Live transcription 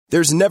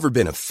There's never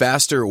been a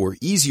faster or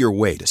easier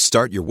way to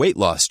start your weight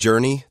loss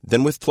journey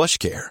than with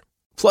PlushCare.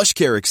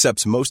 PlushCare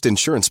accepts most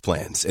insurance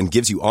plans and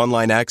gives you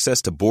online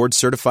access to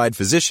board-certified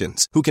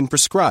physicians who can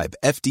prescribe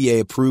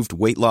FDA-approved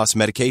weight loss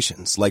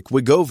medications like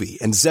Wegovy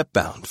and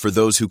Zepbound for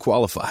those who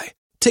qualify.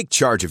 Take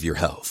charge of your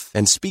health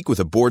and speak with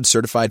a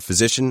board-certified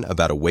physician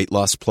about a weight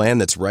loss plan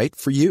that's right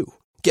for you.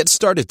 Get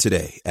started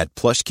today at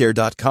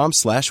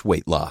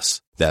plushcare.com/weight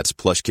loss. That's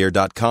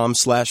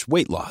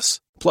plushcare.com/weight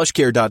loss.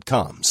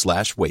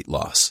 plushcare.com/weight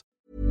loss.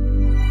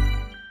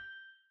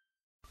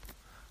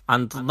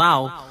 And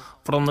now,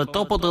 from the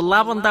top of the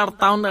Lavender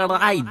Town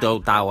Radio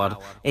Tower,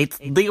 it's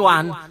the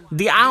one,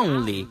 the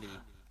only,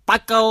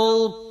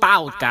 Puckle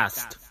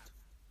Podcast.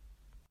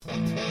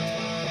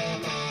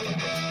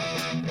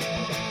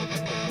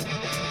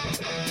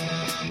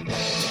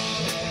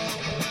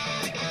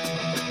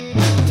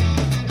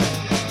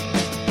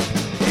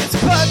 It's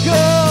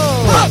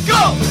Puckle!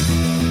 Puckle!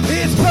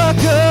 It's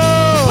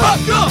Puckle!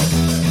 Puckle!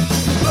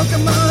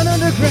 Pokemon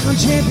Underground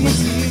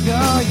Champions League,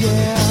 oh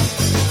yeah!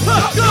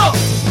 Puckle!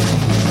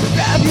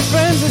 Grab your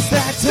friends, it's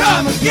that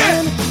time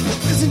again!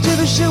 Listen to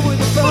the show where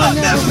the fun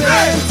never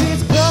ends!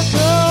 It's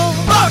Puckle!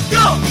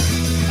 Puckle!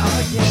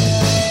 Oh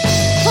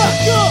yeah!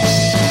 Puckle!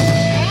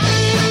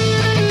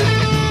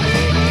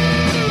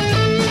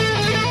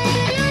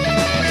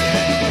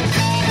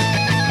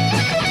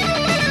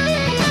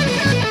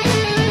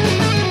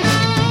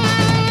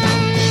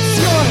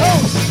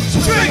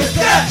 Drink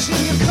that!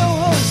 Your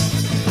co-host,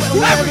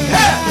 whoever you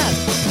have,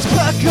 it's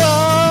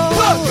Puckle!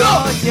 Puckle!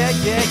 Oh, yeah,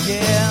 yeah,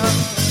 yeah!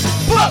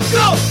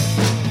 Puckle!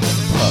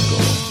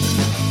 Puckle.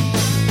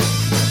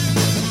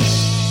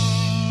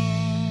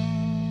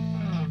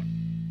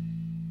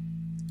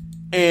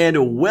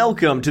 And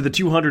welcome to the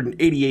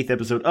 288th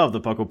episode of the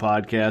Puckle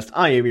Podcast.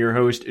 I am your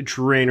host,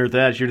 Trainer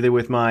Thatch, here today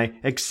with my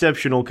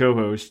exceptional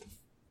co-host,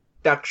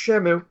 Dr.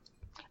 Shamu.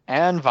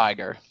 And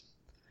Viger.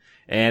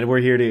 And we're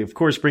here to, of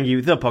course, bring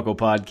you the Puckle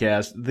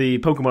Podcast, the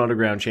Pokemon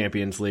Underground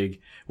Champions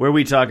League, where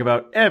we talk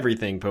about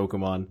everything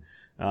Pokemon,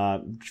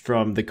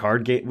 from the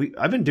card game.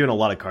 I've been doing a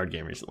lot of card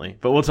game recently,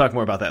 but we'll talk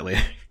more about that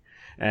later.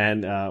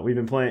 And we've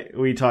been playing,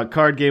 we talk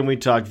card game, we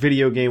talk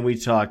video game, we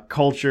talk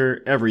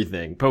culture,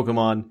 everything.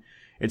 Pokemon.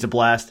 It's a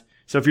blast.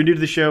 So if you're new to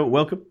the show,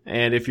 welcome.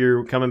 And if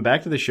you're coming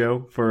back to the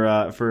show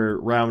for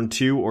round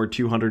 2 or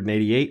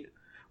 288,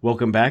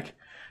 welcome back.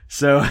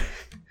 So,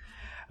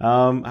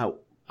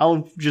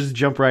 I'll just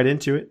jump right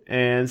into it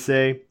and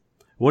say,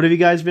 what have you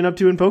guys been up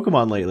to in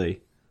Pokemon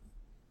lately?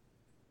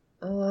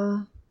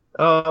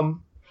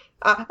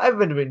 I've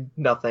been doing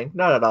nothing.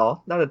 Not at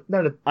all. Not a.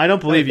 I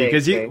don't believe you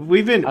because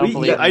we've been.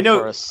 I know.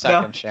 For a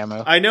second,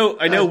 Shamu. I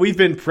know. We've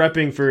been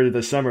prepping for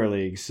the Summer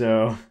League.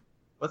 So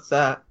what's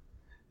that?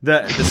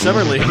 The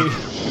Summer League.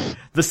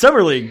 The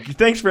Summer League.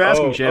 Thanks for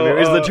asking,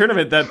 Shamu. Is the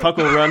tournament that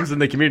Puckle runs in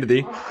the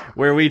community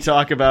where we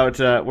talk about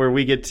where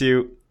we get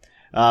to.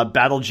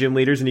 Battle gym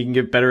leaders, and you can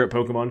get better at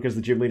Pokemon because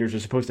the gym leaders are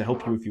supposed to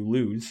help you if you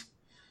lose.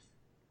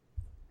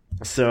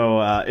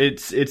 So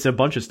it's a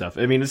bunch of stuff.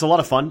 I mean, it's a lot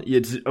of fun.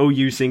 It's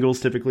OU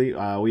singles typically.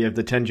 We have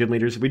the 10 gym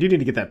leaders. We do need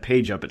to get that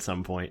page up at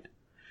some point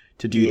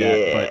to do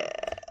that,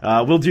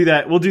 but we'll do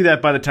that. We'll do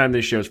that by the time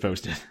this show's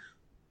posted.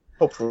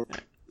 Hopefully,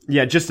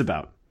 yeah, just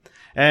about.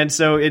 And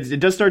so it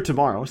does start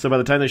tomorrow. So by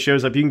the time this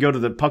shows up, you can go to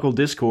the Puckle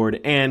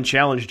Discord and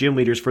challenge gym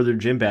leaders for their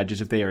gym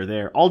badges if they are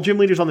there. All gym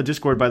leaders on the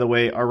Discord, by the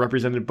way, are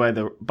represented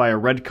by a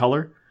red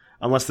color,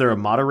 unless they're a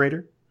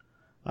moderator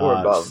or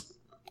above.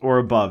 Or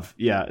above,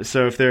 yeah.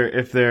 So if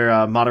they're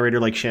a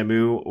moderator like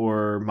Shamu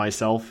or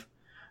myself,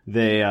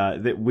 we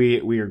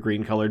are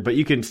green colored. But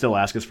you can still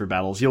ask us for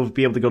battles. You'll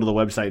be able to go to the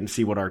website and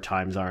see what our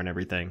times are and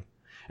everything.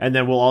 And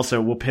then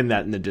we'll pin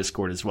that in the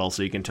Discord as well,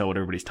 so you can tell what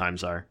everybody's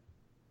times are.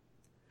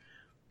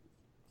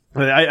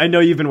 I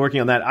know you've been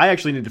working on that. I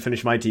actually need to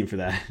finish my team for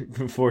that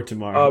before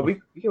tomorrow. We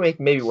can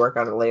maybe work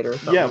on it later.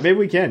 Yeah, maybe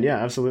we can. Yeah,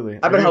 absolutely.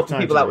 I've been helping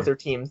people out with their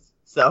teams,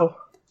 so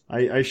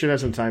I should have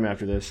some time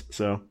after this.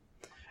 So,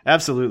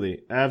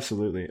 absolutely.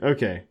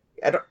 Okay.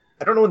 I don't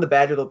know when the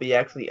badge will be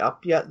actually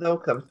up yet though,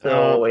 because I'm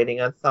still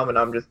waiting on some, and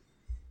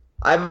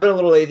I've been a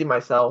little lazy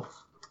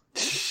myself.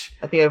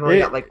 I think I've only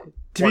got like.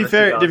 To be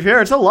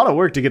fair, it's a lot of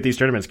work to get these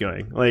tournaments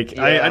going. Like,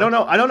 yeah. I don't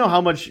know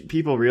how much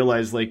people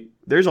realize, like,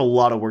 there's a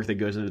lot of work that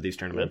goes into these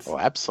tournaments. Oh,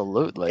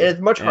 absolutely. And it's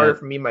much harder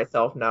for me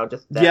myself now.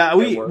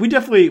 We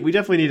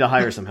definitely need to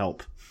hire some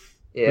help.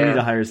 Yeah. We need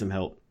to hire some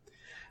help.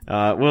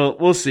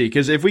 We'll see.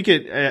 Because if we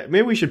could,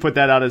 maybe we should put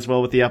that out as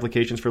well with the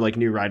applications for like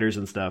new riders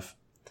and stuff.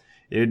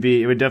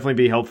 It would definitely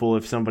be helpful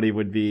if somebody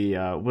would be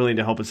willing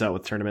to help us out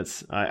with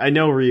tournaments. I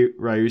know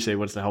Ryusei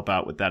wants to help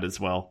out with that as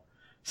well.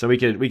 So we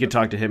could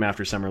talk to him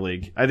after Summer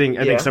League. I think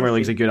Summer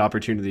League's a good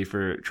opportunity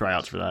for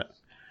tryouts for that.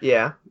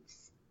 Yeah.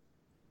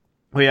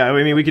 Well, yeah,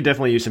 I mean, we could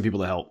definitely use some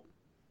people to help.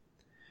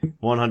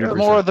 100%. The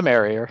more the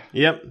merrier.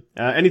 Yep.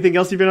 Anything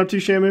else you've been up to,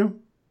 Shamu?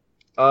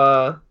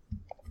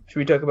 Should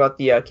we talk about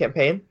the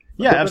campaign?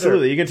 Yeah,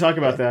 absolutely. You can talk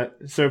about that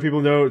so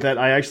people know that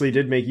I actually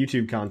did make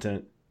YouTube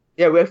content.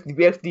 Yeah, we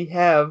actually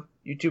have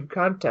YouTube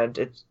content.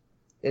 It's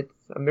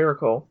a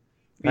miracle.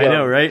 I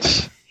know,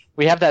 right?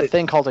 We have that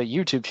thing called a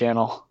YouTube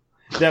channel.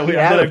 that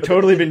Yeah, I've but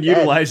totally it's been dead.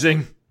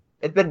 utilizing.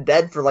 It's been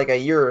dead for like a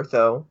year or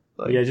so.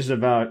 Like, Yeah, just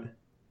about.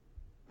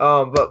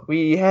 But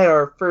we had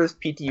our first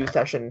PTU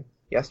session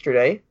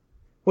yesterday,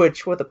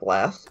 which was a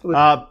blast. It was,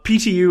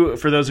 PTU,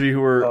 for those of you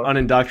who are Oh.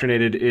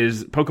 unindoctrinated,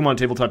 is Pokemon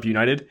Tabletop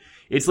United.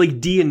 It's like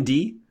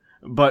D&D,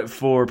 but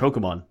for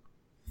Pokemon.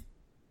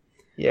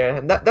 yeah,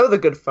 and that was a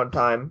good fun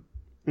time.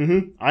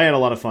 I had a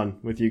lot of fun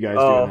with you guys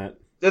Oh. doing that.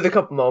 There's a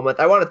couple moments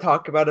I want to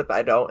talk about it, but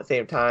I don't at the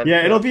same time.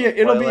 Yeah, it'll be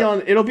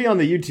Spoil it. on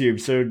the YouTube,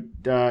 so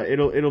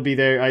it'll be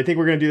there. I think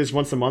we're gonna do this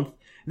once a month.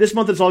 This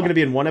month it's all gonna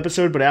be in one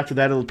episode, but after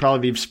that it'll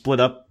probably be split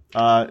up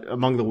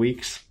among the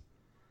weeks.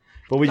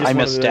 But we just I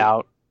wanted missed to-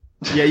 out.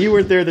 Yeah, you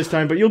weren't there this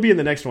time, but you'll be in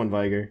the next one,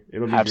 Viger.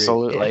 It'll be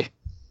Absolutely.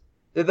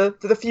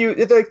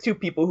 There's like two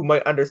people who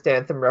might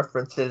understand some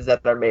references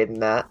that are made in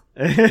that.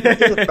 great.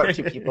 It's about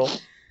two people.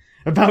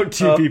 About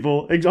two Oh.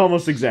 people,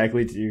 almost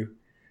exactly two.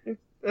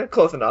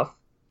 Close enough.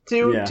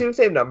 Two, Yeah.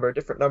 same number,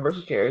 different number.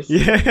 Who cares?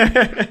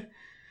 Yeah.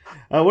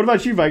 What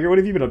about you, Viger? What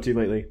have you been up to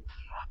lately?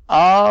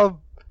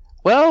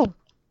 Well,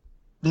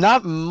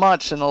 not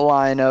much in the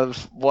line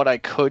of what I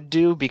could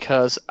do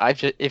because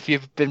if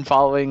you've been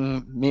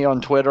following me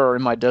on Twitter or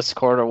in my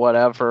Discord or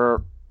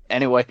whatever,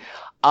 anyway,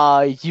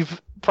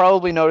 you've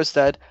probably noticed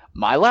that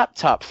my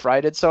laptop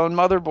fried its own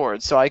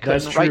motherboard, so I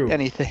couldn't That's true. write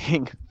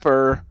anything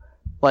for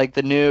like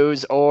the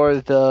news or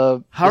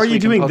the. How are This you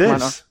Week in doing Pokemon.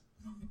 this?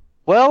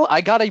 Well,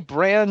 I got a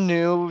brand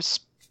new,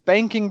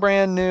 spanking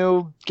brand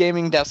new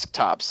gaming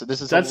desktop, so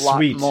this is That's a lot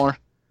sweet. more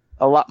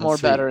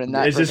That's better sweet. in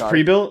that Is this regard.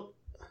 pre-built?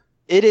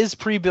 It is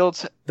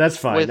pre-built That's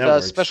fine. with that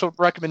works. special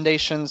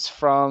recommendations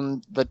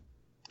from the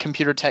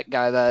computer tech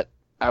guy that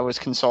I was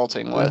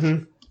consulting with.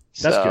 Mhm.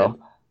 That's So, good.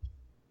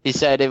 He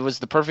said it was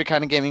the perfect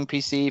kind of gaming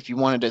PC if you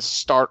wanted to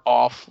start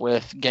off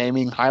with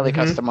gaming, highly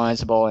Mhm.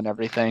 customizable and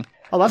everything.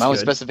 Oh, that's My own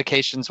good.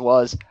 specifications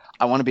was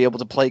I want to be able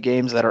to play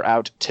games that are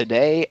out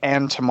today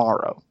and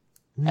tomorrow.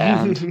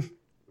 And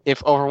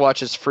if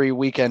Overwatch's free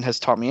weekend has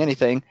taught me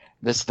anything,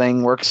 this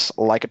thing works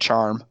like a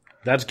charm.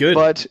 That's good.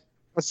 But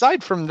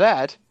aside from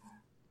that,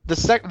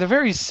 the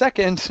very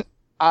second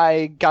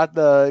I got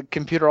the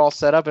computer all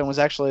set up and was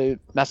actually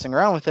messing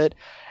around with it,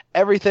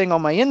 everything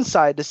on my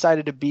inside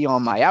decided to be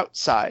on my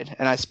outside,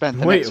 and I spent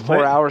the Wait, next 4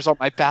 what? hours on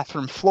my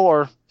bathroom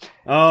floor.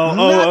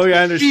 Oh, yeah,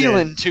 I understand.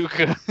 Feeling too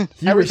good.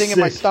 You Everything were in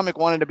my sick. stomach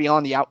wanted to be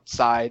on the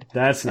outside,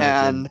 That's not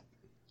and good.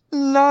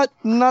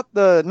 not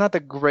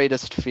the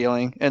greatest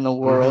feeling in the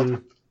world.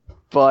 Mhm.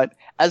 But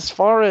as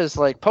far as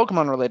like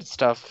Pokemon related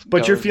stuff,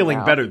 But you're goes feeling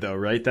now- better though,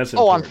 right? That's Oh,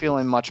 I'm important.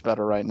 feeling much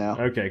better right now.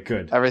 Okay,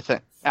 good.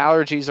 Everything.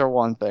 Allergies are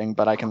one thing,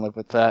 but I can live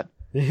with that.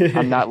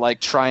 I'm not like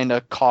trying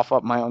to cough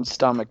up my own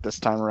stomach this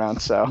time around.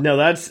 So No,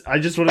 I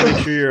just want to make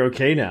sure you're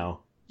okay now.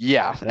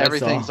 yeah, That's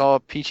everything's all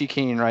peachy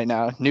keen right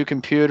now. New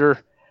computer.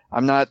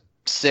 I'm not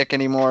sick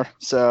anymore,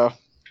 so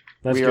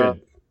That's We good. are-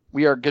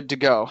 we are good to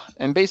go.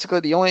 And basically,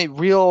 the only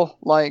real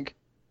like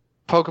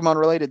Pokemon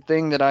related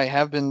thing that I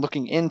have been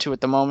looking into at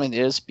the moment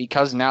is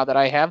because now that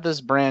I have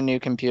this brand new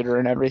computer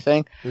and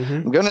everything,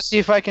 Mhm. I'm gonna see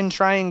if I can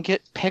try and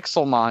get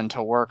Pixelmon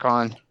to work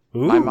on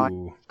Ooh. my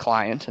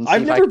client. And see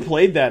I've if never I can...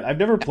 played that. I've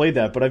never played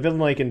that, but I've been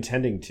like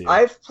intending to.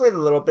 I've played a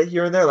little bit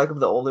here and there, like of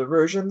the older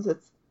versions.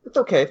 It's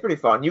okay. It's pretty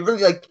fun. You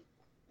really like,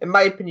 in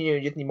my opinion,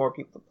 you just need more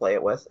people to play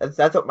it with.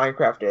 That's what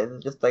Minecraft is.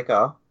 It's just like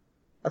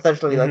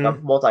essentially like a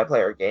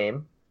multiplayer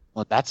game.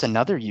 Well, that's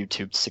another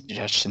YouTube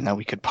suggestion that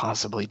we could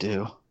possibly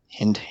do.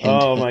 Hint, hint.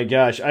 Oh hint. my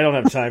gosh, I don't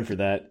have time for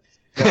that.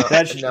 No,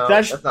 That's no,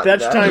 that's let's not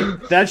that's do that.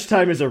 time. That's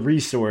time is a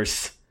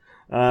resource.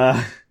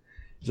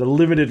 It's a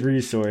limited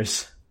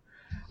resource.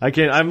 I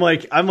can't. I'm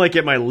like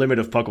at my limit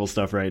of Puckle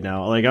stuff right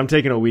now. Like I'm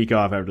taking a week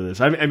off after this.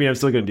 I mean, I'm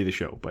still gonna do the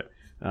show, but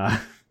We're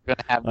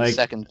gonna have like- the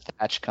second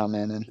Thatch come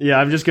in and yeah,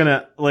 I'm just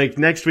gonna like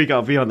next week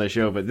I'll be on the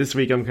show, but this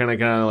week I'm kind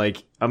of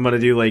like I'm gonna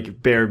do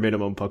like bare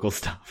minimum Puckle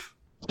stuff.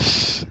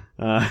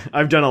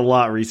 I've done a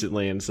lot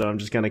recently, and so I'm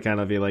just gonna kind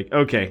of be like,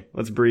 okay,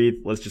 let's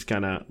breathe, let's just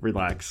kind of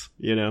relax,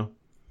 you know.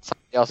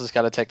 somebody else has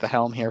got to take the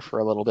helm here for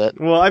a little bit.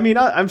 Well, I mean,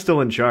 I'm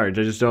still in charge.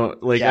 I just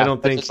don't like. Yeah, I don't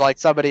but think it's like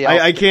somebody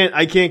else. I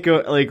can't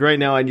go like right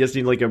now. I just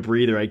need like a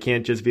breather. I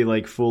can't just be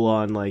like full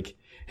on like,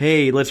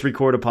 hey, let's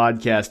record a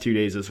podcast 2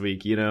 days this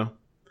week. You know,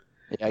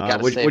 Yeah, I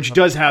gotta save which them.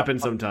 does happen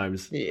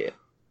sometimes. Yeah.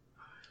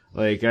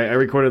 Like we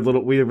recorded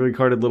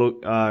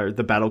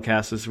the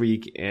Battlecast this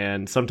week,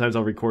 and sometimes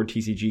I'll record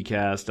TCG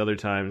Cast. Other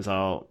times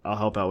I'll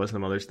help out with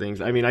some other things.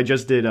 I mean, I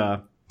just did.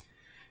 I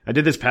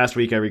did this past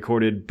week. I've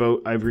recorded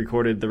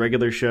the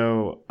regular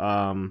show.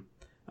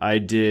 I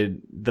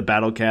did the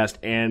Battlecast,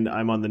 and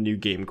I'm on the new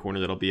Game Corner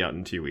that'll be out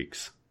in 2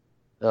 weeks.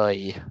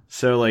 Oy.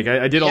 So like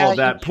I did Yeah, all of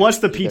that you plus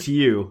the did.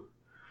 PTU.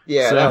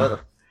 Yeah. So- that was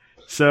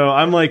So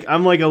I'm like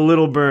a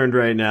little burned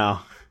right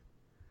now.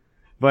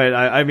 But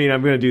I mean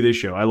I'm gonna do this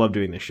show. I love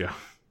doing this show.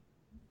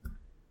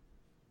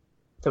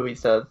 so he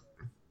says.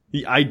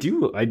 I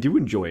do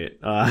enjoy it.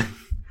 I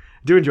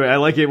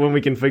like it when we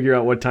can figure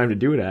out what time to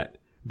do it at.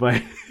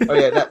 But Oh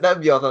yeah,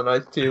 that'd be also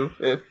nice too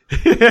if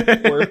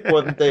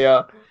wasn't they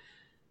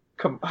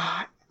come.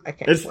 I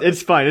can't.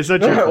 it's fine. It's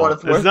not your What fault.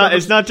 it's worth.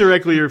 It's not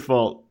directly your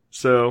fault.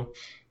 So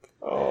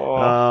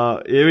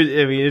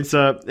It's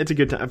a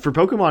good time for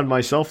Pokemon.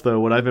 Myself, though,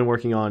 what I've been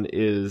working on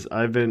is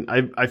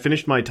I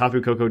finished my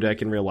Tapu Koko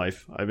deck in real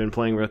life. I've been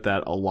playing with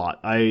that a lot.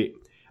 I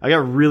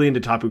got really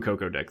into Tapu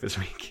Koko deck this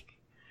week.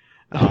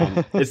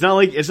 It's not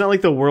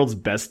like the world's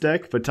best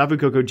deck, but Tapu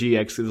Koko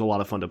GX is a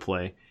lot of fun to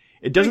play.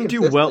 It doesn't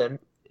do well.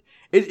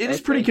 It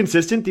is pretty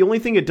consistent. The only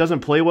thing it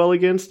doesn't play well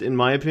against, in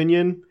my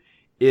opinion,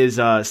 is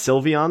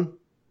Sylveon.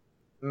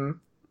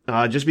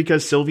 Just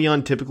because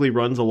Sylveon typically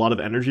runs a lot of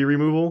energy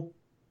removal.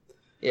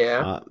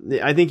 Yeah.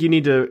 I think you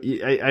need to.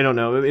 I don't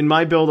know. In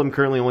my build, I'm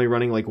currently only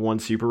running like one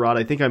Super Rod.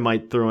 I think I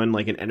might throw in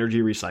like an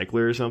energy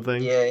recycler or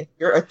something. Yeah.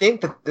 I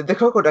think the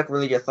Koko deck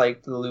really just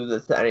like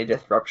loses to any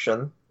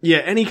disruption. Yeah,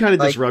 any kind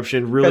of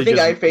disruption really just ruins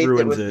it. I think I faced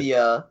it with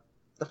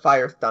the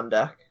Fire Stun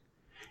deck.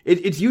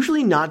 It's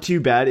usually not too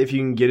bad if you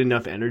can get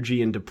enough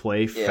energy into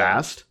play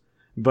fast.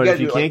 But if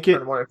you can't get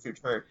turn 1 or 2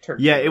 turn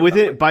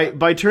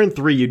by turn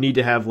 3, you need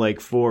to have like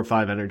 4 or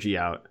 5 energy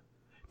out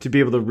to be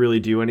able to really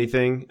do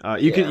anything.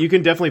 You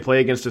can definitely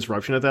play against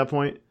disruption at that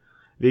point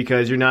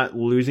because you're not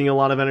losing a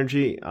lot of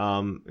energy.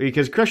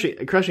 Because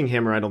crushing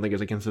hammer, I don't think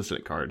is a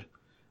consistent card.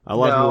 A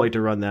lot of people like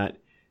to run that,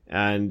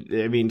 and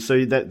I mean,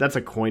 so that's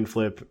a coin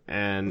flip.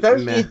 And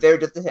there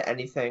just to hit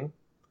anything.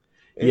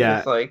 It's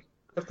just like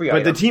a free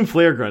item. The team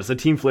flare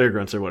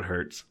grunts are what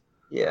hurts.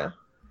 Yeah,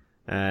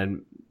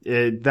 and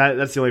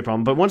that's the only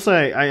problem. But once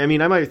I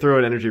might throw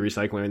an energy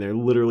recycler in there,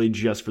 literally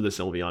just for the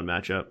Sylveon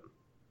matchup.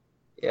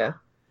 Yeah.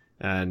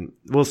 And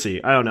we'll see.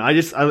 I don't know.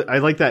 I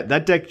like that.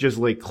 That deck just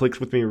like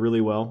clicks with me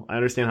really well. I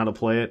understand how to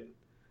play it,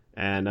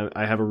 and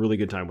I have a really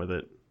good time with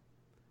it.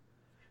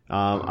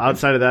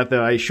 Outside of that,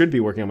 though, I should be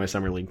working on my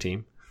Summer League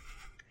team.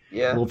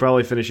 Yeah. We'll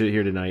probably finish it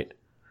here tonight.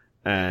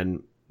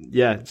 And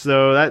yeah,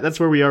 so that's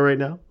where we are right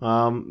now.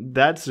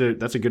 That's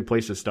a good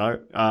place to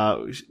start.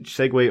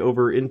 Segue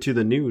over into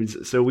the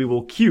news. So we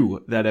will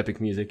cue that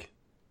epic music.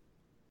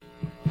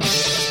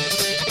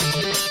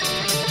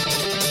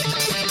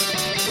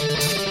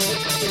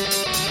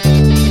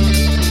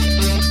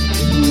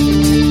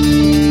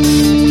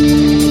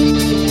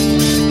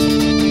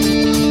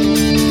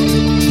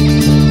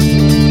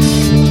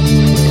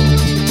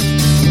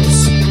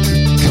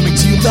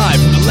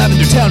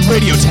 Lavender Town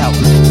Radio Tower.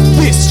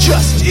 This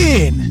just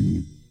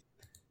in.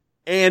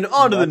 And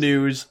on to the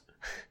news.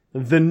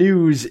 The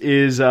news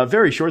is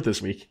very short this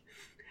week.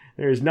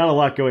 There's not a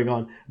lot going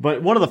on.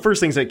 But one of the first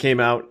things that came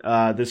out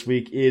this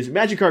week is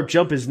Magikarp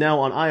Jump is now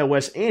on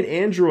iOS and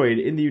Android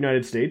in the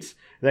United States.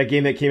 That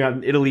game that came out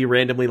in Italy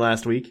randomly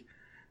last week.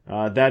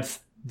 That's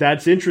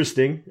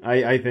interesting,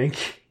 I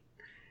think,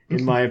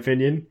 in my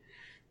opinion.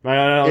 I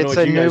don't know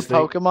what you guys think. It's a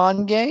new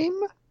Pokemon game?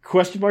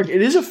 Question mark.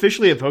 It is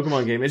officially a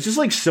Pokemon game. It's just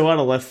like so out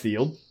of left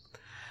field.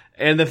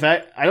 And the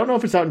fact, I don't know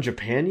if it's out in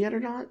Japan yet or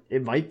not.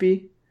 It might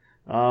be.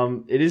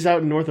 It is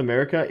out in North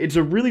America. It's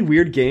a really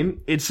weird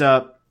game. It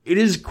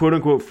is quote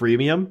unquote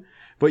freemium,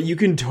 but you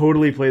can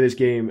totally play this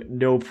game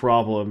no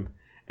problem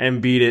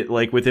and beat it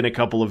like within a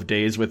couple of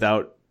days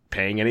without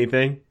paying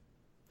anything.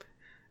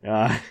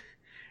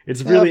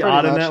 It's really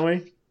odd in that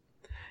way.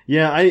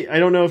 Yeah, I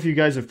don't know if you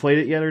guys have played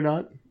it yet or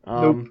not.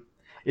 Nope.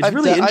 It's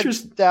really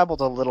interesting. I've dabbled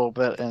a little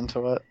bit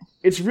into it.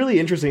 It's really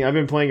interesting. I've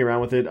been playing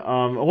around with it.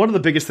 One of the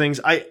biggest things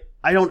I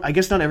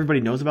guess not everybody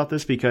knows about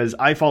this because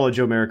I follow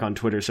Joe Merrick on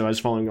Twitter, so I was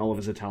following all of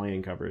his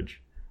Italian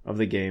coverage of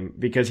the game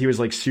because he was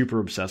like super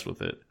obsessed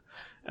with it.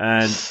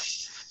 And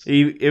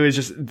it was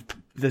just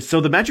so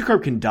the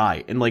Magikarp can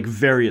die in like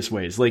various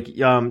ways. Like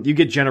you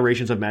get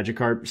generations of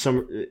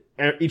Magikarp.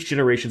 Each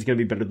generation is going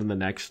to be better than the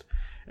next.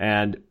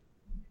 And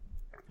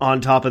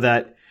on top of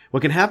that, what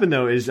can happen,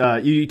 though, is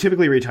you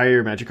typically retire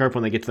your Magikarp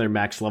when they get to their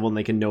max level and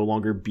they can no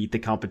longer beat the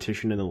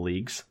competition in the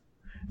leagues.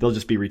 They'll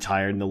just be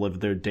retired and they'll live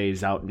their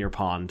days out in your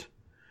pond.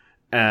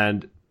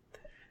 And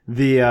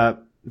the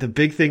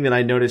big thing that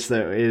I noticed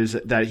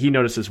that he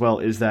noticed as well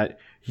is that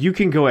you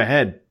can go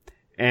ahead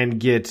and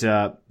get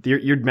your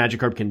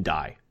Magikarp can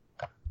die.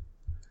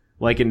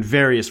 Like in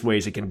various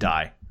ways it can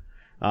die.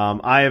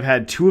 I have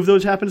had 2 of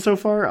those happen so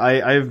far.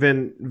 I've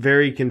been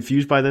very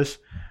confused by this.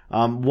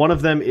 One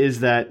of them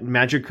is that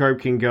Magikarp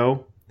can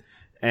go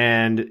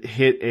and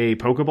hit a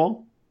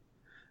Pokeball,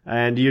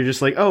 and you're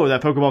just like, oh,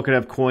 that Pokeball could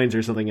have coins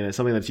or something in it,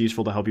 something that's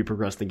useful to help you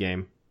progress the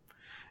game.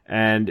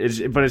 But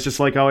it's just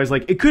like always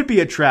like it could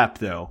be a trap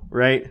though,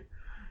 right?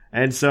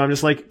 And so I'm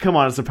just like, come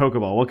on, it's a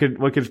Pokeball.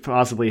 What could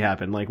possibly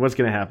happen? Like, what's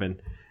gonna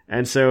happen?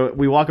 And so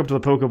we walk up to the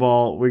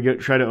Pokeball,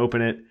 try to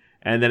open it,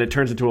 and then it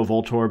turns into a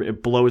Voltorb.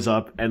 It blows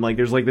up, and like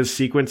there's like this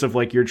sequence of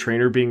like your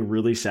trainer being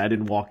really sad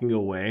and walking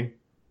away.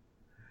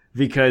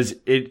 Because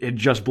it had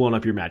just blown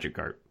up your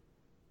Magikarp.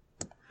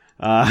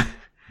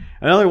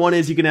 Another one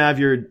is you can have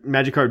your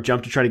Magikarp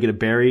jump to try to get a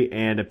berry,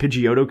 and a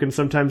Pidgeotto can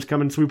sometimes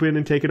come and swoop in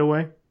and take it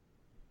away.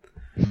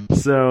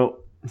 So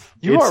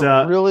you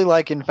are really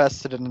like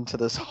invested into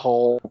this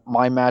whole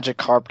my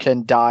Magikarp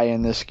can die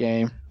in this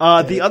game.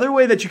 The other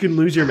way that you can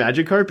lose your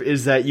Magikarp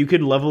is that you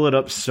can level it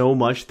up so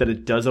much that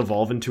it does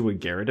evolve into a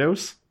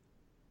Gyarados.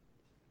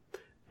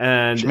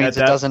 And which means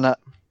it doesn't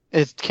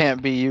It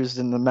can't be used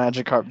in the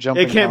Magikarp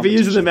jumping. It can't be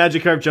used in the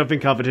Magikarp jumping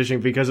competition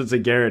because it's a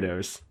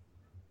Gyarados.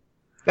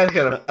 That's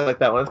kind of, I like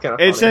that one. It's kind of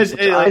It funny.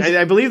 says,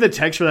 I believe the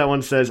text for that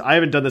one says, I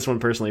haven't done this one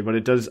personally, but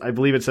it does, I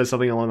believe it says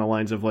something along the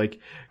lines of like,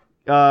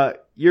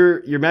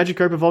 your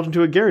Magikarp evolved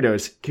into a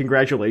Gyarados.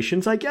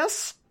 Congratulations, I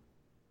guess?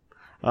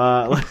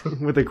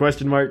 With a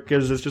question mark,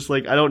 because it's just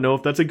like, I don't know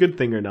if that's a good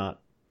thing or not.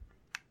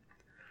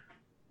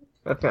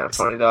 That's kind of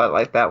funny, though. I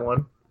like that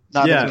one.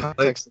 Not Yeah. in the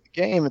context of the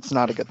game, it's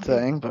not a good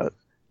thing, but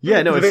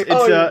Yeah, no,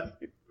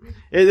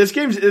 This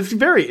game's it's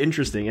very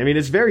interesting. I mean,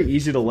 it's very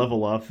easy to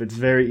level up. It's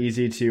very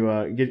easy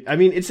to get. I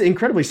mean, it's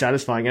incredibly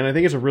satisfying, and I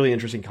think it's a really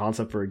interesting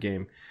concept for a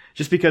game.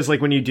 Just because,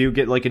 like, when you do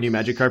get like a new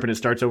Magikarp and it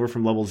starts over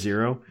from level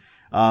 0,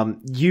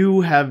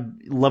 you have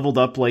leveled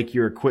up like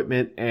your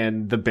equipment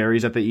and the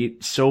berries that they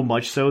eat so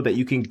much so that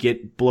you can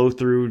blow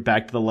through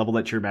back to the level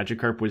that your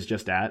Magikarp was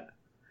just at.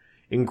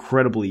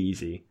 Incredibly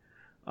easy.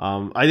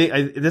 I think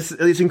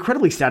it's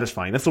incredibly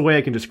satisfying. That's the way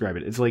I can describe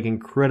it. It's like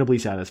incredibly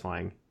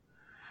satisfying.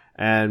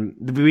 And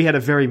we had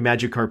a very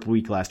Magikarp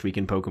week last week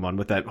in Pokemon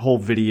with that whole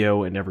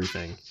video and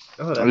everything.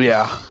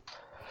 yeah.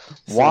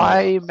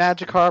 Why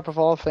Magikarp of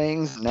all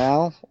things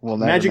now? We'll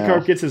never Magikarp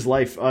know. gets his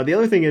life. The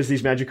other thing is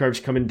these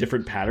Magikarps come in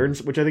different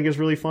patterns, which I think is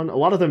really fun. A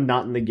lot of them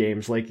not in the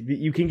games. Like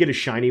you can get a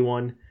shiny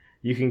one.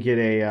 You can get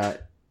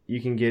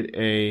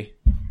a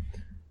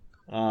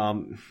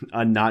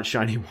not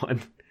shiny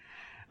one.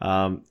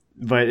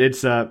 But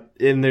it's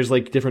and there's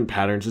like different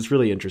patterns. It's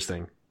really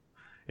interesting.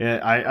 Yeah,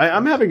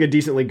 I'm having a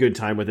decently good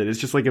time with it. It's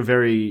just like a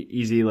very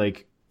easy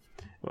like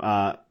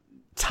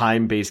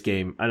time-based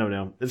game. I don't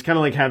know. It's kind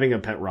of like having a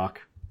pet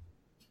rock.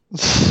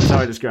 That's how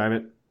I describe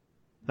it.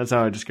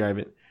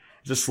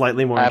 It's a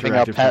slightly more Having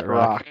interactive a pet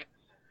rock.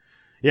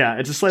 Yeah,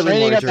 it's a slightly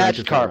Training more a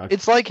interactive pet Magikarp. rock.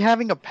 It's like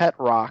having a pet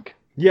rock.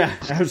 Yeah,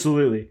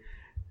 absolutely.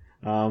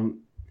 I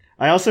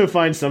also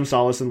find some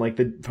solace in like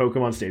the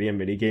Pokemon Stadium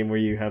minigame where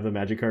you have the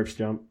Magikarps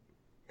jump.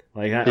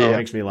 Like that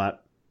makes me laugh.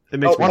 It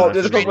makes me laugh.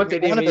 there's a to me. Pokemon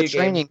Stadium One of the minigame.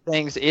 training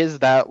things is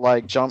that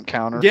like jump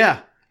counter. Yeah,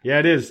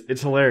 it is.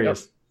 It's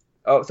hilarious.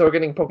 Oh, so we're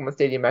getting Pokemon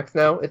Stadium X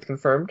now? It's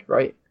confirmed,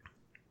 right?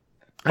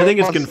 I think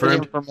it's Pokemon confirmed.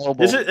 Stadium for mobile.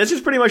 This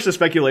is pretty much the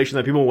speculation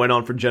that people went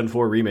on for Gen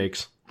 4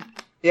 remakes.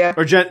 Yeah,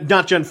 Or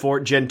not Gen 4,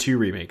 Gen 2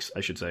 remakes,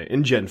 I should say,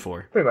 in Gen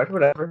 4. pretty much.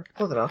 Whatever.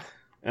 Close enough.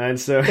 And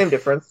so, Same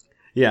difference.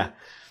 yeah.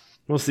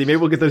 We'll see. Maybe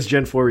we'll get those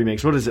Gen 4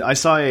 remakes. What is it? I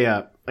saw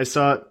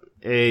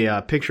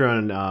a picture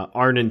on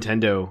our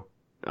Nintendo,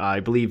 I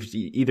believe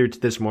either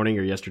this morning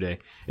or yesterday.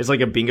 It's like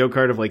a bingo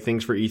card of like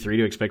things for E3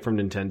 to expect from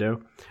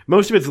Nintendo.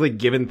 Most of it's like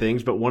given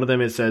things, but one of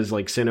them it says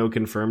like Sinnoh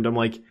confirmed. I'm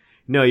like,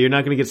 no, you're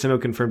not going to get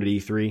Sinnoh confirmed at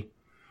E3.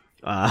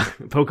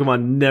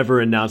 Pokemon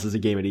never announces a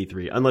game at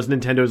E3 unless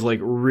Nintendo's like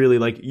really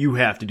like, you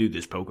have to do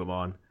this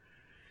Pokemon.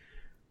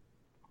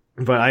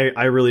 But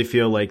I really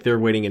feel like they're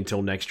waiting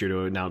until next year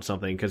to announce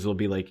something because it'll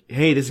be like,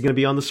 hey, this is going to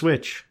be on the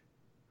Switch.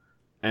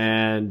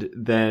 And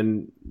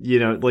then, you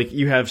know, like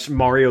you have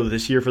Mario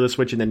this year for the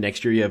Switch and then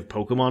next year you have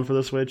Pokemon for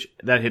the Switch.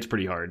 That hits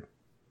pretty hard.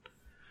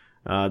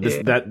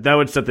 That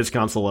would set this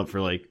console up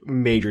for like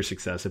major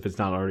success if it's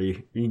not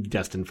already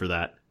destined for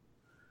that.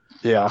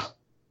 Yeah.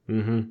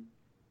 Mm-hmm.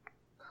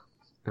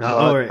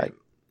 All right.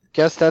 I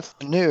guess that's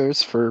the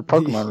news for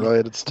Pokemon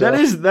related stuff.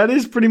 That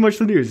is pretty much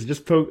the news.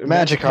 Just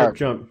Magikarp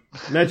jump.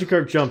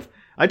 Magikarp jump.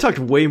 I talked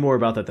way more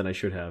about that than I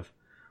should have.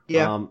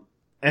 Yeah.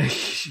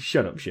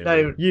 Shut up, shit. Not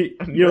even- You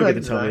don't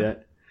get to tell me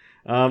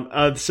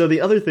that. So the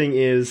other thing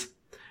is,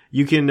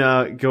 you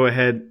can go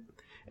ahead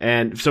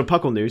and so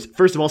Puckle news.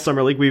 First of all,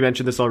 Summer League. We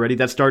mentioned this already.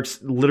 That starts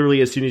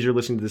literally as soon as you're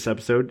listening to this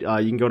episode.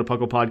 You can go to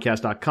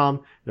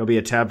pucklepodcast.com. There'll be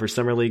a tab for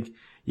Summer League.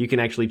 You can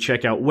actually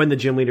check out when the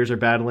gym leaders are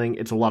battling.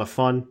 It's a lot of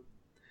fun.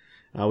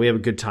 We have a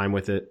good time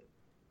with it.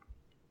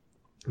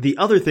 The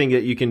other thing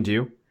that you can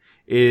do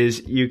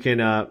is you can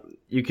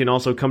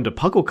also come to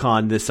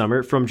PuckleCon this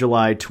summer from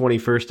July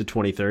 21st to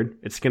 23rd.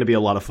 It's going to be a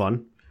lot of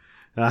fun.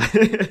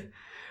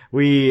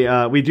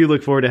 We do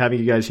look forward to having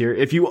you guys here.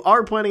 If you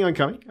are planning on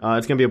coming, it's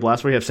going to be a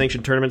blast. We have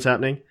sanctioned tournaments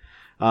happening.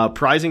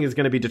 Prizing is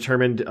going to be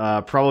determined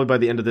probably by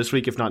the end of this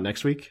week, if not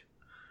next week.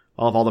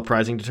 I'll have all the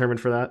prizing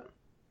determined for that.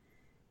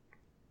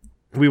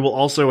 We will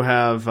also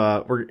have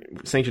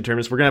sanctioned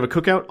tournaments. We're going to have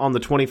a cookout on the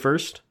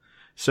 21st.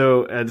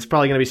 So it's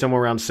probably going to be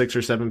somewhere around 6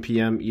 or 7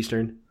 p.m.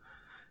 Eastern.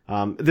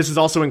 This is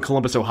also in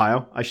Columbus,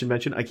 Ohio, I should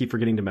mention. I keep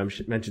forgetting to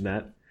mention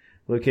that.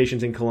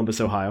 Location's in Columbus,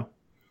 Ohio.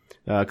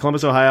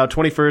 Columbus, Ohio,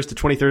 21st to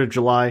 23rd of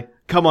July.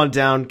 Come on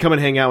down. Come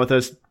and hang out with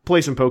us. Play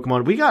some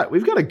Pokemon.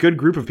 We've got a good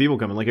group of people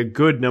coming. Like a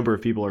good number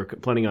of people are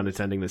planning on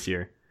attending this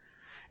year.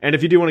 And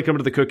if you do want to come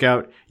to the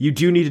cookout, you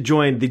do need to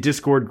join the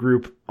Discord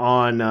group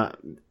on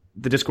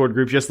the Discord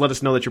group. Just let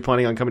us know that you're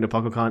planning on coming to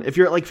PuckleCon. If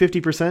you're at like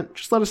 50%,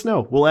 just let us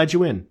know. We'll add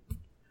you in.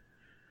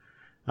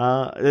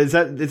 Is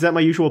that my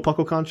usual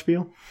PuckleCon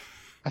spiel?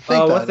 I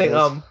think One thing,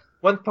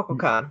 when's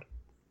PuckleCon?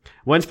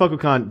 When's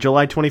PuckleCon?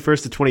 July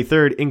 21st to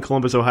 23rd in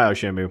Columbus, Ohio,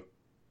 Shamu.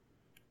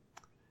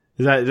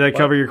 Did that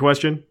cover your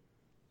question?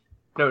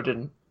 No, it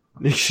didn't.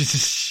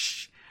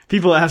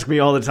 People ask me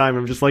all the time.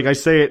 I'm just like, I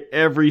say it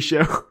every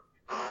show.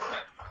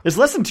 It's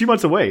less than 2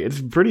 months away.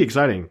 It's pretty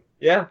exciting.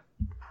 Yeah.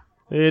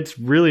 It's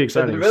really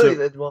exciting.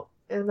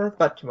 And that's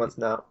about 2 months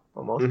now,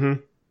 almost.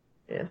 Mm-hmm.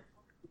 Yeah.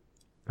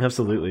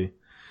 Absolutely.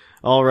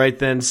 All right,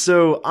 then.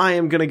 So I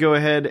am going to go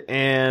ahead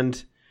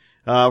and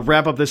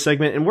wrap up this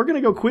segment, and we're going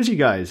to go quiz you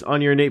guys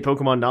on your innate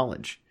Pokemon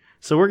knowledge.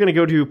 So we're going to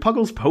go to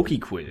Puggle's Poke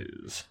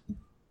Quiz.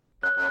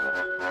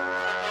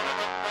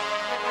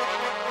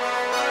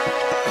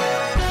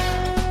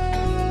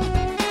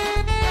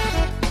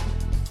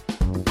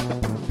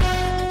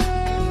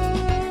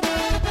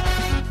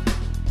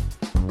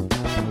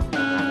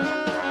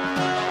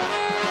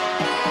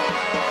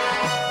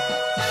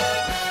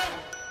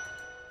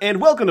 And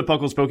welcome to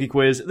Puggle's Poke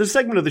Quiz, the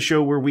segment of the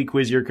show where we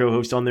quiz your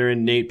co-host on their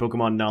innate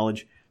Pokemon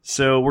knowledge.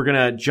 So we're going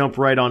to jump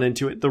right on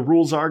into it. The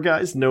rules are,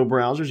 guys, no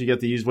browsers. You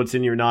get to use what's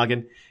in your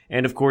noggin.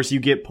 And, of course, you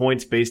get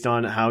points based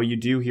on how you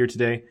do here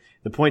today.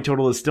 The point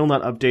total is still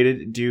not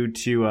updated due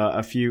to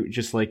a few,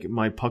 just like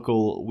my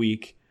Puckle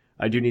week.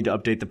 I do need to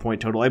update the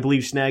point total. I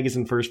believe Snag is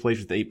in first place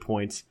with 8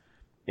 points.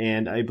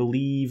 And I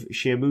believe,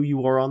 Shamu,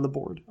 you are on the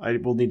board. I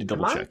will need to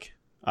double check.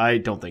 I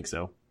don't think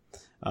so.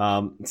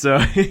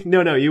 So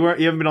no, you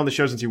haven't been on the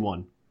show since you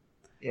won.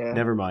 Yeah.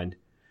 Never mind.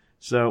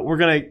 So we're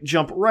going to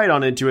jump right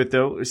on into it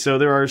though. So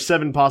there are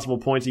 7 possible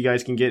points you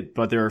guys can get,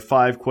 but there are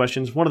 5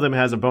 questions. One of them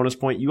has a bonus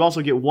point. You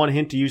also get 1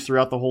 hint to use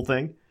throughout the whole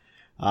thing.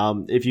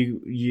 If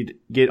you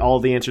get all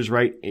the answers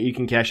right, you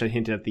can cash that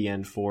hint at the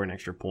end for an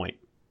extra point.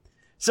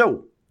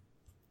 So,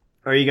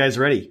 are you guys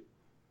ready?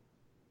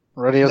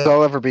 Ready as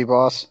I'll ever be,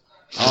 boss.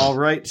 All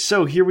right.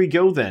 So here we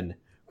go then.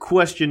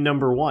 Question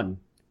number 1.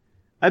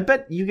 I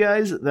bet you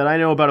guys that I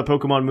know about a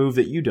Pokemon move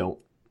that you don't.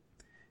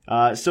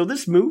 So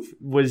this move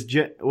was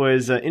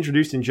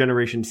introduced in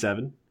Generation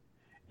 7,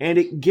 and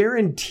it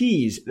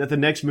guarantees that the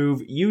next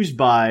move used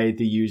by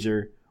the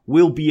user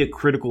will be a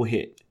critical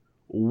hit.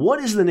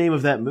 What is the name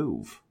of that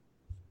move?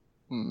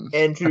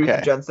 Introduced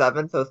in Gen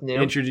 7, so it's new.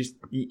 Introduced,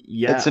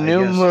 yeah. It's a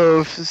new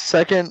move.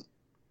 Second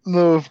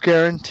move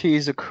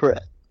guarantees a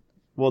crit.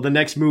 Well, the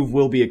next move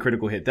will be a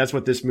critical hit. That's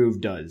what this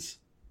move does.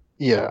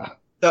 Yeah.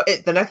 So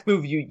the next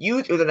move you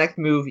use, or the next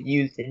move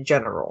used in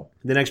general?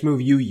 The next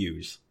move you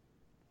use.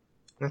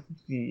 Next move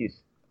you use.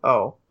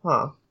 Oh,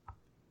 huh.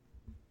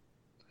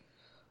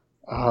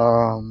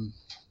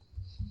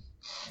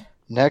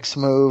 Next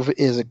move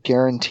is a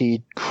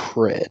guaranteed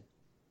crit.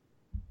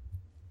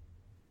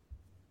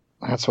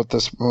 That's what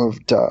this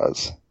move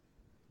does.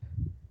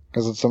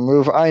 Because it's a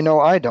move I know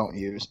I don't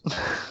use.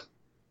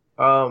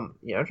 I'm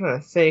trying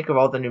to think of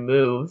all the new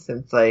moves,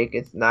 since,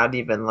 it's not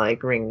even,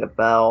 ringing a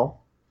bell.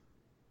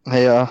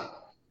 Yeah.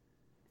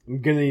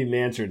 I'm gonna need an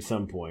answer at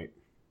some point.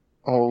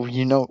 Oh,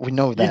 we know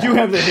that. You do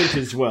have the hint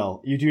as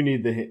well. You do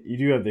need the hint. You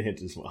do have the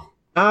hint as well.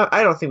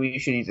 I don't think we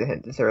should use a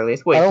hint this early.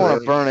 It's way I too don't want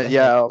early to burn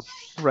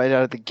it, right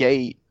out of the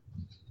gate.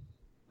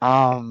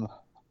 I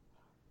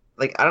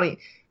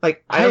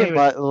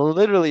am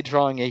literally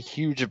drawing a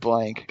huge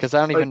blank because I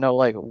don't even know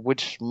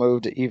which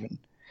move to even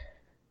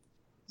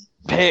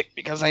pick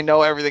because I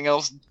know everything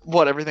else.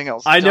 What everything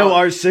else? I know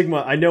our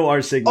Sigma. Oh,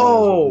 is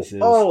what this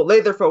is.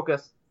 laser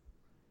focus.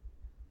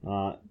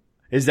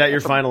 Is that your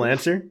final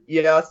answer?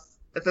 Yes.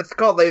 It's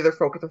called laser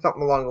focus or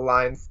something along the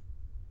lines.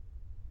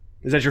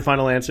 Is that your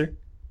final answer?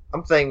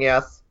 I'm saying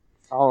yes.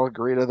 I'll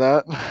agree to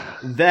that.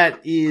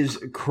 That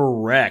is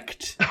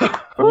correct.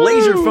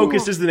 Laser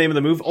focus is the name of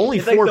the move. Only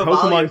 4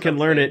 Pokemon can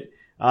learn it.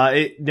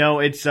 It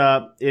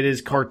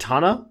is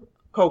Kartana,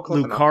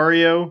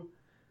 Lucario,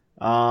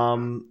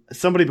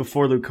 somebody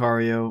before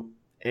Lucario,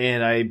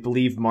 and I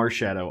believe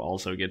Marshadow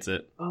also gets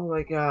it. Oh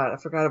my god, I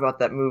forgot about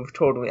that move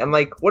totally. I'm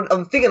like, what?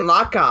 I'm thinking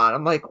Lock-On.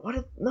 I'm like,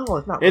 what? No,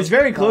 it's not. It's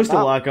very close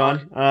to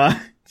Lock-On.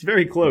 It's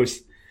very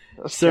close.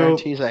 So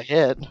guarantees a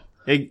hit.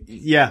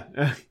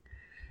 Yeah.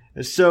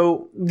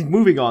 So,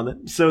 moving on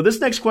then. So, this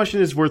next question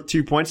is worth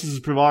 2 points. This is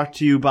brought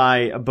to you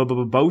by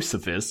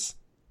Bocephus.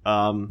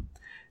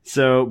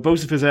 So,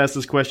 Bocephus asked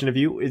this question of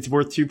you. It's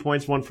worth 2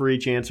 points, 1 for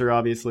each answer,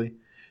 obviously.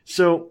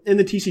 So, in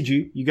the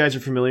TCG, you guys are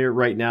familiar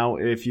right now,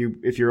 if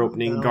you're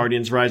opening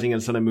Guardians Rising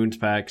and Sun and Moon's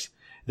packs,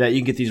 that you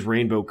can get these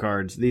rainbow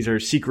cards. These are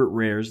secret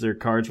rares. They're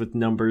cards with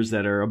numbers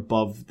that are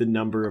above the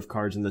number of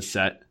cards in the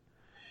set.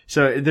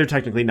 So they're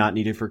technically not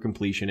needed for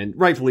completion, and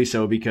rightfully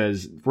so,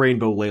 because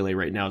Rainbow Lele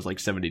right now is like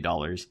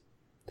 $70.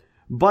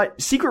 But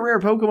secret rare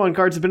Pokemon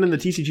cards have been in the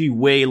TCG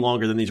way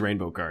longer than these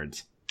rainbow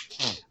cards.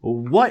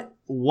 What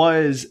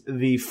was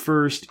the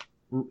first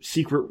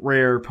secret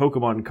rare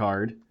Pokemon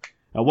card?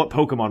 What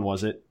Pokemon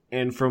was it?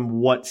 And from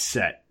what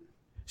set?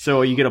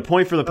 So you get a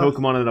point for the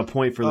Pokemon and a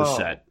point for the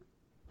set.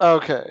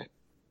 Okay.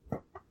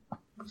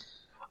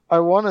 I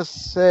want to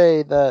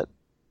say that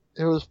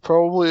it was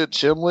probably a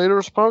gym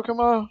leader's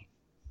Pokemon.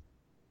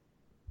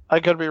 I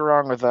could be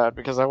wrong with that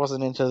because I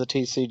wasn't into the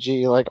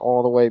TCG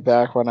all the way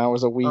back when I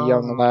was a wee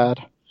young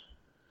lad.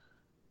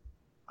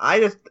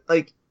 I just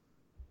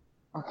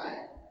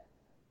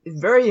it's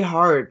very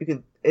hard because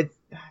it's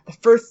the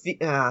first.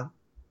 I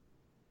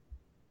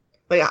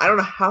don't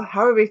know how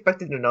are we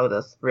expected to know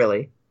this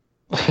really.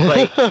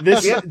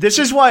 This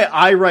is why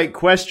I write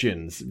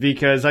questions,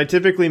 because I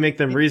typically make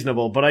them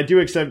reasonable, but I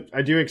do accept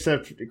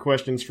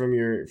questions from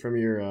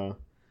your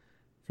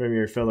from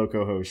your fellow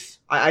co-hosts?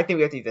 I think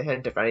we have to use a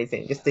hint, if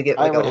anything, just to get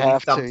I like would a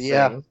have to, something.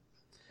 yeah.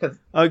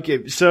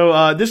 Okay,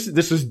 so this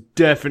is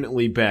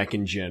definitely back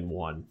in Gen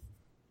 1.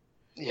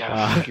 Yeah,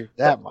 I figured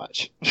that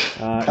much.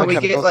 Can we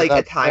get like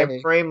a time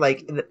frame?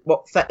 Like,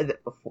 what set is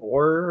it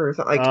before or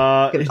something?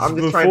 Like,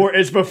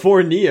 it's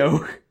before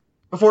Neo.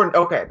 Before,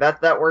 okay,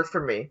 that works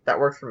for me. That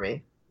works for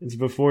me. It's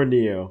before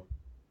Neo.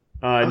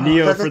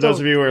 Neo, for those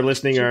of you who are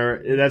listening,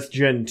 that's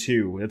Gen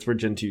 2. That's where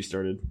Gen 2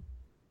 started.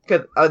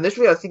 Because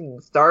initially I was thinking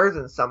Stars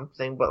and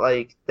something, but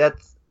like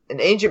that's an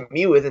Ancient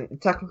Mew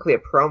isn't technically a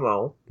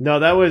promo. No,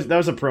 that was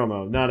a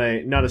promo, not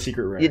a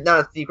secret rare. Yeah,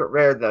 not a secret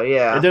rare though.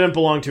 Yeah, it didn't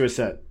belong to a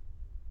set.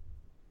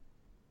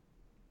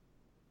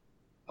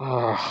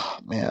 Oh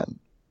man,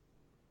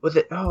 was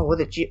it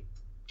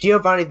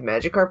Giovanni's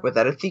Magikarp? Was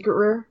that a secret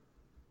rare?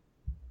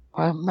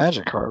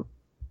 Magikarp.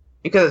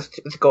 Because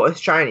it's gold. It's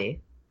shiny.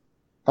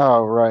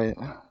 Oh right.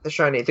 It's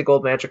shiny. It's a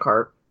gold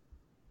Magikarp.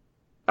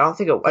 I don't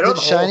think it. I don't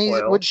know.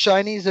 Shinies, would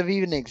shinies have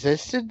even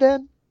existed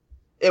then?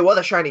 It was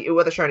a shiny. It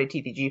was a shiny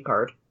TCG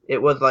card. It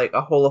was like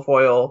a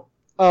holofoil.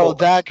 Oh,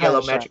 that kind yellow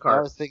of shiny. Magikarp.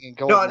 I was thinking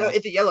gold. No,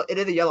 it's a yellow. It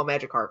is a yellow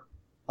Magikarp.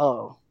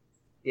 Oh.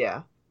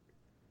 Yeah.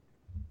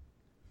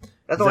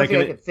 That's the only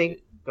thing I can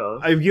think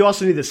of. You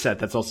also need the set.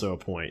 That's also a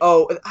point.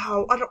 Oh,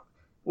 I don't.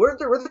 Were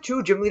the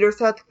two gym leader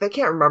sets? I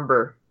can't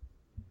remember.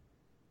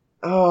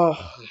 Oh,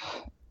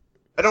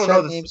 I don't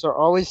know. Set names are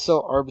always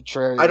so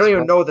arbitrary. I don't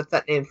even know what the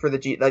set names for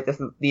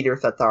the leader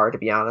sets are, to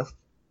be honest.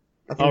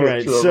 All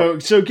right,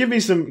 so give me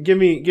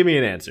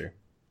an answer.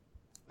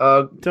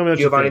 Tell me what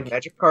Giovanni's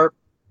Magikarp.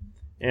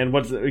 And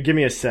give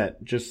me a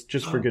set,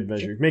 just for good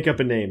measure. Make up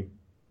a name.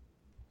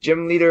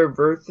 Gym leader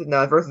versus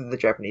the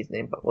Japanese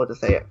name, but we'll just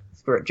say it.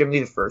 Gym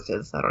leader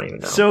versus. I don't even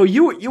know. So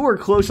you were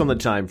close on the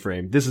time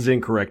frame. This is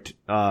incorrect,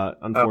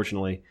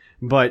 unfortunately,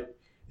 but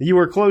you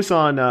were close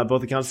on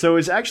both accounts. So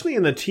it's actually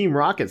in the Team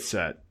Rocket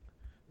set.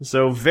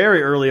 So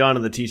very early on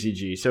in the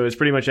TCG. So it's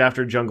pretty much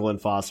after Jungle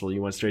and Fossil.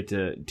 You went straight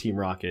to Team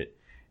Rocket.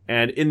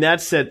 And in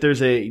that set,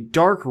 there's a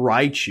Dark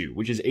Raichu,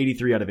 which is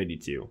 83 out of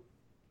 82.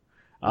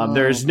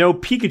 There's no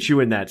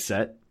Pikachu in that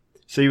set.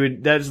 So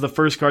that is the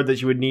first card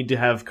that you would need to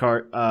have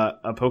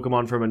a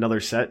Pokemon from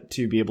another set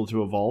to be able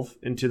to evolve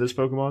into this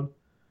Pokemon.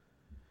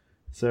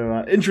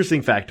 So,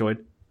 interesting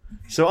factoid.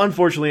 So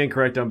unfortunately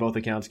incorrect on both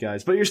accounts,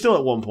 guys, but you're still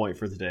at 1 point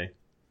for the day.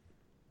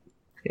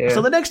 Yeah.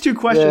 So the next two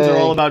questions are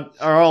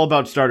all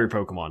about starter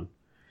Pokemon.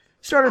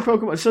 Starter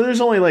Pokemon. So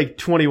there's only like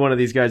 21 of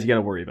these guys you got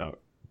to worry about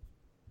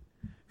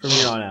from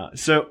here on out.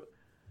 So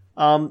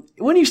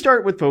when you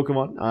start with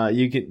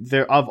Pokemon,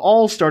 they're of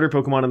all starter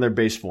Pokemon in their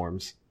base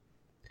forms.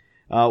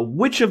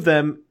 Which of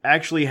them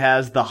actually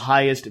has the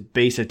highest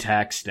base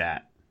attack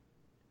stat?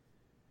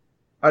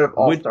 Out of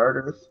all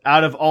starters?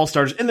 Out of all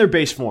starters in their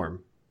base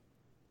form.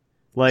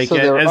 Like, so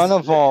they're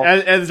unevolved.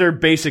 As their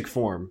basic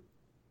form.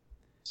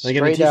 Like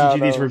in the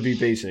TCG, these would be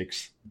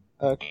basics.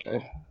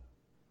 Okay.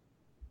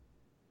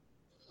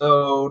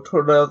 So,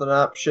 Tornado is an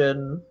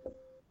option.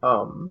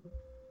 I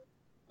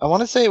want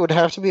to say it would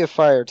have to be a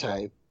fire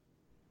type.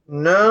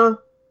 No.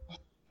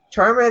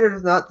 Charmander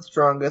is not the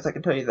strongest, I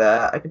can tell you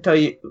that. I can tell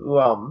you,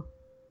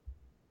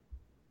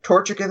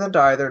 Torchic isn't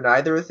either,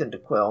 neither is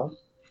Cyndaquil.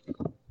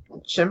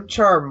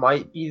 Chimchar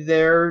might be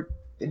there,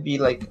 it'd be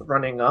like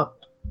running up.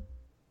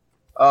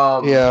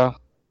 Yeah.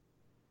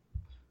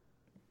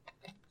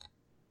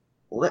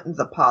 Litten's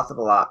a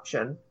possible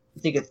option. I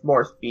think it's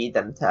more speed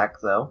than attack,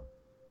 though.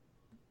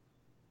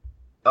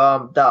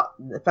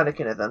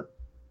 Fennekin isn't.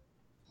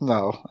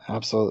 No,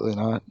 absolutely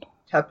not.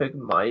 Tepig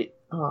might.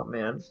 Oh,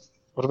 man.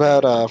 What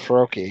about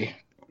Froakie?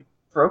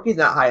 Froakie's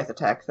not highest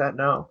attack set,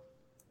 no.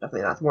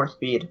 Definitely not. It's more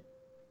speed.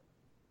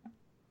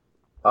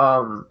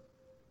 The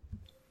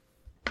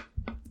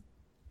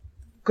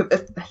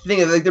thing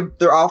is, like,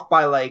 they're off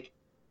by, like,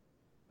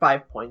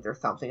 5 points or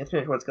something. That's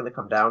pretty much what it's going to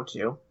come down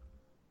to.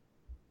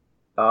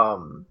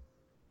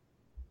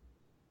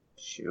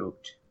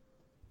 Shoot.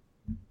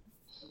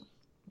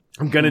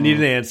 I'm going to need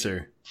an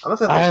answer. I'm going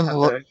to say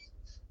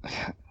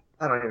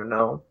I don't even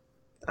know.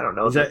 I don't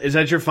know. Is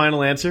that your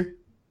final answer?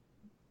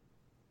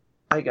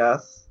 I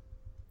guess.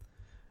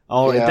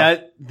 Oh,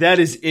 yeah. That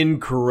is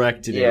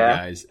incorrect today,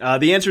 guys.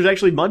 The answer is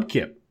actually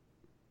Mudkip.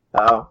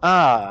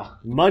 Oh.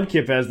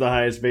 Mudkip has the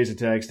highest base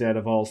attack stat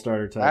of all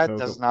starter type That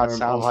does not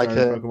sound like it.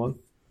 Pokemon.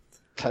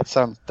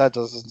 That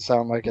doesn't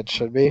sound like it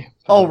should be.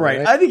 All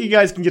right. I think you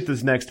guys can get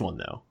this next one,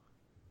 though.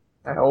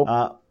 I hope.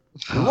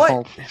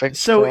 What?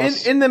 So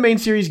in the main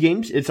series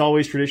games, it's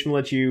always traditional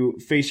that you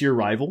face your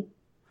rival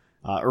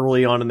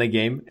early on in the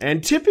game.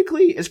 And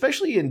typically,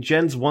 especially in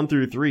Gens 1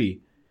 through 3,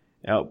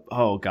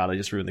 oh god, I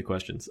just ruined the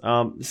questions.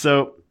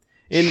 So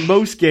in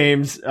most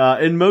games,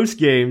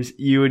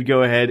 you would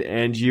go ahead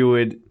and you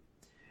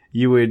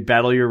would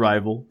battle your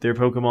rival. Their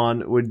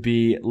Pokemon would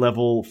be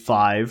level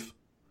 5,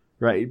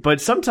 right?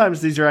 But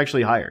sometimes these are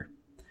actually higher.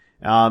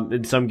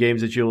 In some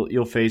games that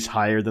you'll face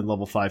higher than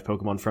level 5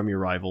 Pokemon from your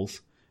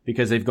rivals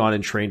because they've gone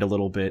and trained a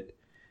little bit.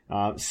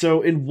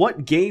 So in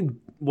what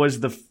game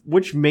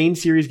which main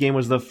series game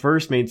was the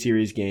first main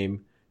series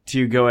game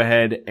to go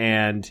ahead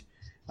and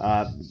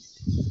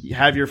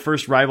have your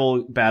first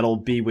rival battle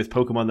be with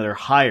Pokemon that are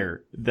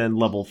higher than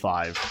level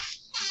 5.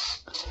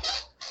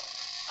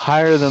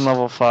 Higher than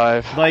level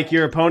 5. Like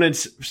your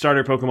opponent's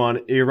starter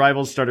Pokemon, your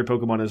rival's starter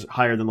Pokemon is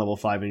higher than level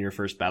 5 in your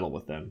first battle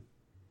with them.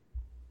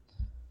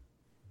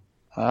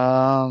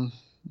 Well,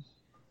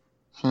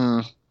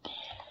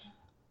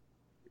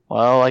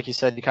 like you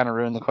said, you kind of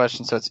ruined the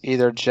question, so it's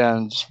either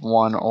Gens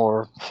 1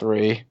 or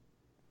 3.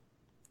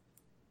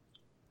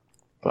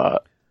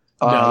 But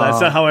no,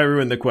 that's not how I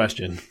ruined the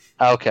question.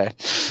 Okay.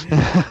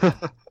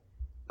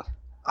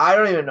 I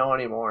don't even know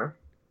anymore.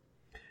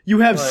 You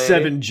have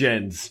 7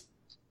 gens.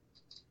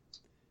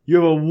 You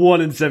have a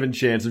 1 in 7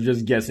 chance of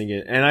just guessing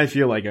it, and I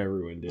feel like I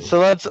ruined it. So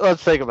let's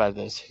think about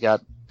this. You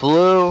got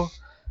blue,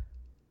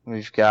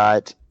 we've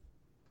got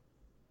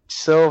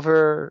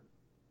silver,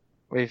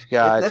 we've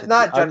got... It's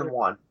not Gen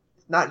 1.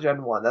 It's not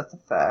Gen 1, that's a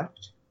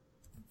fact.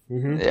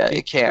 Mm-hmm. Yeah,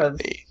 it can't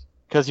be.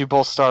 Because you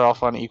both start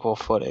off on equal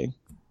footing.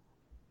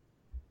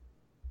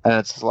 And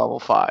it's level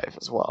 5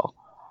 as well.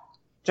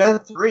 Gen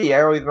 3,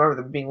 I always remember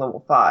them being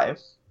level 5.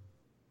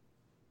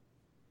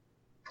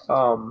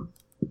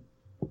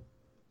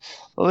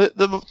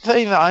 The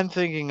thing that I'm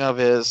thinking of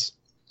is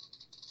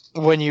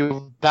when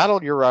you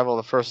battled your rival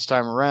the first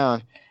time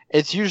around,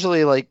 it's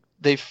usually like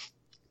they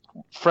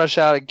fresh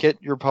out and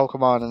get your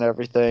Pokemon and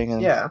everything,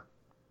 and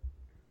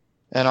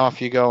and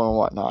off you go and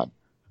whatnot.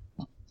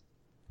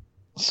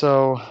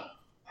 So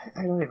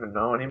I don't even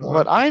know anymore.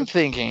 What I'm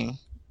thinking,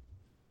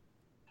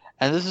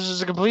 and this is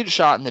just a complete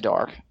shot in the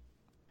dark,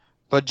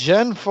 but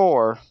Gen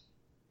 4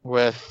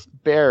 with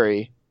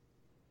Barry,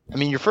 I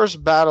mean, your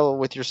first battle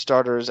with your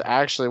starter is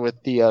actually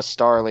with the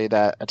Starly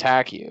that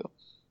attack you.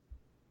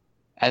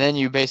 And then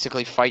you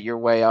basically fight your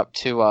way up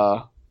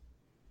to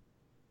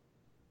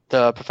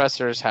the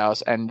professor's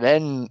house, and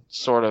then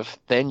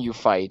then you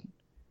fight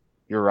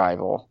your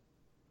rival.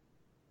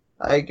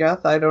 I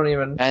guess I don't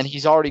even... And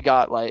he's already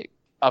got like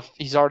a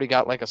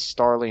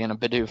Starly and a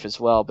Bidoof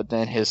as well, but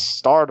then his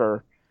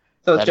starter...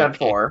 So it's Gen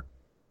 4.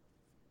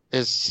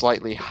 ...is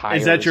slightly higher.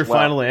 Is that your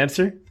final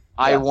answer?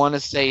 I want to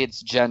say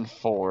it's Gen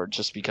 4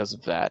 just because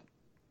of that.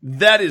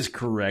 That is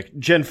correct.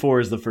 Gen 4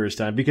 is the first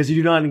time because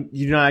you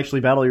do not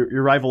actually battle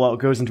your rival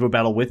goes into a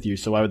battle with you.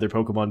 So why would their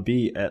Pokemon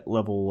be at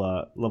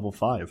level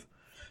 5?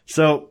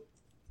 So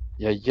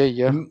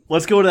yeah.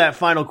 Let's go to that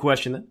final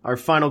question then. Our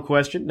final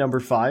question, number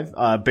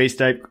 5, base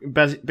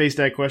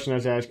stat question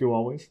as I ask you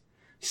always.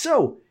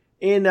 So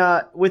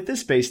with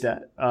this base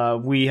stat,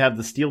 we have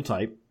the Steel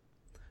type.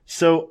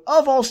 So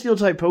of all Steel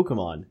type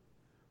Pokemon,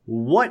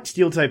 what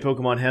Steel-type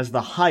Pokemon has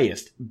the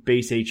highest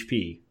base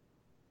HP?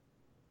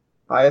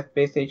 Highest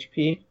base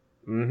HP?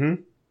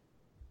 Mm-hmm.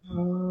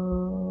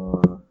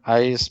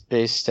 Highest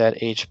base stat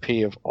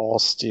HP of all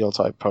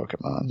Steel-type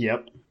Pokemon.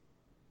 Yep.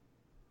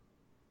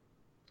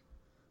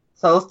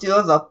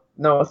 Celesteal is up...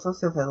 No,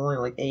 Celesteal has only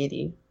like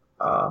 80.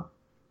 Of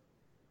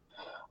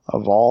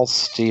all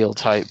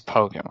Steel-type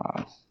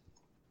Pokemon.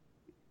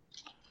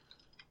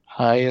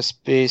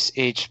 Highest base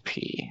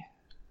HP.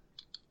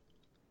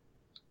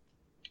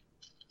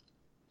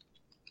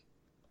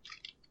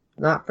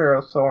 Not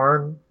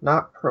Ferrothorn,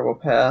 not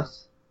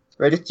Probopass.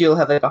 Registeel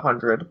has like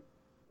 100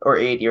 or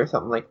 80 or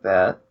something like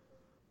that.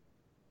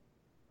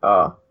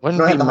 Wouldn't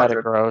be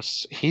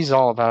Metagross. He's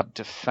all about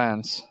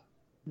defense.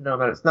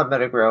 No, it's not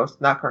Metagross.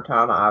 Not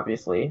Kartana,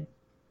 obviously.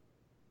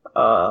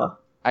 I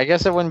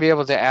guess I wouldn't be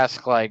able to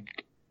ask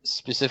like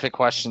specific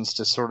questions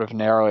to sort of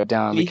narrow it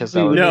down because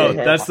that would no,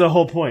 that's the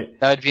whole point.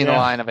 That would be in the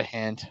line of a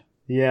hint.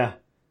 Yeah.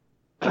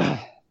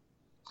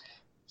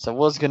 So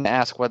Will's going to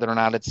ask whether or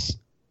not it's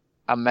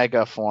a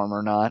mega form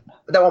or not.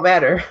 But that won't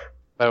matter.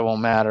 But it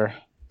won't matter.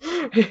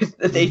 It's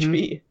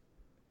HP.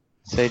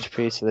 It's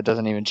HP, so that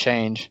doesn't even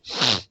change.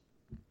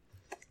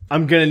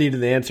 I'm gonna need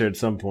an answer at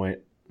some point.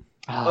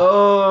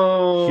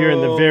 Oh. Here in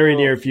the very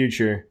near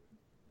future.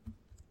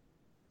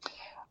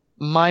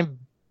 My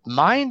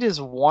mind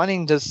is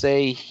wanting to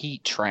say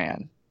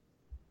Heatran.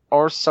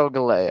 Or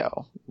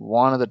Solgaleo.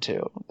 One of the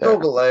two.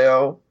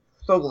 Solgaleo.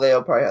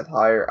 Solgaleo probably has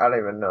higher. I don't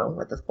even know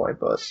at this point,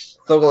 but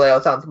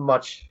Solgaleo sounds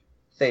much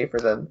safer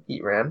than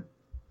Heatran.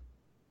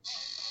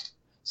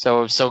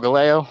 So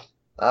Solgaleo?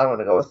 I want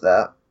to go with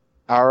that.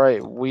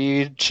 Alright,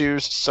 we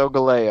choose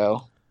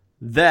Solgaleo.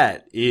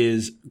 That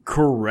is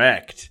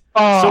correct.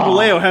 Oh.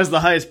 Solgaleo has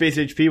the highest base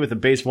HP with a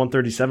base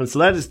 137, so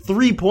that is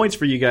 3 points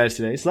for you guys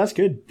today. So that's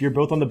good. You're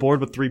both on the board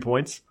with 3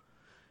 points.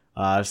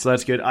 So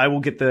that's good. I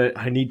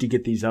need to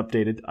get these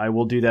updated. I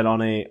will do that on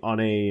the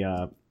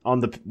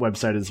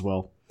website as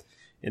well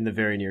in the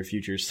very near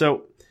future.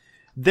 So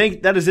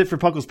that is it for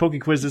Puckle's Poke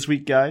Quiz this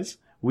week, guys.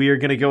 We are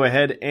going to go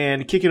ahead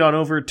and kick it on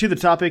over to the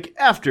topic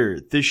after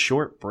this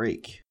short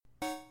break.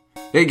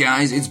 Hey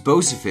guys, it's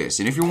Bocephus,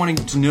 and if you're wanting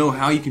to know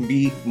how you can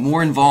be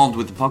more involved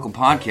with the Puckle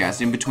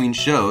Podcast in between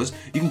shows,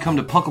 you can come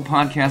to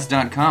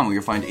pucklepodcast.com where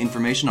you'll find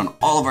information on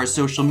all of our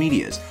social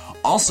medias.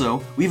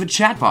 Also, we have a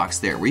chat box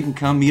there where you can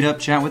come meet up,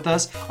 chat with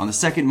us. On the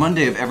second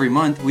Monday of every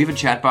month, we have a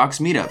chat box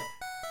meetup.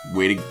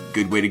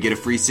 Good way to get a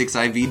free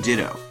 6IV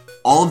Ditto.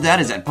 All of that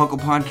is at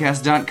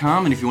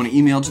pucklepodcast.com, and if you want to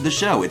email to the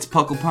show, it's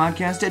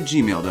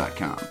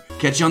pucklepodcast@gmail.com.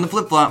 Catch you on the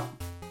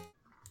flip-flop.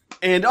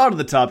 And on to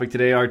the topic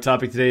today. Our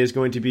topic today is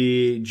going to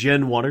be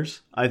Gen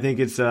 1ers. I think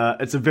it's a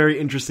very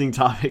interesting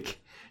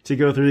topic to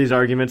go through these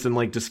arguments and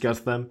like discuss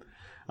them.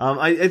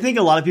 I think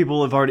a lot of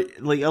people have already,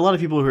 like a lot of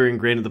people who are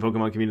ingrained in the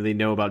Pokemon community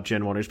know about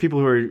Gen 1ers. People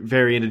who are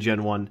very into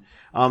Gen 1.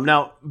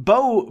 Now,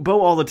 Bo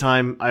all the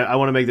time, I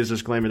want to make this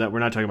disclaimer that we're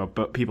not talking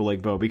about people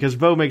like Bo, because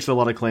Bo makes a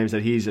lot of claims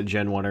that he's a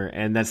Gen 1er,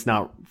 and that's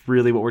not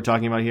really what we're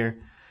talking about here.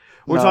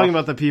 We're talking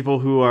about the people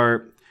who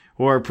are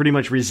pretty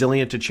much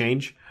resilient to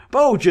change.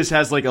 Bo just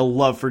has like a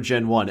love for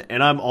Gen 1,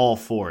 and I'm all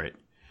for it.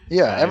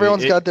 Yeah,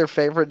 everyone's got their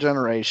favorite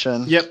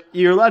generation. Yep,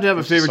 you're allowed to have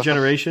a favorite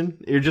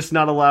generation. You're just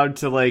not allowed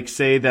to like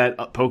say that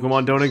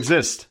Pokemon don't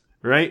exist,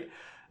 right?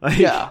 Like,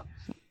 yeah.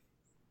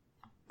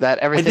 That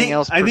everything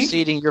else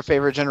preceding your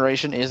favorite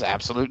generation is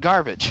absolute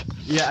garbage.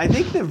 Yeah, I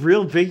think I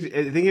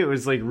think it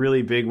was like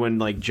really big when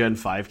like Gen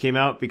 5 came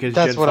out, because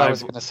that's Gen what 5, I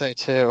was going to say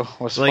too,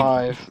 was like,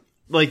 5.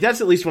 Like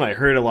that's at least when I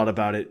heard a lot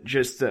about it.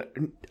 Just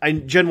Gen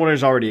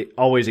 1ers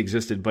always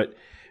existed, but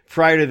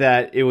prior to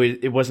that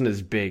it wasn't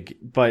as big.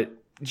 But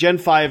Gen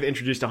 5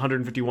 introduced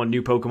 151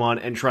 new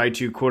Pokemon and tried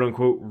to quote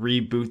unquote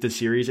reboot the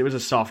series. It was a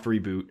soft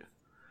reboot.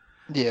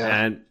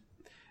 Yeah. And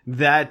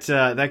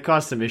that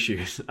caused some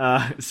issues.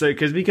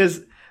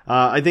 Because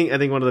I think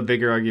one of the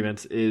bigger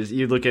arguments is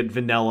you look at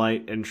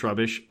Vanillite and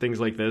Trubbish, things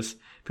like this.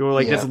 People are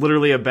like, that's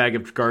literally a bag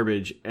of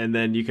garbage, and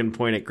then you can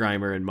point at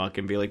Grimer and Muck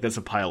and be like, that's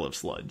a pile of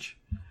sludge.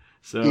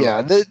 So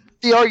yeah, the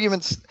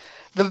arguments,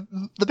 the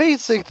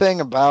basic thing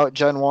about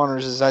Gen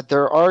 1ers is that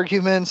their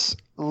arguments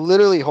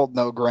literally hold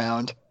no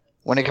ground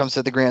when it comes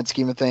to the grand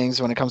scheme of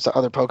things, when it comes to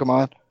other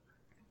Pokemon.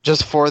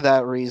 Just for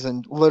that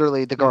reason,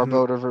 literally the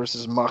Garbodor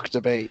versus Muck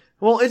debate.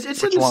 Well, it's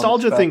a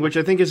nostalgia thing, which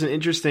I think is an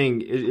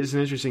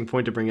interesting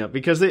point to bring up,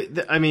 because they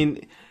claim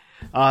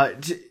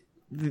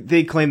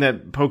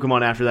that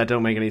Pokemon after that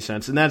don't make any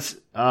sense, and that's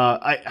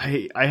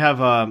I have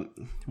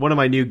one of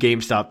my new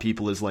GameStop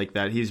people is like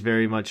that. He's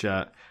very much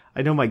I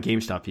know my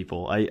GameStop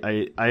people.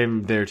 I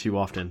am there too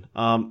often.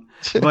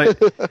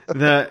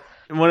 But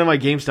one of my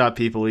GameStop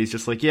people, he's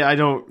just like, yeah, I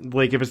don't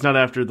like if it's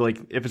after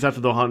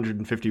the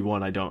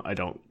 151, I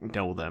don't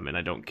know them and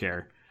I don't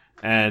care.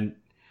 And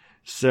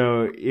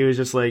so it's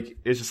just like,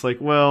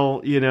 well,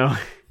 you know,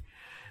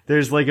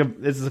 there's a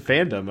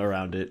fandom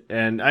around it,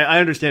 and I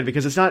understand,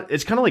 because it's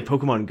kind of like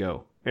Pokemon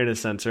Go in a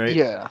sense, right?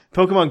 Yeah.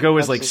 Pokemon Go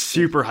was like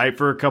super hype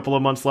for a couple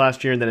of months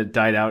last year, and then it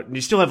died out, and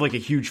you still have like a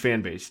huge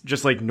fan base,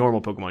 just like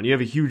normal Pokemon. You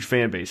have a huge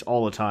fan base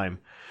all the time,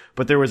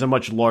 but there was a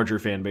much larger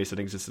fan base that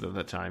existed at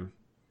that time.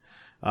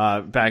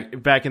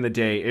 Back in the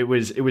day, it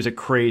was a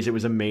craze, it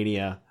was a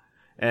mania,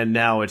 and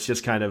now it's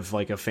just kind of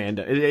like a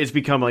fandom. It's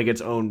become like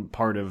its own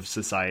part of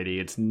society.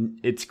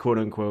 It's quote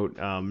unquote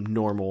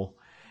normal,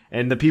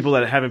 and the people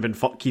that haven't been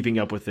keeping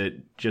up with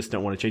it just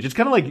don't want to change. It's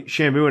kind of like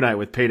Shamu and I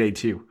with Payday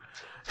 2.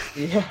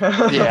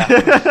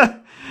 Yeah.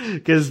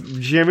 Because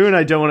Shamu and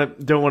I don't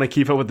want to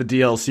keep up with the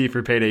DLC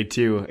for Payday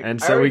 2,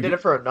 and so I already did it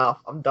for enough.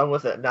 I'm done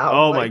with it now.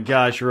 Oh my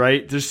gosh!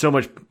 Right? There's so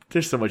much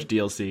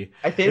DLC.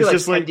 I think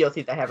it's like 10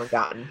 DLCs I haven't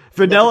gotten.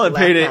 Vanilla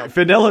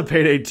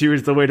Payday 2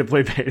 is the way to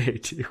play Payday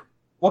 2.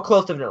 Well,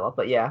 close to vanilla,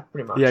 but yeah,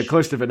 pretty much. Yeah,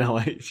 close to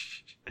vanilla.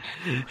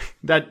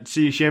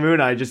 Shamu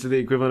and I just did the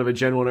equivalent of a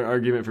Gen 1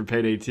 argument for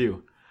Payday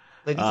 2.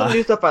 Like, some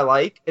new stuff I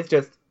like. It's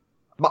just,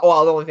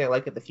 well, the only thing I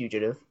like is The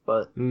Fugitive,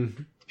 but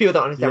people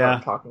don't understand what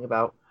I'm talking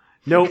about.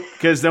 Nope,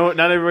 because not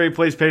everybody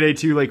plays Payday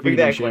 2 like we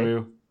do,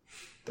 Shamu.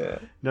 Yeah.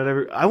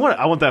 I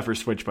want that for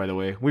Switch, by the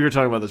way. We were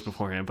talking about this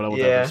beforehand, but I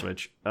want that for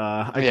Switch.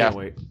 I can't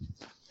wait.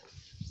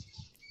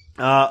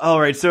 All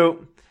right,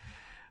 so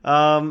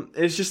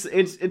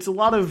it's a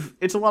lot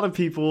of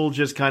people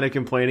just kind of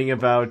complaining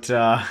about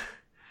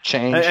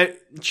change.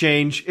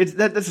 Change.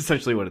 That's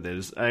essentially what it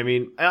is. I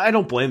mean, I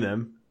don't blame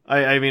them.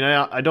 I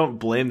don't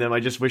blame them. I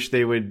just wish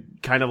they would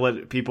kind of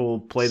let people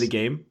play the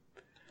game.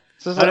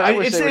 So I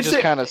wish they would just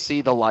kind of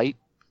see the light.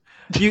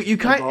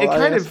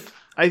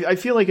 I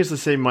feel like it's the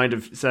same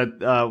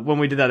mindset when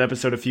we did that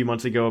episode a few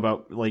months ago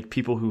about like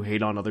people who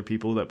hate on other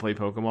people that play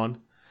Pokemon.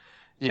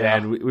 Yeah,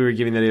 and we were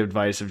giving that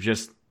advice of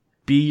just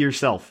be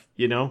yourself.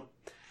 You know,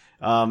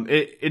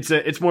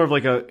 it's more of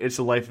like it's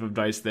a life of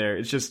advice there.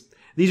 It's just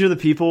these are the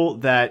people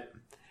that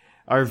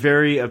are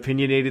very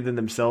opinionated in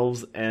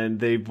themselves,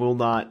 and they will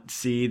not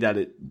see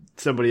that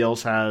somebody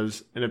else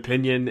has an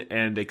opinion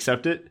and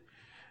accept it.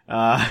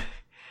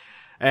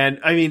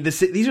 And I mean,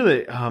 these are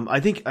the I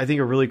think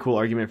a really cool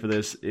argument for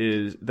this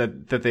is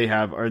that they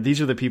have these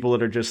are the people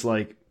that are just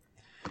like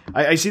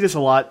I see this a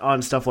lot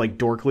on stuff like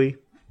Dorkly.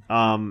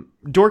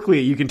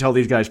 Dorkly, you can tell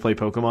these guys play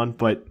Pokemon,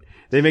 but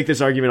they make this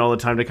argument all the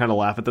time to kind of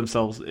laugh at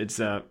themselves. It's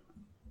when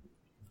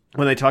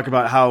they talk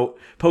about how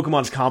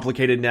Pokemon's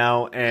complicated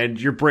now, and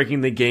you're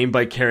breaking the game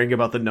by caring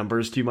about the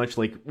numbers too much,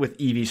 like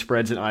with EV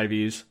spreads and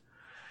IVs.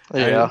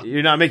 Yeah, and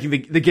you're not making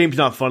the game's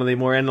not fun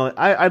anymore. And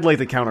I'd like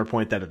to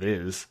counterpoint that it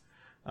is.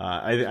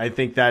 I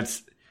think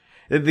that's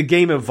the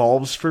game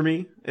evolves for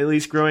me, at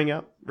least growing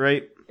up,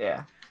 right?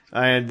 Yeah.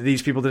 And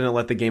these people didn't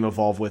let the game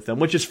evolve with them,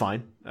 which is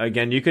fine.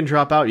 Again, you can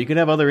drop out. You can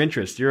have other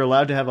interests. You're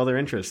allowed to have other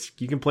interests.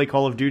 You can play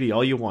Call of Duty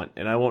all you want,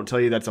 and I won't tell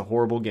you that's a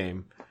horrible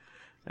game.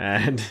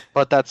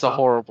 But that's a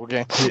horrible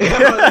game.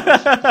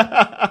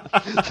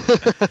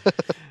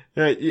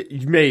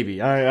 Maybe.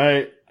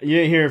 You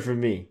didn't hear it from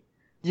me.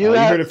 You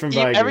heard it from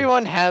Viger.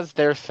 Everyone has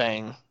their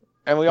thing,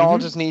 and we all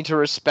just need to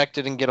respect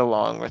it and get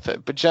along with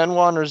it. But Gen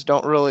 1ers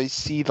don't really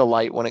see the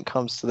light when it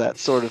comes to that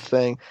sort of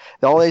thing.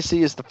 All they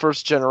see is the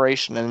first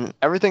generation, and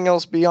everything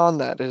else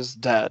beyond that is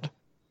dead.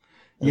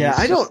 Yeah,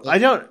 I don't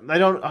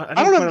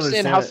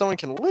understand how someone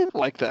can live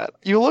like that.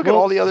 You look at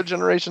all the other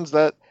generations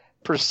that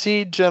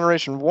precede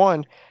Generation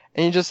 1,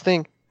 and you just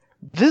think,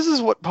 this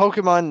is what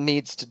Pokemon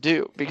needs to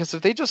do. Because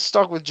if they just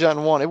stuck with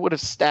Gen 1, it would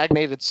have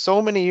stagnated so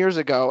many years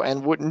ago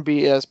and wouldn't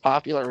be as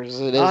popular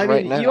as it is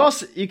right now.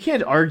 You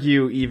can't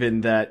argue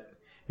even that,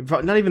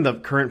 not even the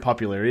current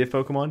popularity of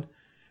Pokemon,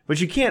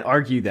 but you can't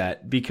argue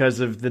that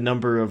because of the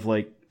number of,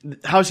 like,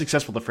 how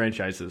successful the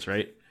franchise is,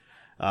 right?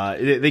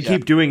 They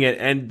keep doing it,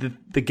 and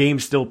the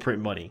games still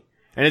print money.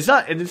 And it's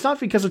not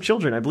because of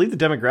children. I believe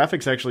the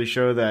demographics actually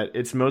show that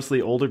it's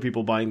mostly older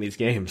people buying these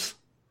games.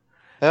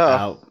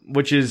 Yeah.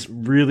 Which is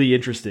really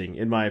interesting,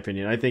 in my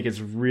opinion. I think it's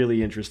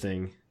really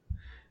interesting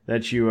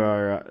that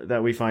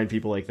that we find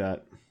people like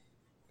that.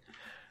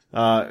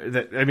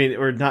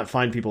 Or not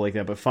find people like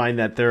that, but find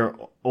that there are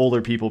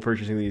older people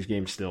purchasing these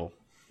games still,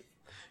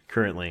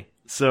 currently.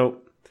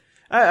 So,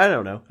 I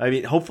don't know. I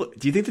mean, hopefully,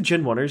 do you think the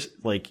Gen 1ers,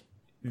 like,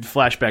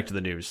 flashback to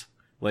the news,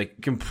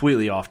 like,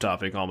 completely off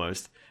topic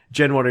almost.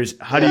 Gen 1ers,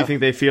 how do you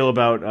think they feel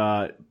about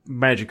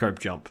Magikarp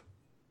Jump?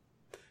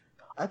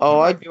 I think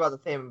I feel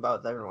about the same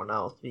about everyone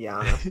else, to be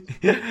honest.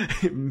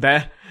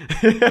 Like,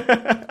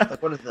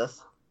 what is this?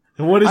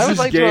 What is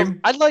this game?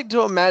 I'd like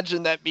to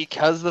imagine that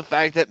because the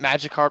fact that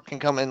Magikarp can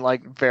come in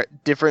like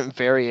different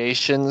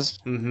variations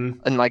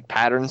and like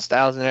pattern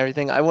styles and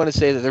everything, I want to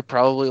say that they're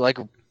probably like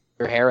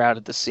their hair out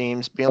at the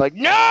seams, being like,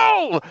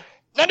 "No,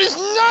 that is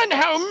not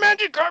how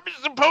Magikarp is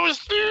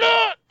supposed to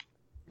look."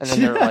 And then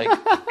they're like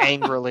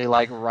angrily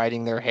like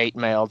writing their hate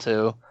mail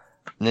to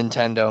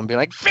Nintendo and being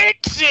like,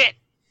 "Fix it."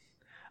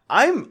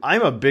 I'm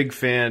a big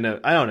fan of,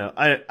 I don't know.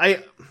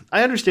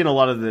 I understand a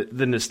lot of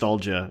the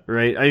nostalgia,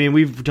 right? I mean,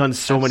 we've done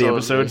so many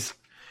episodes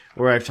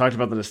where I've talked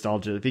about the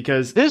nostalgia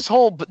because this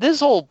whole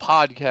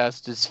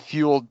podcast is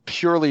fueled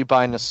purely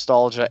by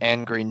nostalgia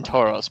and Green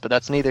Tauros, but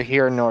that's neither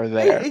here nor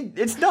there.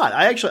 It's not.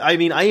 I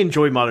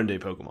enjoy modern day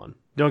Pokemon.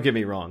 Don't get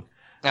me wrong.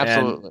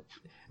 Absolutely.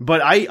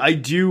 But I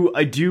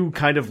do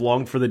kind of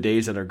long for the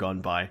days that are gone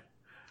by.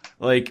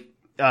 Like,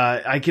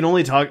 I can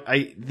only talk.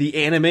 The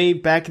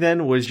anime back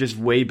then was just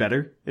way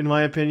better, in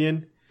my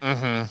opinion.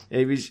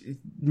 It was.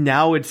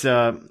 Now it's.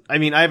 I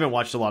haven't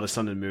watched a lot of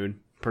Sun and Moon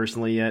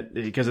personally yet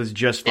because it's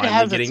just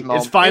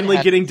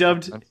finally getting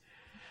dubbed.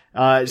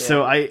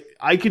 So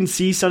I can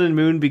see Sun and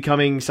Moon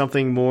becoming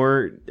something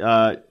more.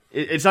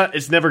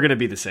 It's never going to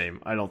be the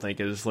same. I don't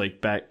think as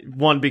like back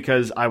one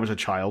because I was a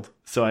child,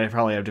 so I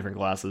probably have different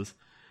glasses.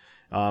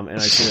 And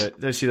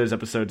I see those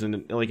episodes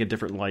in like a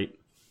different light,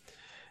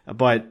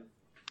 but.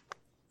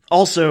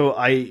 Also,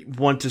 I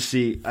want to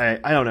see, I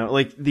don't know,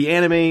 like the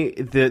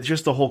anime,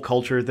 just the whole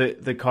culture,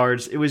 the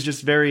cards, it was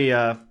just very,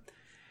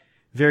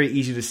 very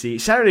easy to see.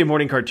 Saturday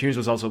morning cartoons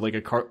was also like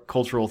a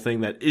cultural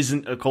thing that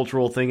isn't a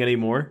cultural thing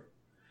anymore,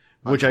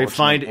 which I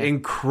find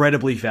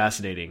incredibly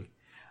fascinating.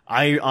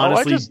 I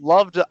just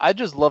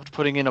loved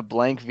putting in a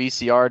blank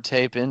VCR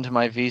tape into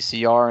my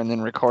VCR and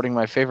then recording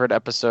my favorite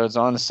episodes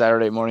on a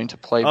Saturday morning to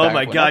play back. Oh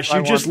my gosh,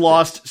 you just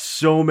lost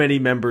so many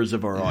members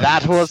of our audience.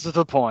 That was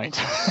the point.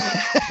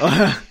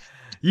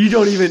 You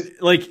don't even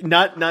like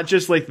not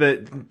just like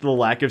the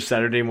lack of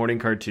Saturday morning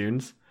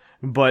cartoons,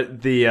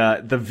 but the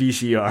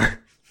VCR.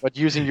 But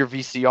using your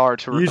VCR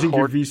to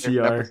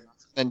record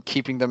and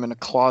keeping them in a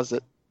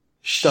closet,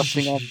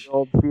 stuffing on the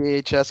old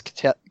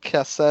VHS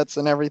cassettes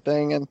and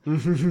everything, and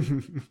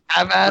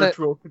I'm at it.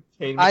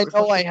 I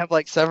know I have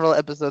like several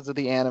episodes of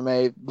the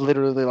anime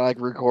literally like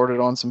recorded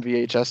on some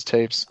VHS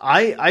tapes.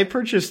 I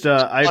purchased.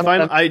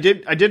 I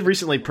did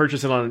recently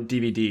purchase it on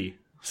DVD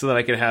so that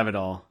I could have it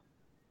all.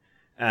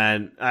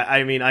 And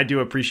I mean, I do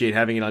appreciate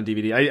having it on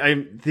DVD.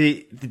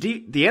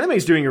 The anime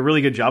is doing a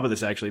really good job of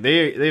this. Actually,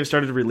 they have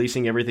started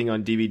releasing everything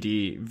on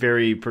DVD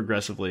very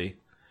progressively.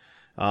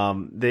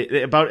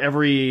 They about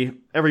every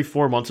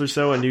 4 months or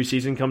so, a new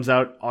season comes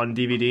out on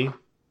DVD.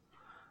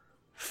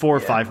 4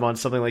 or 5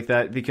 months, something like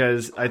that.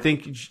 Because I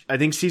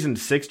think season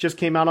 6 just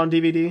came out on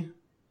DVD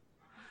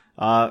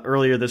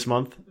earlier this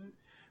month.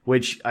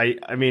 Which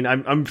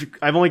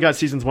I've only got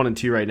seasons 1 and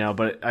 2 right now,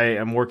 but I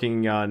am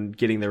working on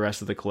getting the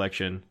rest of the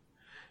collection.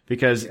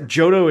 Because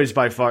Johto is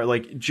by far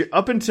like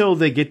up until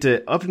they get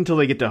to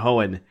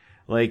Hoenn,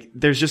 like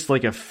there's just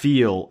like a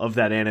feel of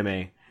that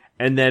anime,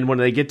 and then when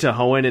they get to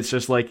Hoenn, it's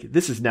just like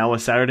this is now a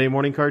Saturday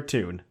morning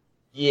cartoon.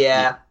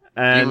 Yeah,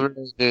 and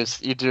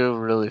you do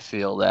really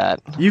feel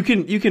that. You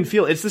can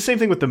feel it's the same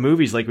thing with the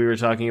movies, like we were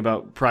talking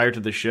about prior to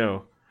the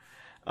show.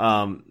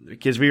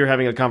 because we were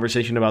having a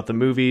conversation about the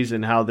movies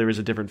and how there was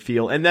a different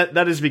feel, and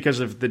that is because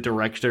of the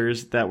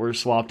directors that were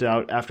swapped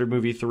out after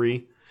movie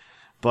 3.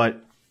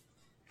 But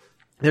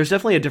there's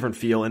definitely a different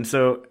feel, and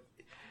so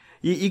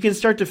you can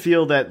start to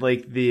feel that,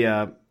 like, the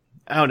I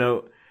don't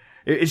know,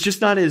 it's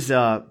just not as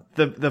the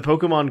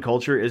Pokemon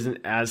culture isn't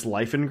as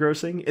life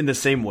engrossing in the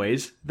same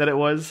ways that it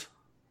was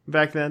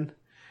back then.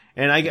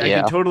 And I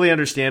can totally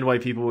understand why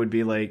people would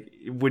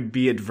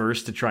be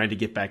adverse to trying to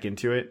get back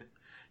into it,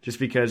 just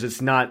because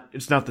it's not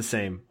the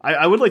same.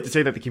 I would like to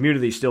say that the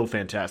community is still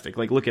fantastic.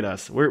 Like, look at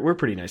us, we're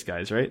pretty nice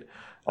guys, right?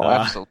 Oh,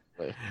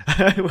 absolutely.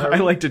 I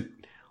like to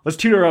let's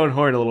toot our own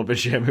horn a little bit,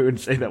 Shamu, and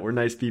say that we're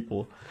nice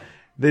people.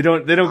 They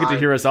don't get to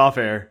hear us off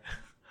air.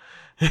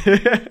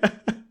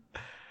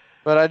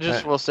 But I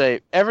just will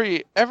say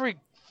every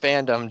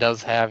fandom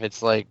does have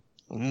its like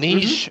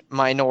niche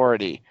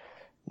minority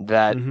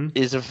that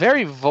is a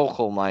very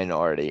vocal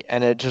minority,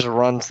 and it just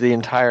runs the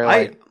entire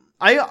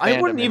I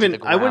wouldn't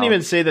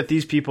even say that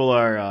these people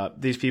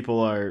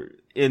are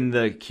in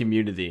the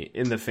community,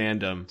 in the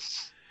fandom,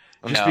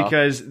 just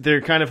because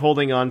they're kind of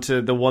holding on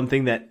to the one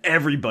thing that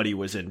everybody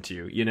was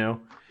into, you know?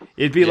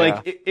 It'd be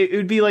like it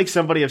would be like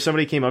if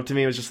somebody came up to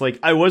me and was just like,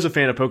 I was a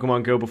fan of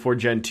Pokemon Go before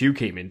Gen 2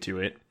 came into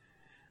it,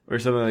 or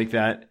something like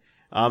that.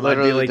 I'd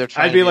be like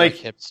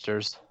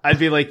hipsters. I'd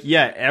be like,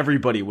 yeah,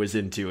 everybody was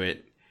into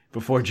it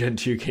before Gen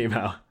 2 came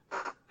out.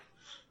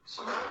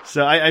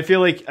 So I feel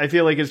like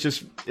it's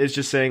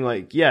just saying,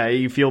 like, yeah,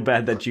 you feel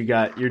bad that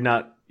you're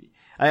not.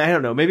 I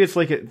don't know. Maybe it's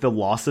like the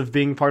loss of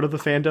being part of the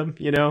fandom,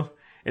 you know,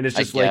 and it's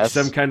just like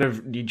some kind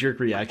of knee-jerk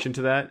reaction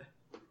to that.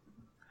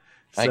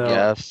 So. I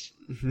guess.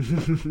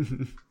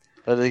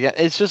 But again,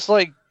 it's just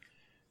like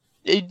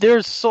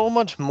there's so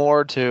much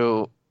more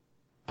to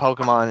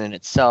Pokemon in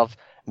itself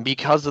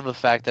because of the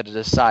fact that it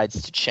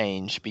decides to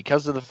change,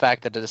 because of the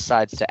fact that it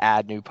decides to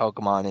add new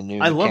Pokemon and new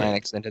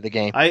mechanics into the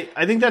game. I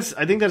think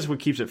that's what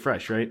keeps it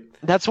fresh, right?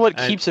 That's what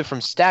keeps it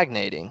from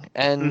stagnating.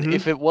 And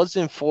if it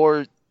wasn't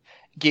for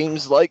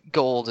games like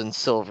Gold and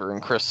Silver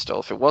and Crystal,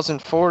 if it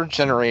wasn't for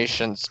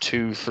generations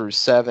 2 through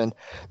 7,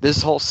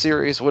 this whole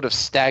series would have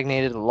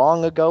stagnated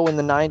long ago in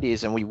the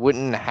 90s, and we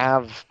wouldn't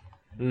have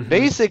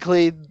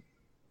basically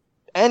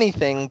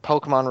anything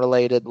Pokemon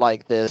related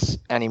like this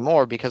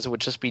anymore, because it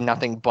would just be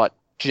nothing but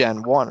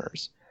Gen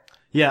 1ers.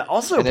 Yeah,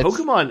 also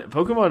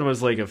Pokemon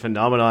was like a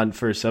phenomenon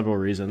for several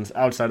reasons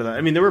outside of that.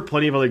 I mean, there were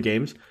plenty of other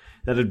games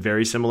that had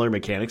very similar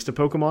mechanics to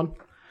Pokemon.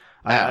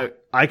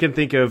 I can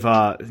think of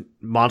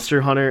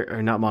Monster Hunter,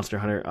 or not Monster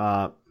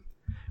Hunter.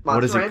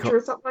 What is it called?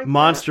 Or something like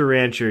Monster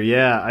Rancher,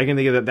 yeah. I can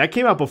think of that. That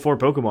came out before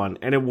Pokemon,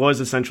 and it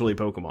was essentially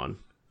Pokemon.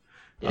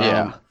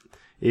 Yeah.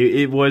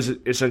 It was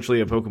essentially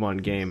a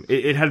Pokemon game.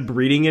 It had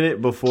breeding in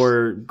it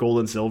before Gold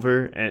and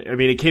Silver. And, I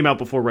mean, it came out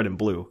before Red and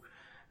Blue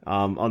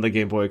on the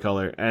Game Boy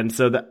Color. And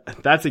so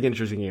that's an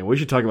interesting game. We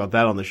should talk about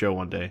that on the show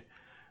one day.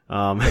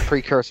 The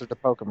precursor to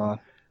Pokemon.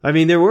 I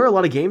mean, there were a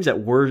lot of games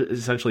that were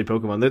essentially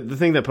Pokemon. The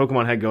thing that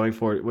Pokemon had going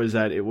for it was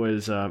that it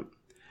was, I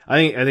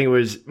think it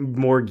was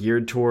more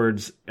geared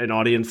towards an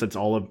audience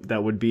that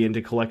would be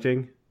into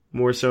collecting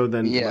more so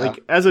than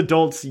like as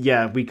adults.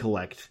 Yeah, we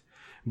collect,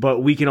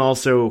 but we can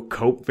also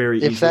cope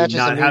very easily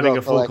not having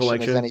a full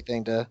collection. Is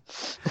anything to...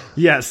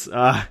 Yes,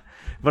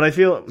 but I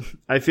feel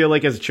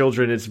like as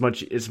children, it's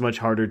much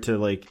harder to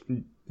like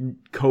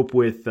cope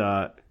with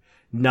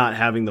not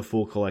having the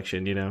full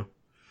collection. You know.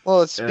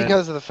 Well, it's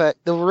because of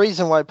the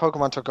reason why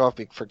Pokemon took off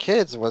for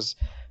kids was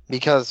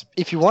because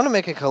if you want to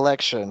make a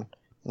collection,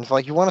 if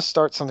like you want to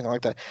start something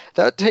like that,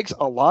 that takes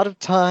a lot of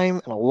time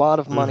and a lot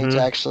of money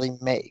to actually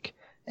make.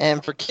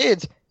 And for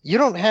kids, you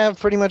don't have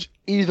pretty much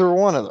either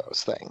one of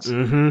those things.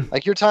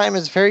 Like your time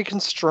is very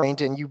constrained,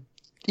 and you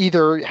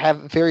either have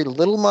very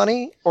little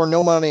money or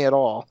no money at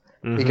all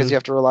because you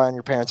have to rely on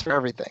your parents for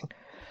everything.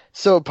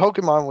 So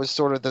Pokemon was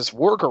sort of this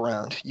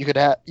workaround. You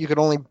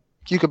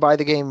could buy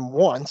the game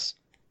once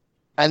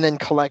and then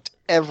collect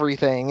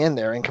everything in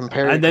there and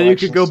compare. And then you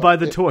could go buy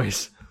the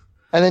toys.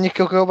 And then you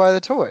could go buy the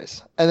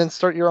toys and then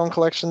start your own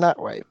collection that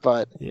way.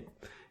 But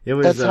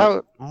that's how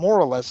it more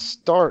or less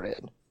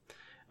started.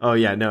 Oh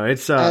yeah, no,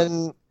 it's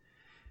and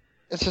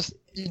it's just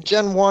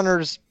Gen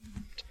 1ers.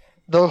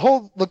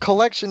 The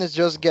collection is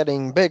just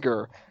getting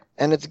bigger,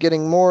 and it's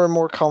getting more and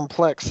more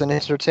complex and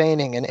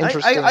entertaining and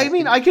interesting. I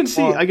mean, I can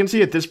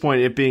see at this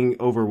point it being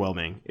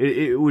overwhelming.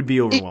 It would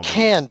be overwhelming. It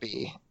can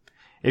be.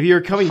 If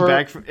you're coming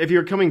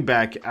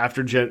back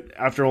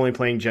after only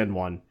playing Gen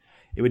 1,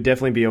 it would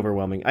definitely be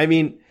overwhelming. I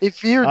mean,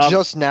 if you're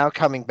just now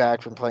coming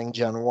back from playing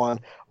Gen 1,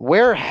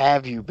 where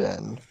have you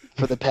been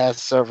for the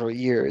past several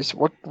years?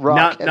 What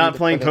not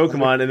playing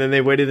Pokemon, and then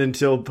they waited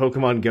until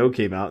Pokemon Go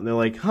came out, and they're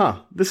like, "Huh,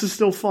 this is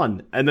still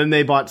fun." And then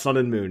they bought Sun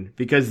and Moon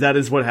because that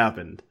is what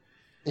happened.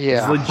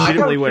 Yeah, it's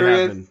legitimately what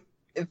happened.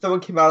 If someone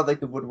came out of like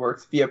the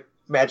woodworks via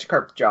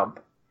Magikarp Jump.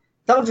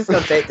 Someone's just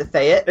gonna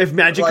say it. If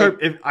Magikarp,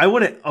 if I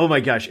want to, oh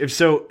my gosh! If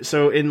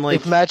in like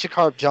if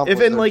Magikarp Jump,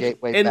 if in like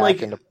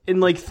in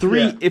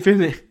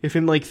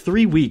like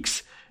 3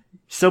 weeks,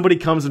 somebody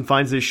comes and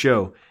finds this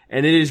show,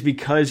 and it is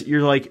because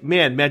you're like,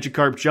 man,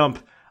 Magikarp Jump,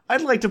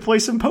 I'd like to play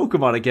some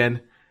Pokemon again.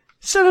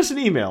 send us an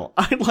email.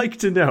 I'd like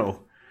to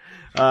know.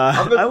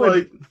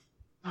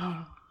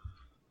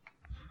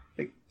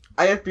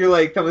 I feel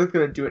like someone's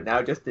gonna do it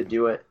now just to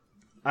do it.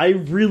 I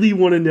really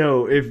want to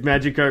know if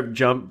Magikarp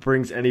Jump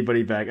brings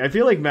anybody back. I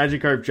feel like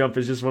Magikarp Jump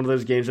is just one of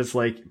those games that's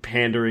like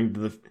pandering to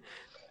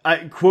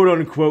the quote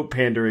unquote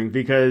pandering,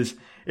 because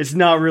it's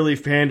not really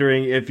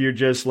pandering if you're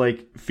just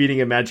like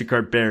feeding a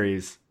Magikarp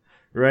berries,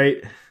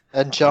 right?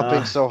 And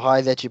jumping so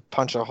high that you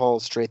punch a hole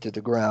straight through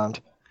the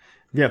ground.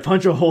 Yeah,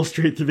 punch a hole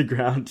straight through the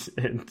ground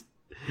and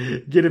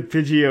get a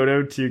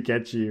Pidgeotto to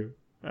catch you.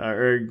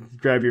 Or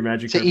grab your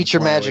Magikarp. To eat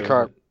your and fly away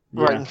Magikarp with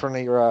it. right Yeah. in front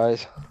of your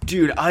eyes.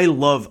 Dude, I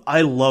love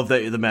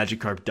that the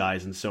Magikarp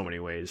dies in so many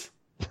ways.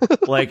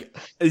 Like,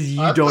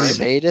 you don't even...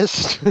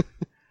 Sadist.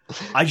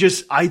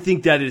 I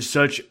think that is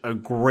such a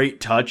great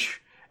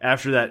touch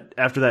after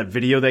that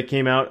video that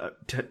came out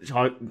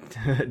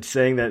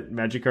saying that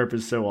Magikarp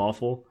is so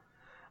awful.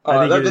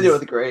 That video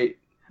was great.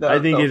 I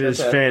think it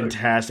is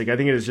fantastic. I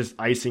think it is just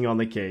icing on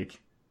the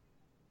cake.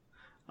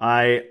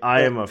 I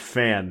am a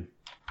fan.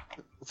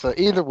 So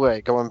either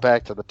way, going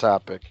back to the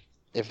topic,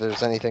 if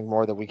there's anything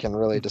more that we can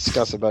really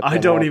discuss about I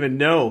don't even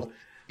know.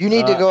 You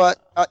need to go out,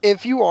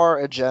 if you are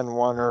a Gen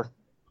 1er,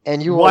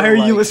 and you Why are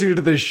you like, listening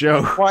to this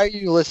show? Why are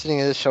you listening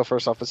to this show,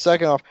 first off? But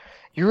second off,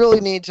 you really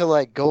need to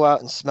like go out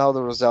and smell the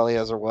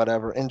Roselias or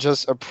whatever and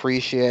just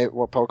appreciate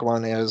what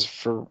Pokemon is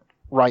for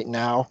right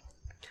now.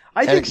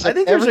 I think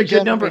there's a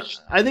good number.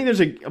 generation- I think there's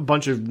a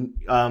bunch of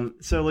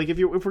so like if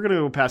we're gonna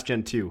go past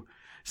Gen 2,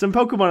 some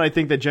Pokemon I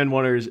think that Gen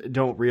 1ers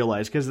don't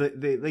realize because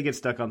they get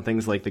stuck on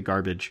things like the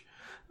garbage,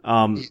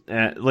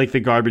 like the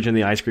garbage in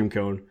the ice cream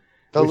cone.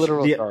 The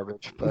literal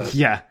garbage. But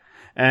Yeah,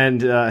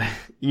 and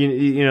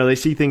you know they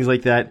see things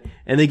like that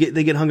and they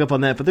get hung up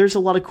on that. But there's a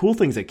lot of cool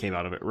things that came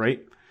out of it,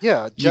 right?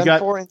 yeah, Gen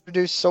 4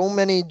 introduced so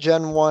many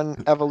Gen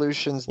 1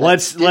 evolutions.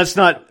 Let's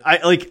not.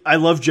 I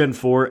love Gen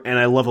 4 and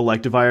I love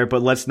Electivire,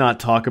 but let's not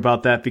talk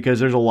about that because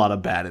there's a lot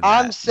of bad in that.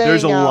 I'm saying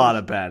there's a lot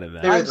of bad in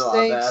that. There I'm is a lot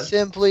saying bad.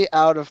 simply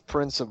out of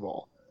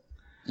principle.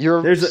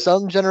 There's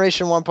Some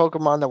Generation 1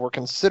 Pokemon that were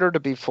considered to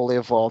be fully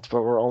evolved,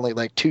 but were only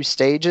like 2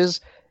 stages,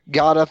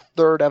 got a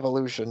 3rd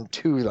evolution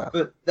to them.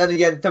 But then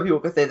again, some people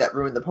could say that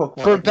ruined the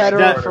Pokemon. For in better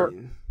Magmortar. or for,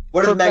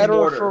 What for is better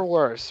or Magmortar? for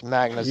worse,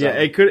 Magnezone. Yeah,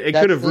 it could have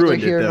That's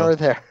ruined neither here it nor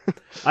though. there.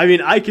 I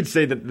mean, I could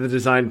say that the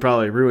design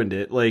probably ruined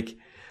it. Like,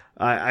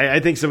 I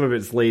think some of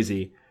it's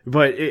lazy,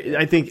 but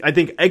I think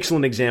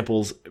excellent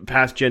examples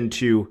past Gen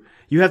 2.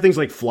 You have things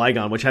like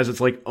Flygon, which has its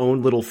like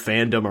own little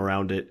fandom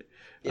around it.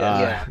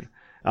 Yeah.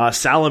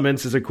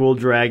 Salamence is a cool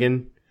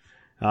dragon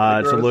to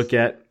Metagross. look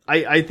at.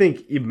 I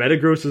think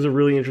Metagross is a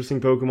really interesting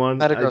Pokemon.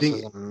 Metagross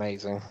is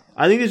amazing.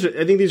 I think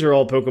these are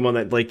all Pokemon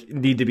that like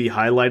need to be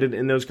highlighted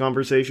in those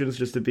conversations.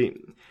 Just to be,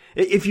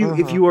 if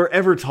you are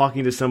ever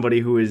talking to somebody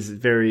who is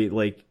very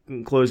like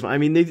close, I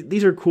mean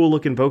these are cool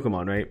looking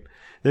Pokemon, right?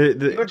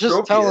 Even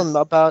Just tell Tropius. them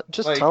about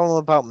Like- tell them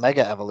about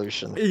Mega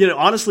Evolution. You know,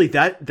 honestly,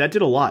 that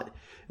did a lot.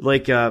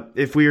 Like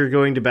if we were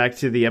going back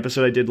to the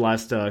episode I did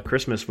last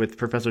Christmas with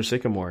Professor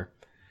Sycamore.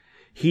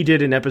 He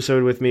did an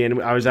episode with me,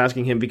 and I was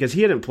asking him because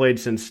he hadn't played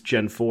since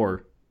Gen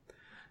 4,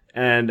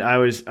 and I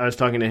was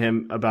talking to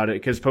him about it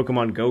because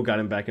Pokemon Go got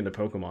him back into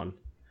Pokemon,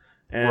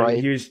 and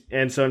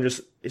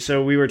Right.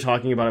 so we were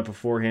talking about it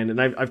beforehand, and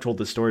I've told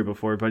this story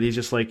before, but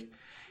he's like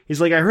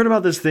I heard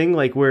about this thing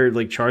like where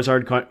like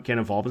Charizard can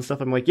evolve and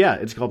stuff. I'm like, yeah,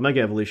 it's called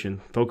Mega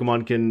Evolution.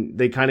 Pokemon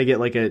they kind of get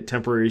like a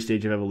temporary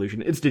stage of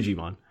evolution. It's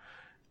Digimon,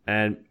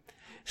 and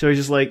so he's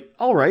just like,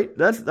 all right,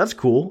 that's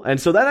cool, and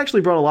so that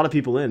actually brought a lot of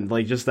people in,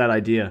 like just that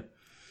idea.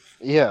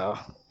 Yeah.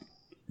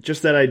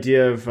 Just that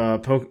idea of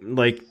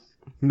like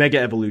Mega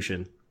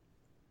Evolution.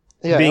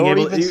 Yeah. Being or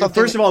able, even something,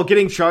 first of all,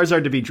 getting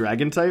Charizard to be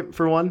Dragon type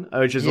for one,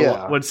 which is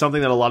what's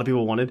something that a lot of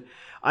people wanted.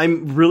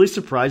 I'm really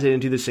surprised they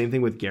didn't do the same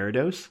thing with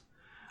Gyarados.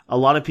 A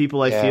lot of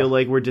people, I feel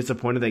like, were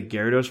disappointed that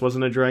Gyarados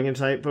wasn't a Dragon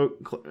type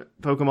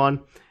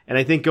Pokemon, and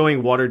I think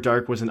going Water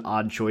Dark was an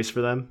odd choice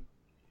for them.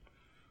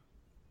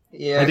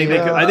 Yeah,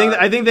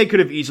 I think they could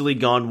have easily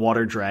gone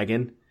Water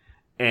Dragon,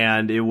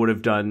 and it would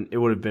have done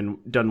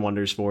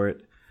wonders for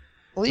it.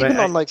 well, even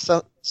but on like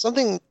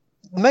something,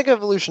 Mega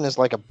Evolution is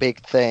like a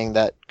big thing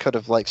that could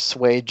have like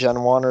swayed Gen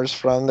 1ers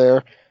from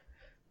their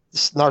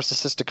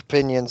narcissistic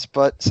opinions,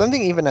 but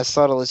something even as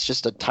subtle as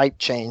just a type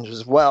change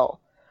as well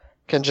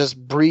can just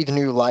breathe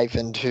new life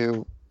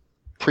into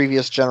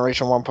previous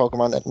Generation 1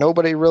 Pokemon that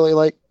nobody really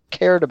like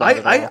cared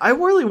about. I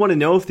really want to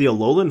know if the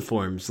Alolan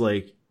forms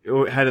like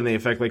had any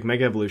effect like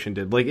Mega Evolution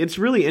did. Like it's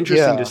really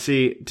interesting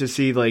to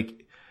see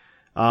like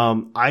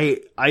I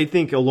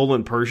think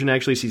Alolan Persian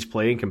actually sees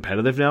playing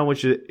competitive now,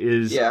 which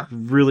is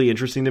really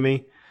interesting to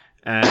me.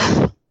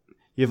 And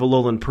you have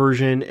Alolan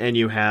Persian and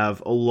you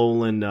have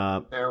Alolan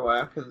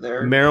Marowak is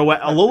there.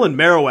 Alolan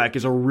Marowak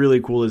is a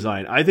really cool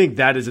design. I think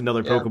that is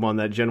another Pokemon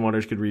that Gen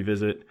 1ers could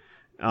revisit.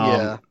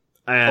 And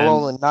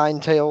Alolan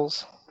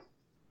Ninetales.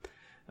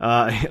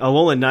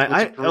 Alolan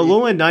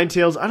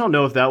Ninetales. I don't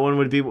know if that one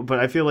would be, but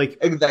I feel like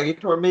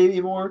Exeggutor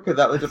maybe more because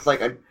that was just like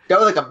a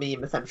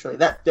meme essentially.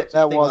 That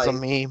was a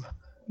meme.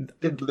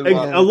 Did blue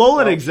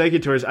Alolan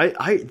Executors.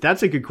 I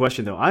that's a good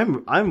question though.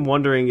 I'm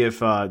wondering if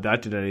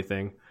that did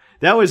anything.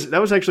 That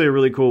was actually a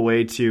really cool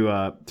way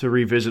to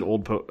revisit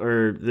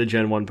or the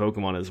Gen 1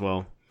 Pokemon as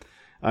well.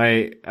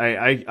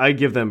 I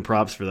give them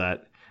props for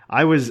that.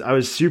 I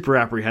was super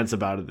apprehensive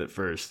about it at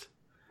first,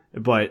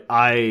 but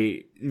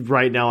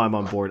right now I'm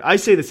on board. I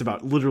say this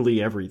about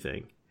literally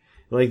everything.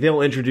 Like,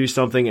 they'll introduce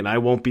something and I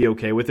won't be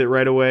okay with it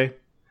right away,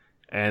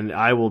 and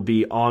I will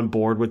be on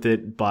board with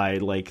it by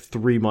like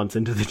 3 months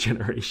into the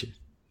generation.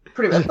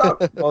 Pretty much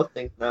about most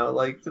things now.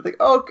 Like, it's like,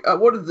 oh,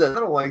 what is this?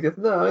 I don't like this.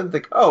 No, it's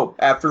like, oh,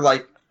 after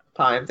like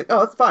time, it's like,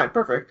 oh, it's fine,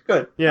 perfect,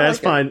 good. Yeah, it's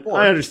fine.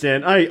 I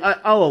understand.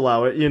 I'll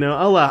allow it. You know,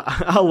 I'll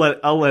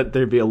let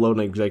there be a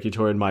Alolan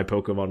Executor in my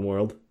Pokemon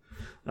world.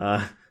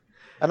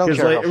 I don't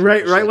care.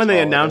 Like, right when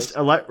they announced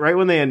Alolan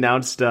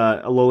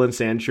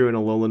Sandshrew and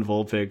Alolan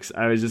Vulpix,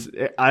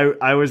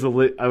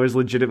 I was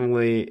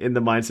legitimately in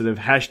the mindset of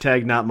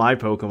hashtag not my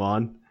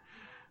Pokemon.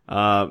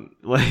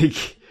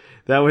 Like,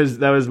 that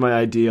was my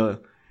idea.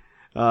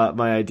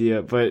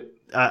 But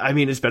I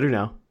mean, it's better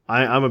now.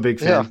 I'm a big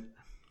fan. Yeah.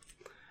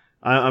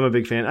 I'm a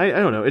big fan. I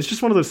don't know. It's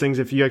just one of those things.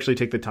 If you actually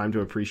take the time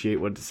to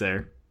appreciate what's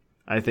there,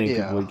 I think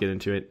people would get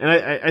into it. And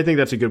I think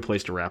that's a good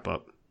place to wrap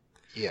up.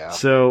 Yeah.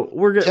 So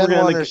we're Gen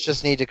going 1ers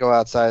just need to go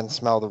outside and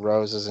smell the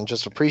roses and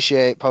just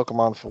appreciate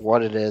Pokemon for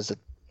what it is,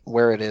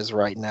 where it is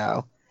right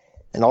now,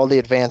 and all the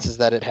advances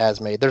that it has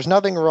made. There's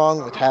nothing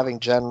wrong with having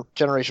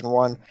Generation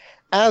 1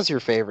 as your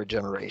favorite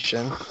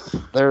generation.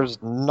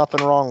 There's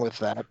nothing wrong with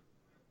that.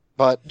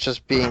 But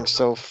just being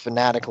so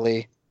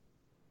fanatically,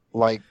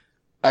 like,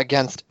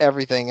 against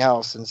everything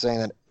else and saying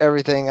that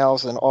everything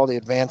else and all the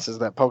advances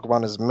that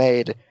Pokemon has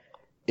made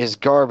is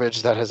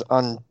garbage that has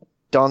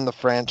undone the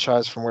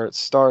franchise from where it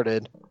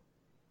started,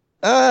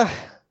 you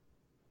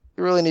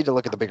really need to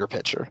look at the bigger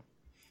picture.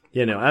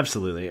 Yeah, no,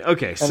 absolutely.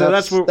 Okay, And so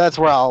that's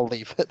where I'll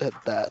leave it at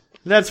that.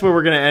 That's where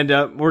we're going to end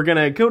up. We're going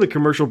to go to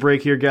commercial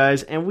break here,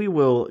 guys, and we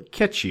will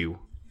catch you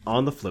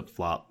on the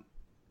flip-flop.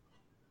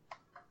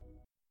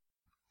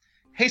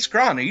 Hey,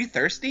 Scrawn, are you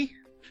thirsty?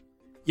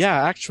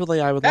 Yeah,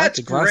 actually, I would like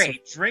to glass. That's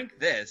great. Drink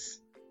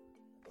this.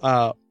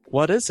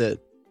 What is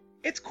it?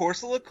 It's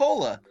Corsola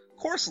Cola.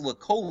 Corsola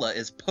Cola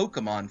is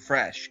Pokemon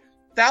fresh.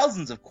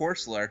 Thousands of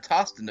Corsola are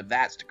tossed into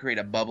vats to create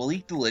a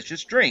bubbly,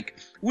 delicious drink.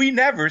 We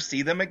never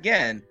see them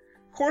again.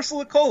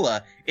 Corsola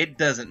Cola. It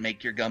doesn't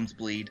make your gums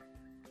bleed.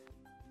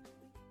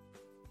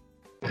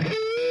 Poke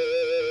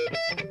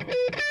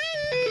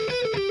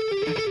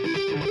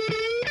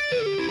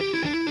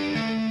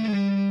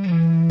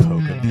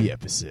of the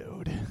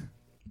episode.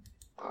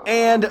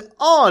 And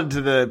on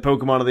to the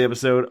Pokemon of the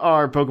episode.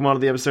 Our Pokemon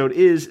of the episode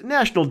is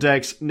National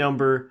Dex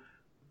number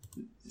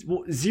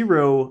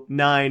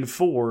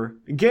 094,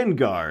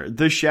 Gengar,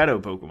 the Shadow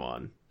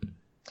Pokemon.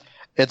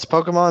 Its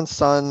Pokemon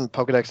Sun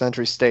Pokedex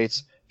entry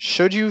states,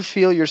 should you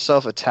feel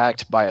yourself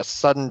attacked by a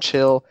sudden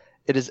chill,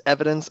 it is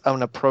evidence of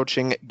an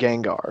approaching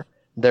Gengar.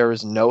 There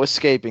is no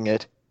escaping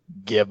it.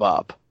 Give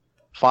up.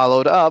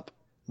 Followed up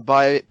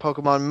by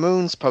Pokemon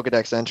Moon's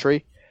Pokedex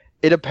entry,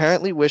 it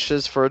apparently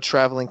wishes for a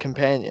traveling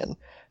companion.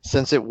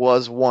 Since it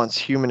was once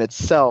human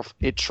itself,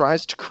 it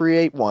tries to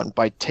create one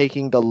by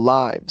taking the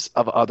lives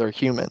of other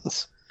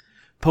humans.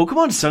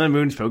 Pokemon Sun and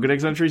Moon's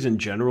Pokedex entries in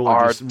general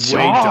are just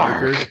way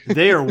darker.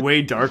 They are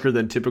way darker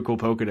than typical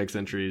Pokedex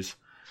entries.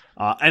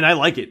 And I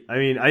like it. I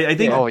mean, I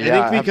think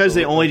because absolutely.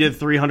 They only did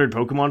 300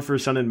 Pokemon for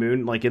Sun and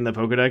Moon, like in the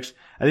Pokedex,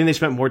 I think they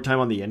spent more time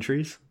on the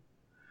entries.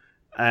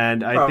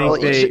 And I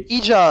think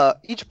each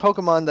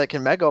Pokemon that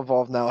can Mega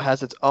Evolve now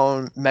has its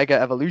own Mega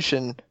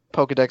Evolution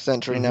Pokedex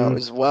entry now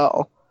as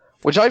well.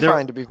 Which I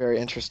find to be very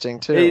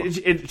interesting, too.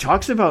 It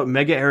talks about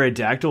Mega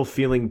Aerodactyl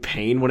feeling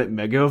pain when it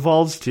Mega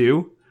Evolves,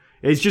 too.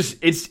 It's just,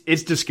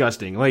 it's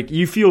disgusting. Like,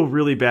 you feel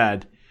really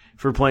bad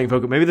for playing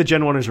Pokemon. Maybe the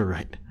Gen 1ers were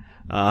right.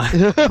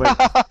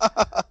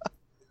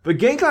 But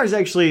Gengar's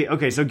actually,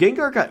 okay, so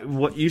Gengar got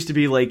what used to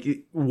be, like,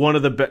 one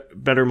of the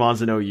better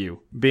Mons in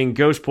OU. Being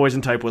Ghost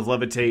Poison type with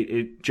Levitate,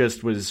 it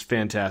just was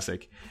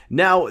fantastic.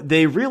 Now,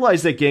 they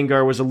realized that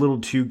Gengar was a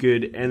little too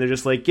good, and they're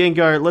just like,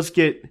 Gengar,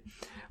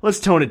 let's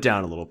tone it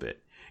down a little bit.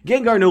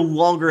 Gengar no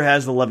longer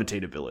has the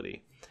Levitate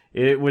ability.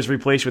 It was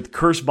replaced with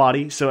Curse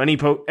Body, so any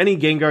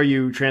Gengar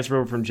you transfer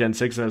over from Gen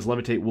 6 that has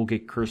Levitate will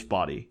get Curse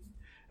Body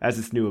as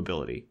its new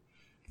ability.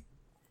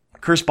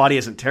 Curse Body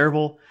isn't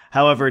terrible,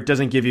 however, it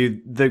doesn't give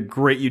you the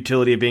great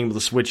utility of being able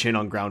to switch in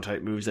on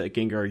Ground-type moves that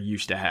Gengar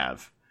used to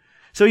have.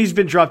 So he's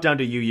been dropped down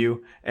to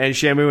UU, and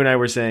Shamu and I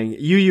were saying,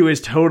 UU is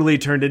totally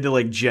turned into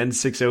like Gen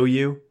 6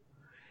 OU.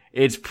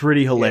 It's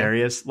pretty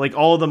hilarious. Yeah. Like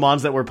all of the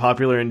Mons that were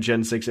popular in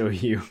Gen 6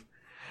 OU.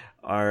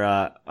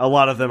 Are a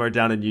lot of them are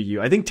down in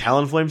UU. I think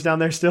Talonflame's down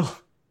there still,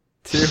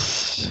 too.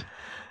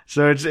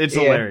 So it's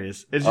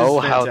hilarious. It's just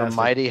fantastic. How the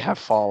mighty have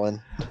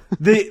fallen.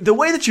 The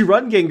way that you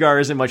run Gengar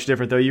isn't much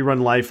different though. You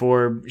run Life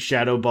Orb,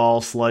 Shadow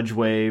Ball, Sludge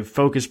Wave,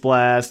 Focus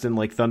Blast, and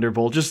like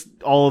Thunderbolt. Just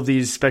all of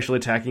these special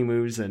attacking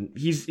moves, and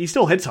he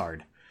still hits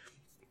hard.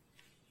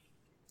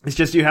 It's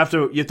just you have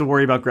to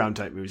worry about ground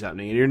type moves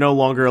happening, and you're no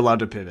longer allowed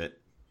to pivot.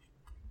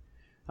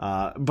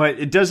 But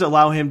it does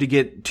allow him to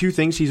get two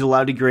things. He's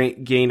allowed to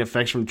gain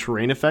effects from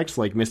terrain effects,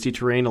 like misty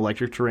terrain,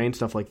 electric terrain,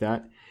 stuff like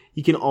that.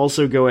 He can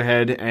also go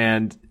ahead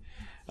and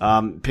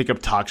pick up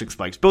toxic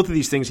spikes. Both of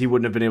these things he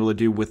wouldn't have been able to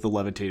do with the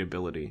levitate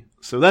ability.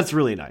 So that's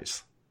really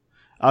nice.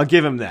 I'll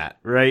give him that,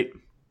 right?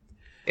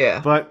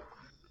 Yeah. But,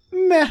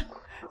 meh.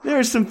 There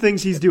are some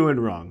things he's doing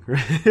wrong.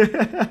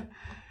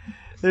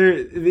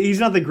 He's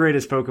not the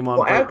greatest Pokemon.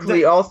 Well,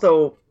 actually,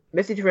 also,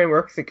 Misty Terrain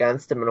works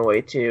against him in a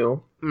way,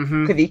 too.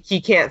 Because he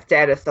can't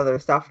status other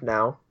stuff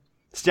now.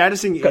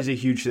 Statusing is a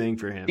huge thing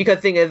for him. Because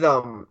the thing is,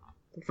 for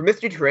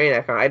Misty Terrain,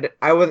 I found,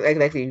 I wasn't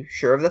exactly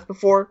sure of this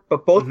before,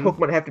 but both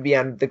Pokemon have to be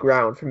on the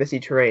ground for Misty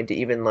Terrain to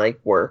even, like,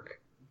 work.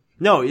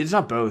 No, it's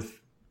not both.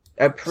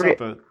 It's not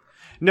both.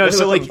 No,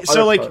 so if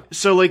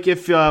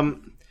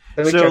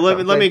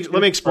let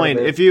me explain.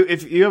 If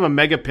you have a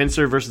Mega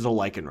Pinsir versus a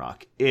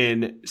Lycanroc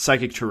in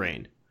Psychic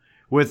Terrain,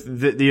 with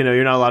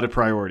you're not allowed to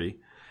priority.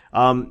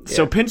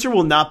 So Pinsir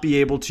will not be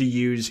able to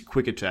use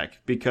Quick Attack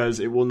because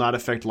it will not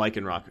affect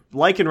Lycanroc.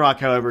 Lycanroc,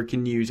 however,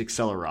 can use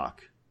Accelerock.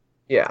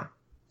 Yeah,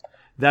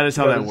 that is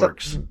how that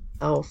works.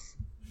 Else,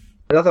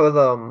 I thought that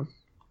was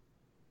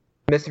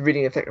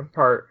misreading the second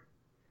part.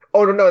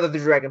 Oh no, that's the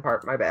dragon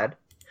part. My bad.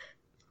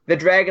 The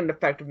dragon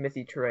effect of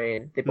Misty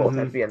Terrain. They both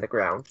have to be on the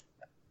ground.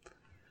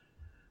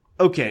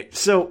 Okay,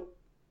 so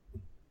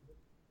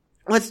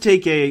let's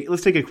take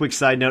a quick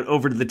side note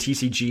over to the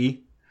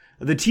TCG.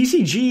 The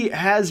TCG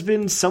has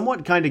been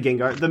somewhat kind of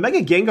Gengar. The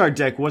Mega Gengar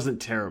deck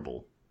wasn't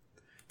terrible.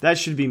 That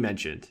should be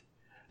mentioned.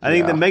 I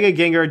think the Mega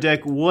Gengar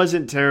deck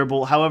wasn't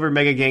terrible. However,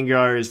 Mega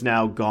Gengar is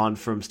now gone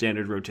from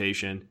standard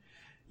rotation.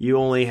 You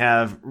only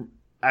have...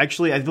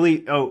 Actually, I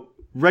believe...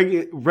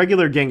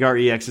 regular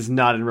Gengar EX is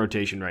not in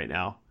rotation right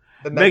now.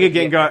 Mega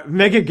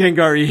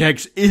Gengar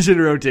EX is in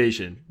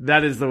rotation.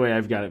 That is the way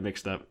I've got it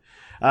mixed up.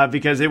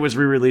 Because it was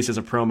re-released as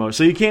a promo.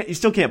 So you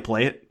still can't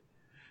play it.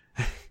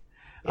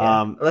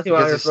 Unless you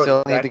want to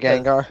still need the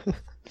Gengar.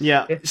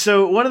 Yeah.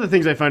 So one of the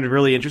things I find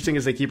really interesting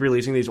is they keep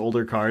releasing these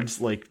older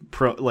cards, like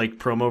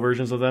promo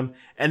versions of them.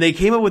 And they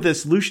came up with a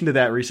solution to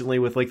that recently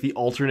with like the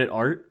alternate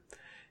art.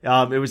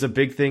 It was a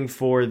big thing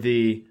for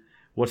the,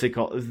 what's it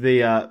called?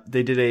 They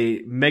did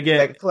a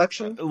Mega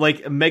collection?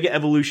 Like a Mega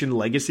Evolution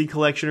Legacy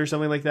collection or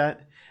something like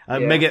that.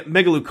 Mega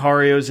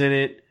Lucario's in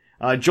it.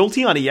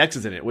 Jolteon EX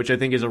is in it, which I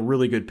think is a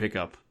really good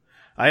pickup.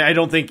 I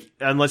don't think,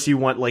 unless you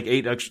want like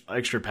 8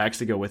 extra packs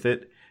to go with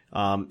it,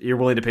 you're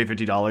willing to pay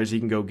 $50, you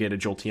can go get a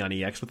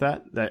Jolteon EX with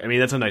that.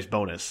 That's a nice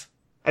bonus.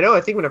 I know,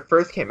 I think when it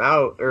first came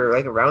out, or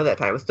like around that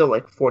time, it was still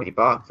like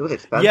 $40. It was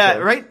expensive. Yeah,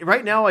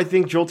 right now I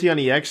think Jolteon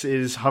EX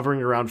is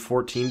hovering around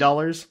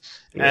 $14.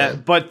 Yeah.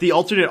 But the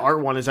alternate art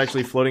one is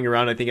actually floating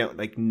around, I think, at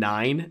like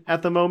 $9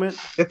 at the moment.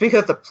 It's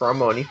because it's a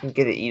promo and you can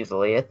get it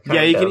easily. You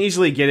can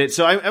easily get it.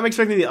 So I'm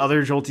expecting the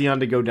other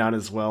Jolteon to go down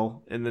as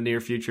well in the near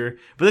future.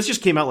 But this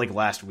just came out like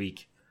last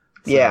week.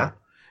 So yeah.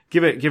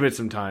 Give it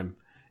some time.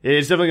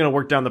 It's definitely going to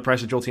work down the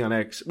price of Jolteon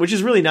X, which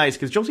is really nice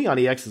because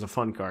Jolteon EX is a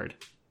fun card.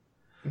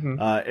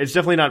 Mm-hmm. It's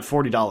definitely not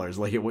 $40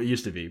 like it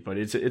used to be, but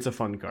it's a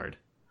fun card.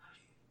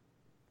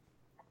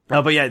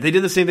 But yeah, they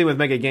did the same thing with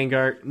Mega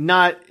Gengar.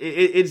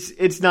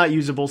 It's not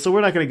usable, so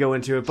we're not going to go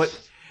into it.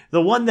 But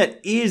the one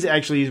that is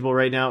actually usable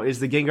right now is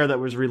the Gengar that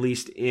was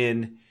released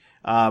in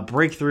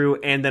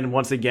Breakthrough and then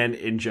once again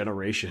in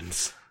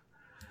Generations.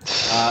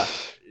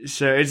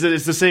 So it's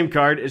the same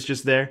card. It's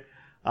just there.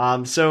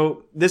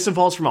 So this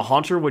evolves from a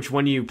Haunter, which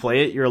when you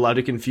play it, you're allowed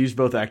to confuse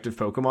both active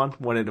Pokemon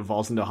when it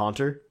evolves into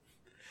Haunter.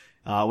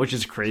 Which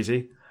is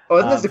crazy. Oh,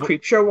 isn't this the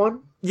Creepshow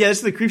one? Yeah, this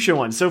is the Creepshow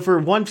one. So for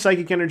 1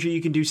 Psychic Energy, you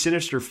can do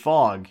Sinister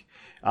Fog.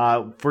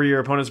 For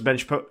your opponent's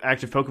bench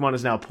active Pokemon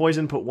is now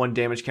poison. Put 1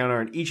 damage counter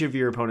on each of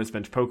your opponent's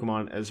bench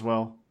Pokemon as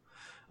well.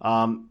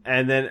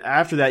 And then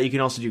after that, you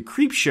can also do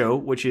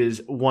Creepshow, which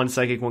is 1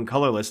 Psychic, 1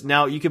 Colorless.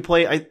 Now, you can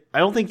play... I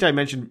don't think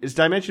Is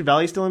Dimension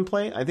Valley still in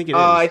play? I think it is.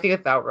 I think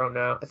it's out right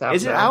now. It's out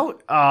is now.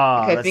 It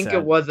out? I think sad.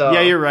 It was...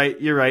 Yeah, you're right.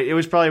 It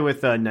was probably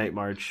with Night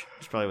March.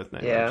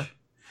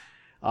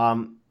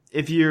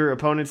 If your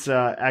opponent's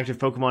active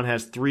Pokemon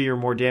has 3 or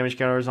more damage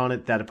counters on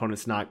it, that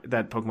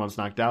Pokemon's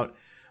knocked out.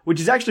 Which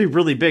is actually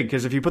really big,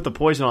 because if you put the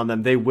poison on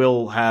them, they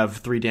will have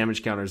 3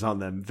 damage counters on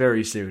them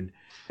very soon.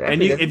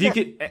 And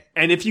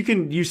if you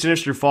can use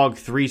Sinister Fog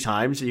 3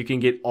 times, you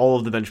can get all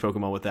of the bench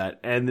Pokemon with that.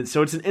 And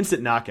so it's an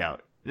instant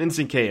knockout. An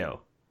instant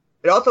KO.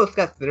 It also has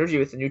got synergy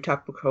with the new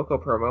Tapu Koko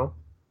promo.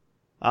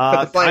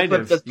 But the flying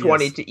flip does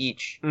 20 to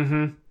each.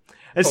 Mm-hmm.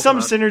 It's Pokemon. Some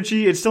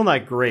synergy. It's still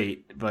not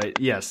great, but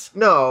yes.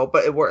 No,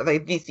 but it works.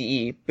 Like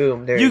DCE,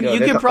 boom, there you go.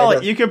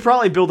 You could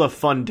probably build a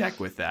fun deck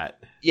with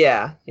that.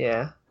 Yeah.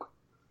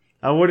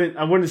 I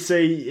wouldn't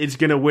say it's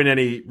gonna win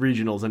any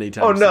regionals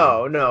anytime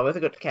soon. No, it's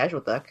a good casual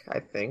deck, I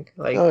think.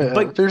 But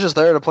if you're just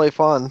there to play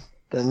fun,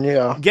 then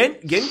yeah.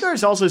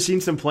 Gengar's also seen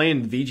some play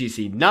in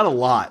VGC. Not a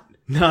lot,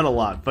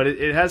 but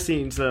it has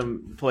seen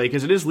some play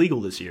because it is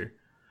legal this year.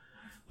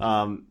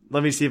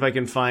 Let me see if I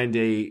can find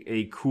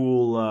a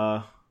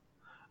cool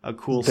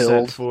build.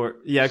 Set for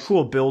a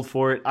cool build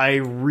for it. I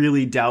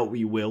really doubt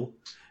we will,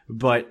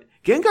 but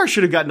Gengar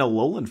should have gotten a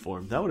Alolan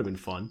form. That would have been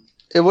fun.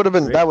 It would have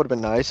been. That would have been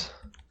nice.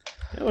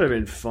 That would have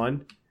been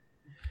fun.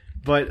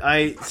 But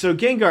so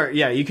Gengar,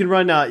 yeah, you can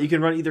run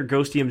either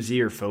Ghost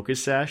EMZ or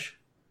Focus Sash.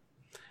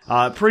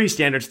 Pretty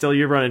standard still.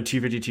 You're running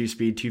 252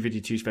 speed,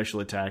 252 special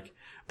attack.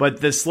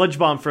 But the Sludge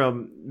Bomb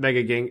from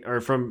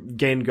from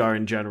Gengar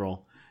in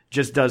general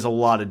just does a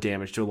lot of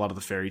damage to a lot of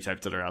the fairy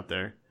types that are out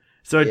there.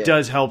 So it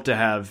does help to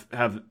have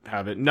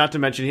it. Not to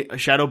mention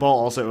Shadow Ball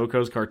also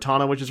OHKOs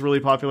Kartana, which is really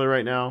popular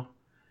right now.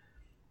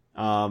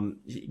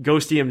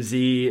 Ghost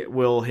EMZ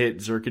will hit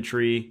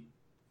Xurkitree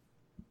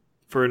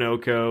for an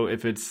OHKO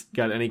if it's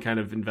got any kind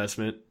of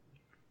investment.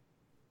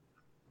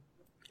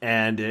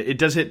 And it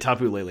does hit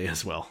Tapu Lele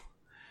as well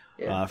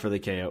for the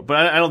KO.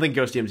 But I don't think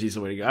Ghost EMZ is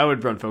the way to go. I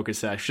would run Focus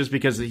Sash just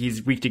because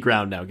he's weak to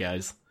ground now,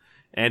 guys.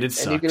 And it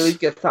sucks. And you can at least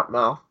get something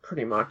off,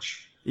 pretty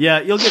much.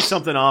 Yeah, you'll get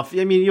something off.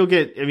 I mean,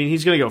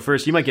 he's going to go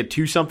first. You might get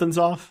 2 somethings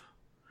off.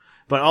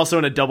 But also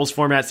in a doubles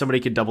format,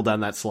 somebody could double down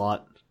that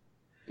slot.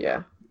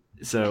 Yeah.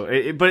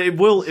 So, but it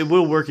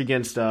will work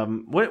against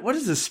what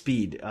is the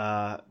speed?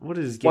 What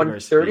is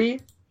Gengar's speed?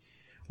 130?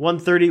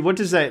 130. What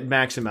does that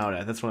max him out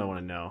at? That's what I want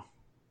to know.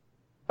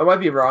 I might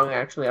be wrong,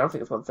 actually. I don't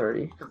think it's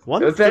 130.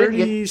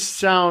 130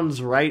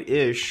 sounds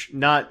right-ish.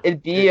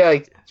 It'd be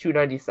like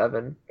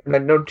 297. No,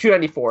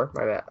 294.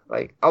 My bad.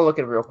 Like, I'll look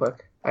at it real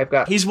quick.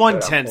 He's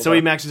 110, so he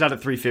maxes out at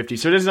 350.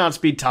 So he doesn't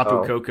outspeed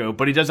Tapu Koko,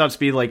 but he does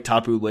outspeed like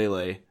Tapu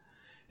Lele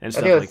and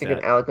stuff like that. I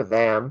think I was thinking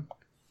Alakazam.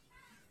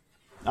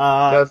 No,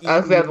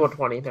 Alakazam's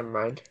 120.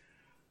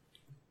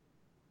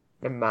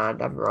 Never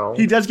mind, I'm wrong.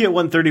 He does get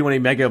 130 when he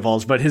Mega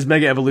Evolves, but his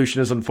Mega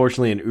Evolution is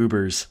unfortunately in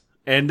Ubers,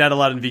 and not a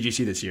lot in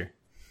VGC this year.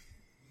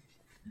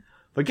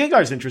 But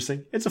Gengar's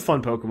interesting. It's a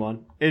fun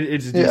Pokemon.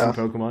 It's a decent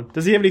Pokemon.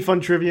 Does he have any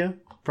fun trivia?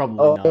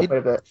 Probably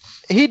not.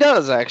 He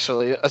does,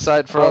 actually,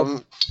 aside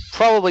from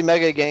probably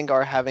Mega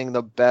Gengar having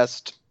the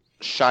best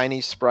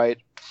shiny sprite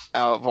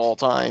out of all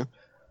time.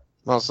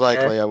 Most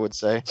likely, I would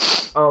say.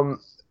 Simple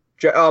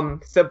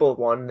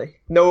one.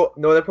 No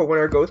other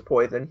Pokemon goes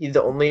poison. He's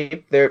the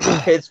only.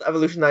 His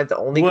evolution line's the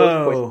only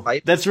ghost poison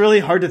type. That's really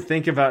hard to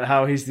think about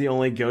how he's the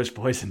only ghost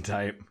poison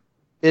type.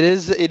 It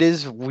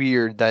is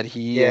weird that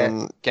he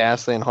and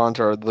Ghastly and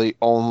Haunter are the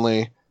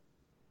only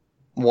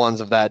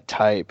ones of that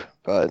type.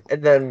 But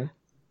and then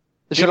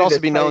it should also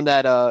be known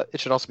that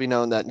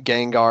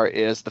Gengar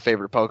is the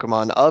favorite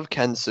Pokemon of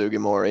Ken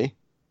Sugimori.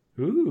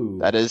 Ooh,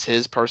 that is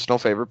his personal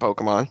favorite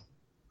Pokemon.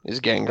 Is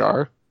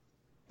Gengar,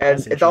 and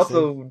it's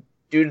also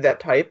due to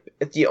that type.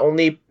 It's the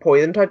only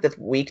poison type that's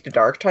weak to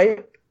Dark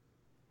type.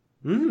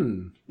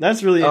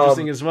 That's really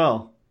interesting as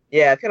well.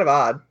 Yeah, it's kind of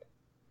odd.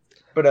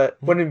 But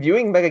when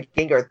viewing Mega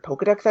Gengar's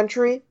Pokedex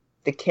entry,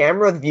 the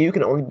camera's view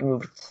can only be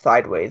moved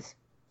sideways.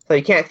 So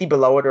you can't see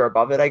below it or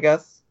above it, I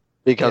guess.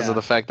 Because of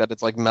the fact that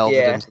it's like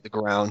melted into the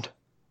ground.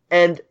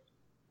 And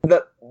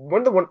one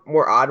of the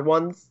more odd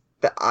ones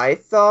that I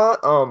saw,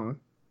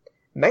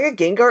 Mega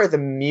Gengar is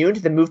immune to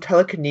the move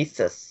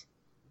Telekinesis.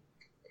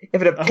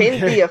 If it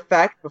obtains the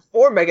effect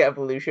before Mega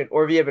Evolution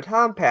or via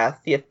Baton Pass,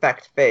 the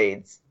effect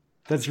fades.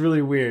 That's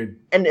really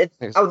weird. And I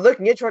was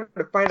looking at trying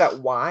to find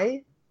out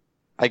why.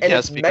 I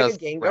guess because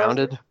it's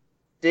grounded.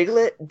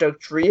 Diglett,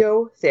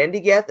 Dugtrio,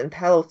 Sandygast, and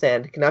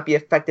Palossand cannot be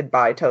affected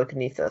by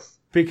telekinesis.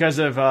 Because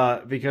of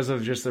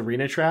just the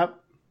Arena Trap?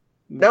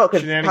 No,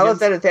 because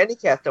Palossand and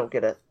Sandygast don't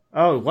get it.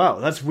 Oh, wow,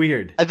 that's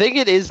weird. I think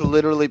it is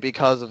literally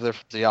because of their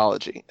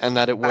physiology, and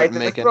that it wouldn't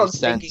make any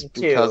sense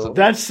because of...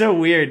 That's so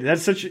weird.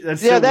 That's so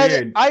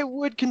weird. I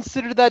would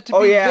consider that to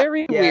be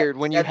very weird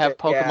when you have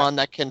Pokemon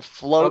that can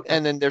float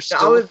and then they're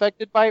still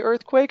affected by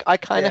Earthquake. I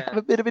kind of have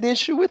a bit of an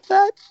issue with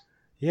that.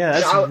 Yeah,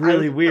 that's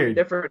really weird.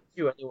 Different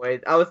too,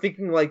 anyways. I was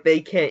thinking like they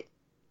can't.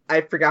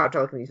 I forgot how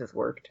telekinesis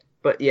worked,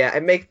 but yeah,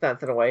 it makes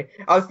sense in a way.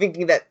 I was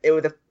thinking that it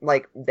was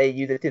like they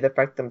use it to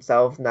affect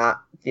themselves,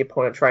 not the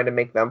opponent trying to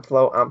make them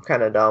float. I'm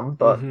kind of dumb,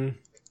 but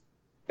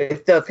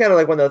it's kind of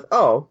like one of those.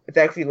 Oh, it's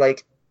actually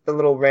like the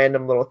little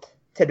random little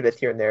tidbits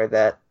here and there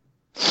that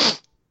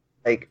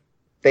like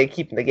they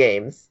keep in the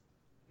games.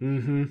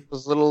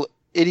 Those little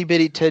itty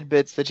bitty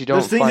tidbits that you don't.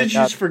 Those things that you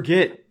just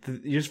forget.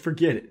 You just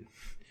forget it.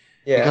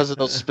 Yeah. Because of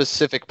those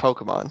specific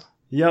Pokemon.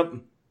 Yep.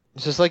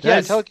 It's just like,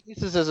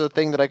 telekinesis is a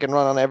thing that I can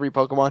run on every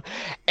Pokemon,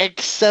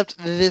 except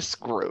this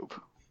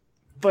group.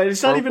 But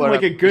it's not even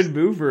like a good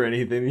move or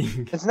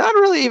anything. It's not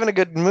really even a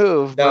good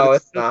move. No, but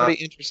it's not.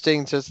 Pretty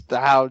interesting just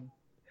how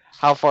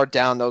far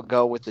down they'll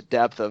go with the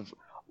depth of,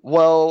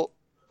 well,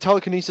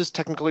 telekinesis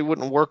technically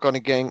wouldn't work on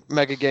a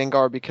Mega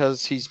Gengar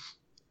because he's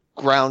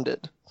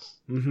grounded.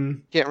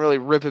 Can't really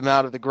rip him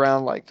out of the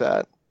ground like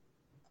that.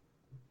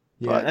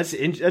 Yeah, that's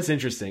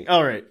interesting.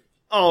 All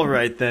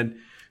right, then.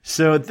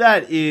 So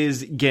that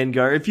is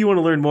Gengar. If you want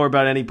to learn more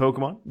about any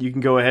Pokemon, you can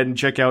go ahead and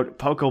check out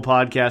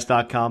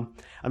PokePodcast.com.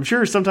 I'm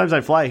sure Sometimes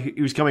I Fly,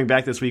 who's coming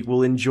back this week,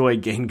 will enjoy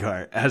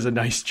Gengar as a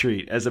nice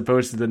treat, as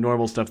opposed to the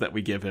normal stuff that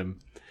we give him.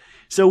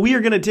 So we are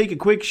going to take a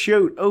quick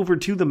shout over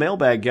to the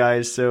mailbag,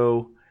 guys.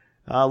 So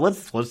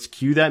let's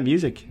cue that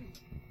music.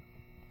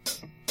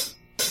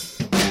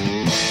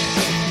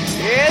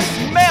 It's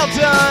mail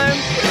time!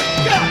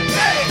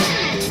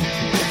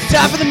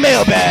 Time for the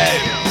mailbag.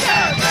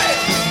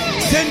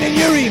 Send in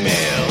your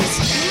emails.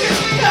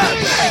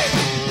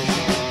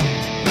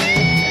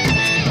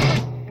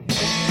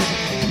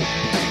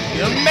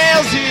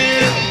 mail's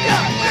here.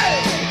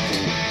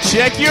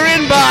 Check your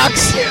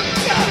inbox.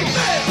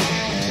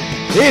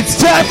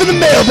 It's time for the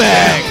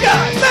mailbag.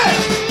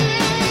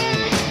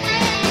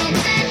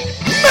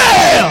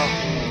 Mail!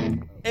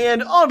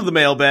 And on to the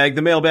mailbag.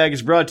 The mailbag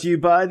is brought to you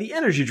by the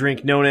energy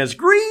drink known as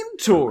Green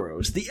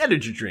Toros, the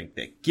energy drink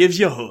that gives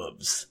you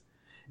hooves.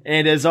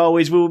 And as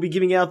always, we will be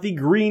giving out the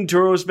Green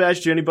Toros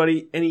badge to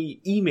any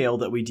email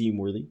that we deem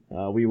worthy.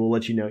 We will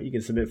let you know. You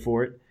can submit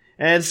for it.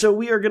 And so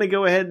we are going to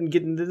go ahead and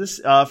get into this.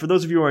 For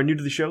those of you who are new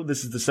to the show,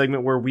 this is the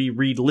segment where we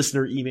read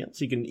listener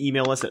emails. You can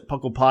email us at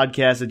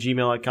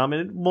pucklepodcast@gmail.com,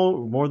 and it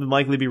will more than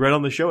likely be read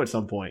on the show at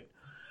some point.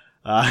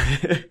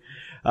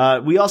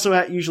 We also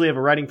usually have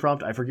a writing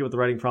prompt. I forget what the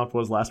writing prompt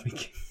was last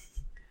week.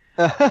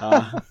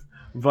 But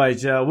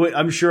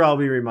I'm sure I'll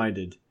be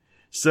reminded.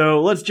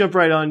 So let's jump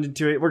right on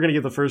into it. We're going to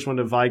give the first one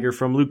to Viger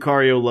from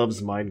Lucario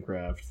Loves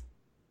Minecraft.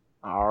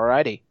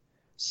 Alrighty.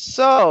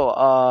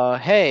 So,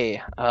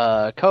 hey,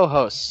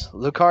 co-hosts,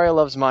 Lucario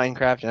Loves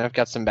Minecraft, and I've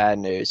got some bad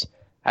news.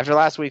 After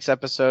last week's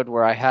episode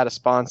where I had a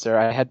sponsor,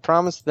 I had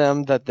promised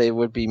them that they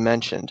would be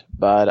mentioned,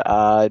 but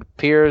it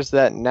appears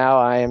that now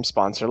I am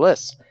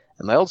sponsorless,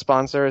 and my old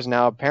sponsor is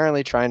now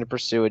apparently trying to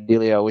pursue a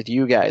dealio with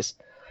you guys.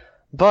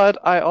 But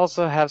I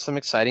also have some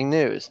exciting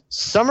news.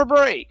 Summer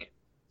break!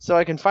 So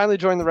I can finally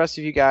join the rest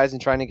of you guys in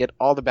trying to get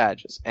all the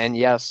badges, and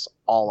yes,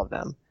 all of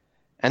them.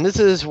 And this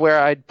is where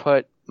I'd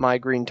put my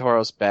Green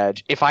Toros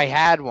badge, if I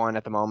had one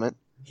at the moment.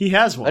 He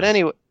has one. But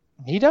anyway,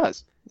 he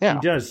does. Yeah. He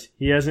does.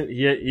 He hasn't.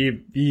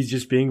 He's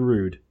just being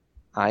rude.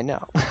 I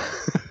know.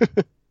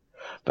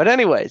 But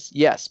anyways,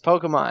 yes,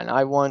 Pokemon.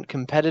 I want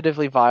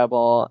competitively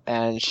viable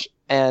and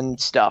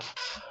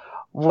stuff.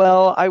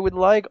 Well, I would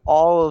like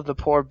all of the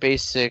poor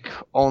basic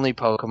only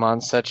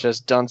Pokemon, such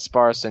as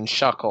Dunsparce and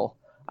Shuckle.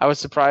 I was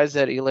surprised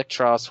that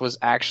Electros was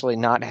actually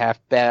not half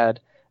bad,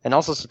 and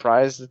also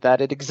surprised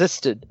that it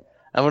existed.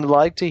 I would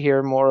like to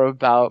hear more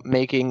about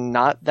making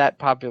not that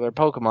popular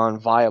Pokemon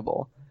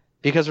viable.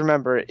 Because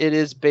remember, it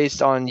is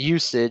based on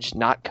usage,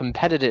 not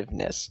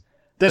competitiveness.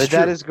 That's true.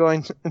 That is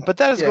going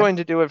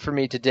to do it for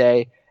me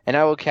today, and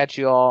I will catch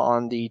you all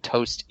on the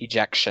toast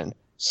ejection.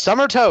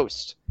 Summer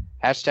toast!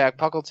 Hashtag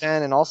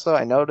Puckle10, and also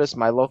I noticed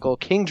my local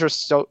Kingdra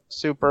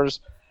Supers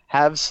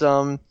have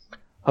some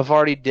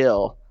Havarti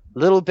Dill.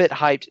 Little bit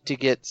hyped to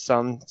get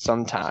some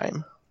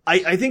time.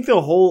 I think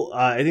the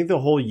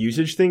whole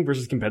usage thing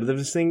versus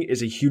competitiveness thing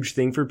is a huge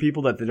thing for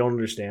people that they don't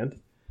understand.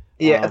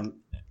 Yeah.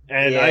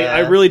 I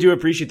really do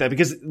appreciate that,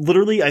 because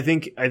literally I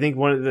think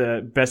one of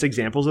the best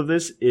examples of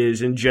this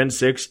is in Gen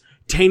 6,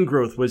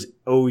 Tangrowth was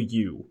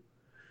OU.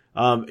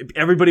 A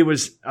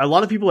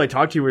lot of people I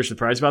talked to were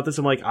surprised about this.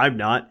 I'm like, I'm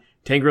not.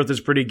 Tangrowth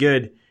is pretty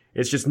good.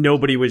 It's just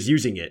nobody was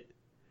using it.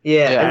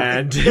 Yeah.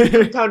 And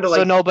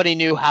so nobody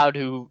knew how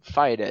to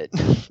fight it.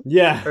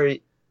 Yeah.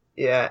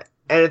 Yeah.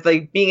 And it's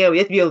like you have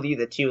to be able to use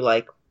it too.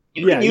 Like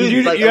you can use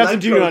you have to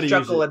do know how to use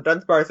Shuckle, it.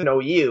 and Dunsparce and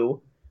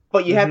OU,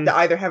 but you have to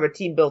either have a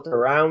team built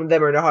around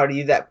them or know how to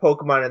use that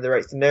Pokemon in the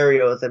right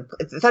scenarios. And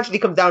it essentially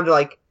comes down to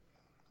like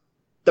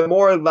the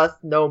more or less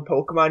known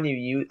Pokemon you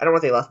use. I don't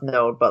want to say less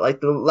known, but like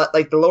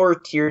the lower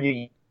tier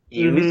you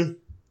use,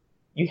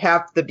 you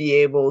have to be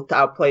able to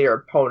outplay your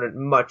opponent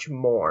much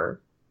more.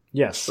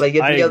 Yes, like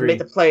you have to be able to make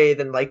the play,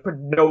 then like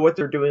know what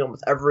they're doing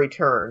almost every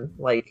turn.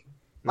 Like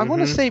I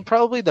want to say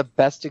probably the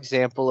best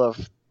example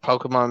of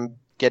Pokemon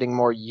getting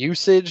more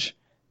usage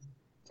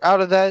out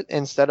of that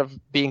instead of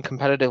being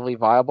competitively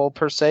viable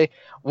per se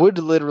would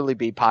literally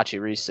be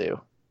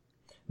Pachirisu.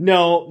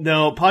 No,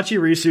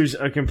 Pachirisu's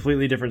a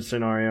completely different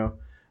scenario.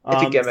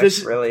 It's a gimmick,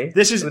 really.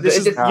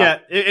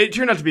 It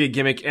turned out to be a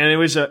gimmick, and it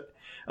was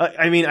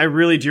I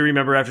really do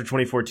remember after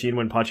 2014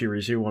 when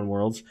Pachirisu won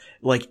Worlds,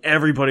 like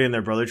everybody and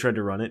their brother tried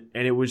to run it,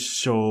 and it was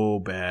so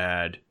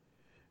bad.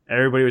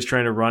 Everybody was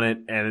trying to run it,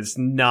 and it's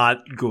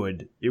not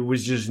good. It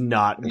was just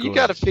not good. You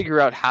got to figure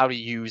out how to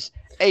use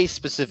a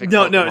specific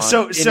Pokemon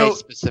in a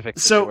specific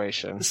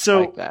situation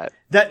like that.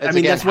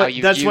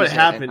 That's what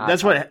happened.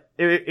 That's what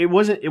it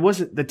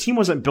wasn't. The team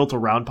wasn't built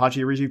around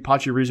Pachirisu.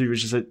 Pachirisu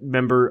was just a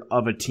member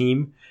of a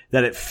team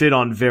that it fit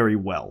on very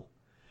well.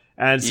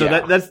 And so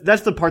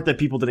that's the part that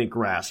people didn't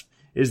grasp,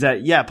 is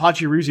that,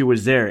 Pachirisu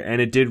was there and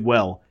it did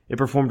well. It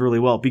performed really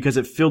well because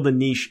it filled the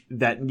niche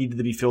that needed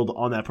to be filled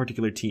on that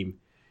particular team.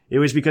 It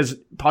was because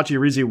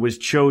Pachirisu was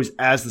chose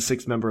as the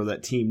 6th member of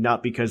that team,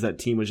 not because that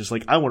team was just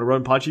like, I want to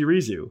run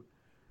Pachirisu.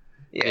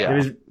 Yeah. It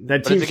was,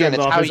 that team started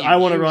off as, I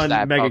want to run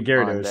Mega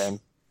Gyarados.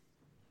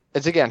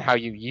 It's again how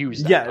you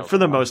use that Pokemon. For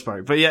the most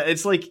part. But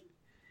it's like,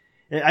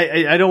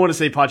 I don't want to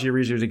say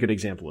Pachirisu is a good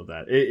example of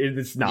that.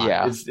 It's not.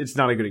 Yeah. It's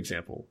not a good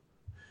example.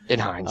 In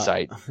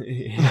hindsight.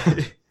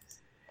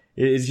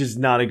 It's just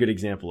not a good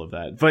example of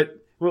that.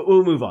 But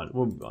we'll move on.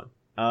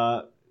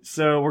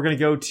 So we're going to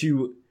go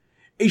to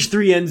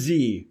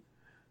H3NZ.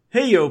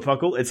 Hey yo,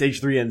 Puckle, it's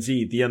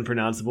H3NZ, the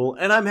unpronounceable,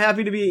 and I'm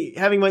happy to be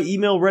having my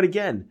email read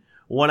again.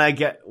 When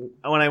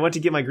I went to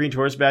get my Green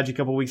Taurus badge a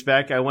couple weeks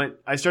back,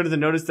 I started to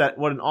notice that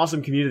what an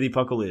awesome community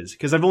Puckle is,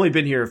 because I've only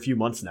been here a few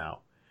months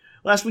now.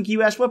 Last week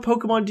you asked, what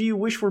Pokemon do you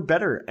wish were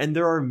better? And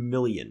there are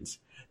millions.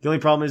 The only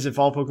problem is if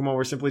all Pokemon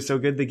were simply so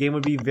good, the game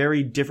would be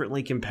very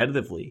differently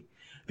competitively.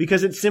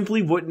 Because it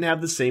simply wouldn't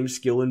have the same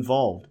skill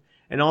involved.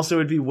 And also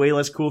it'd be way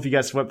less cool if you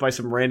got swept by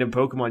some random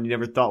Pokemon you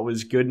never thought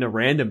was good in a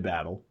random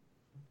battle.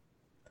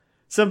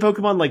 Some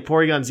Pokemon like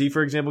Porygon Z,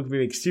 for example,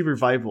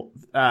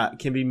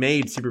 can be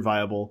made super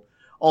viable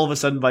all of a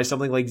sudden by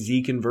something like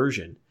Z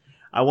conversion.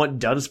 I want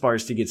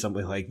Dunsparce to get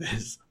something like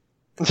this.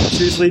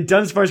 Seriously,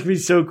 Dunsparce could be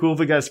so cool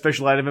if it got a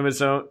special item of its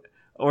own,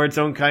 or its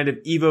own kind of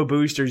Evo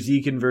boost or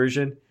Z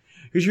conversion.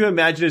 Could you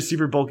imagine a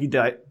super bulky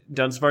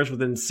Dunsparce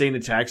with an insane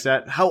attack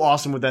stat? How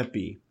awesome would that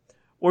be?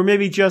 Or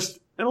maybe just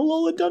an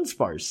Alola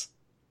Dunsparce.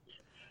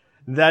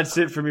 That's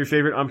it from your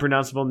favorite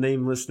unpronounceable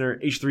name listener,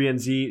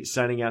 H3NZ,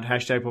 signing out.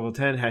 Hashtag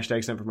Pokemon10,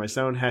 hashtag Sent for My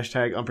Stone,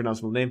 hashtag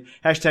unpronounceable name,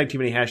 hashtag too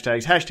many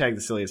hashtags, hashtag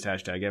the silliest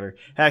hashtag ever,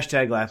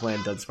 hashtag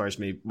Laughland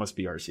Dunsparce must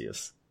be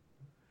Arceus.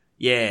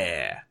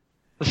 Yeah.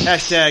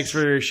 Hashtags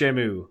for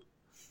Shamu.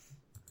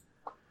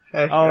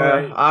 All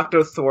right.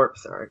 Octothorpe.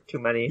 Sorry, too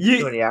many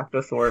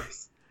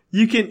Octothorpes.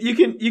 You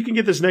can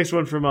get this next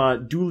one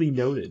from Duly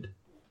Noted.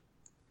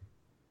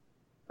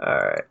 All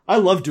right. I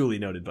love Duly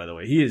Noted, by the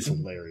way. He is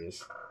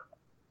hilarious.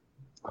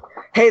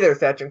 Hey there,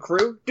 Thatch and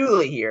crew.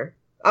 Dooley here.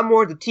 I'm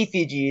more of the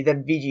TCG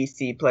than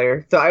VGC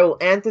player, so I will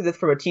answer this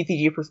from a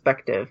TCG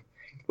perspective.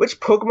 Which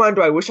Pokemon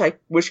do I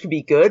wish could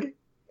be good?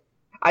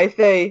 I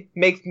say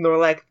make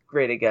Snorlax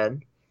great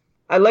again.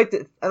 I'd like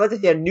to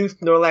see a new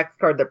Snorlax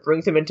card that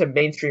brings him into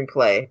mainstream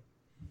play.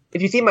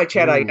 If you see my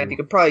chat icon, you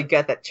could probably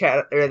get that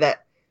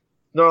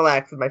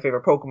Snorlax is my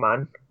favorite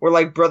Pokemon. We're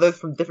like brothers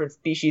from different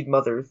species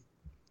mothers.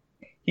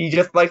 He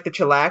just likes to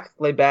chillax,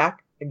 lay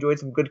back, enjoy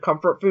some good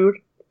comfort food,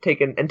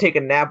 take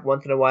a nap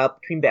once in a while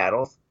between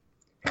battles.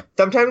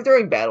 Sometimes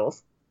during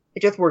battles.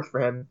 It just works for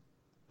him.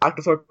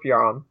 Octothorpe,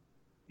 you're on.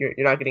 You're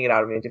not getting it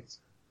out of me, just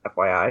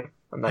FYI.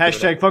 I'm not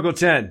hashtag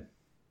Puckle10.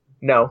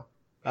 No.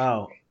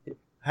 Oh.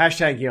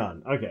 Hashtag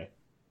yawn. Okay.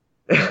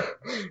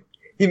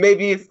 He may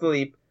be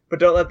asleep, but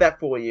don't let that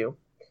fool you.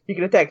 He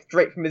can attack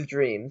straight from his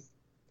dreams.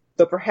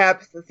 So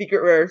perhaps the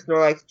secret rare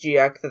Snorlax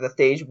GX is a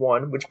stage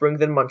 1, which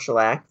brings in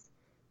Munchlax.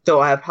 So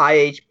I have a high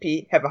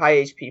HP,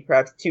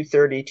 perhaps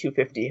 230,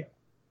 250.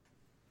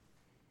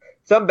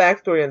 Some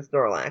backstory on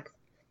Snorlax.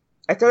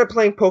 I started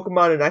playing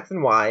Pokemon in X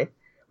and Y.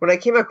 When I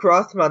came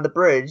across him on the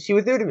bridge, he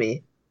was new to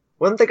me.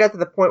 Once I got to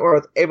the point where I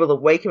was able to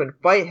wake him and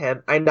fight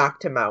him, I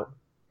knocked him out.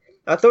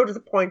 I was so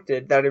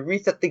disappointed that I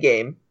reset the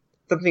game.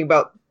 Something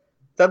about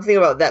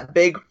that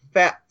big,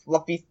 fat,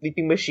 fluffy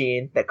sleeping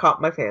machine that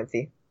caught my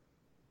fancy.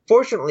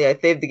 Fortunately, I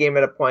saved the game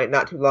at a point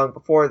not too long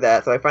before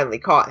that, so I finally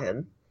caught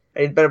him.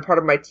 And he's been a part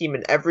of my team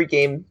in every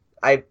game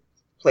I've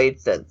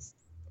played since.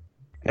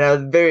 And I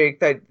was very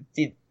excited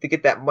to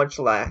get that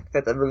Munchlax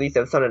at the release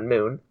of Sun and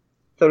Moon.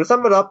 So to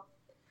sum it up,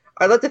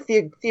 I'd like to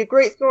see a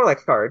great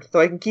Snorlax card, so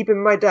I can keep him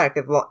in my deck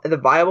as a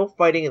viable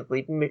fighting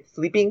and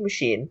sleeping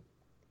machine.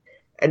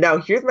 And now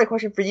here's my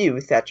question for you,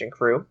 Thatch and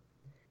crew.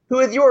 Who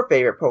is your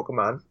favorite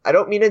Pokemon? I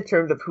don't mean in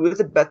terms of who is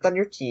the best on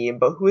your team,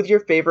 but who is your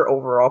favorite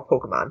overall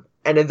Pokemon?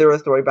 And is there a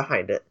story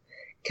behind it?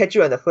 Catch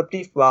you on the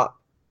flippity flop.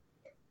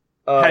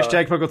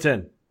 Hashtag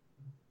Puckle10.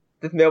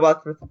 This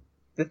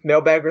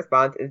mailbag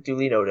response is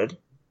duly noted.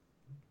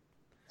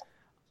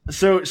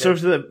 So to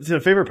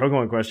the favorite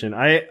Pokemon question,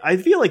 I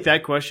feel like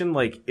that question,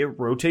 like, it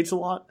rotates a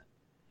lot.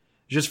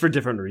 Just for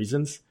different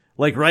reasons.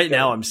 Like, right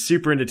now, I'm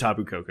super into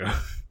Tapu Koko.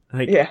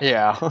 Like,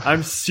 yeah.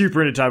 I'm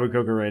super into Tapu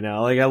Koko right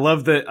now. Like, I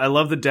love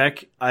the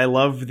deck. I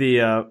love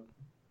the,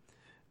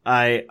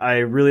 I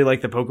really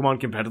like the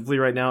Pokemon competitively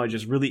right now. It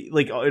just really,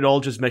 like, it all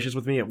just meshes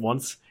with me at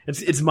once.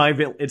 It's my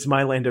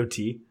Lando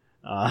T.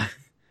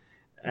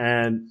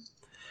 And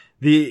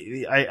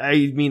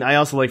I mean, I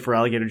also like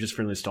Feraligatr just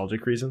for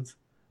nostalgic reasons.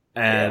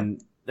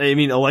 And I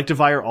mean,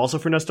 Electivire also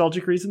for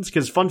nostalgic reasons.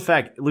 Because fun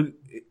fact,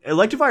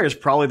 Electivire is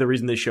probably the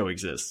reason this show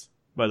exists,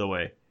 by the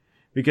way.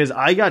 Because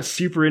I got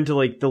super into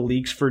like the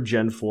leaks for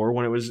Gen 4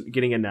 when it was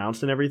getting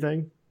announced and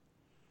everything.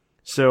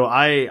 So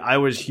I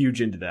was huge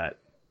into that.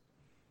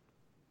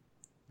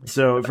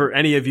 So for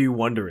any of you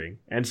wondering.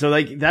 And so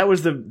like that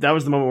was the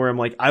moment where I'm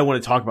like, I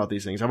want to talk about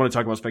these things. I want to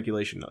talk about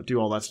speculation, do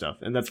all that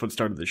stuff. And that's what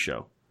started the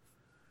show.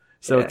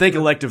 So thank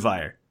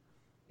Electivire.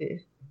 Yeah.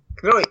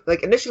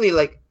 Like initially,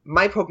 like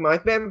my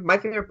favorite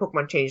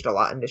Pokemon changed a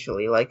lot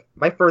initially. Like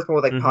my first one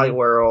was like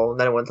Poliwhirl, and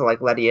then it went to like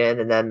Ledian,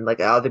 and then like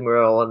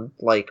Aldemir, and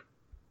like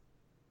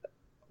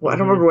I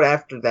don't remember what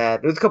after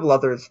that. There was a couple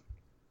others,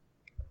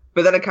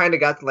 but then it kind of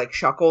got to like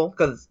Shuckle,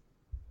 because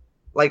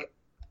like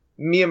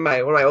me and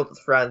one of my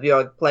oldest friends, we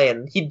always play,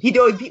 and he'd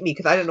always beat me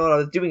because I didn't know what I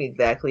was doing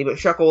exactly. But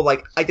Shuckle,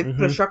 like I just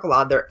put a Shuckle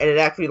on there, and it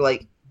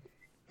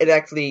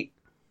actually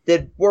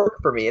did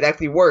work for me. It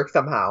actually worked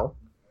somehow.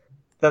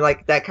 Then,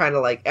 like, that kind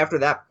of, like, after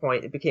that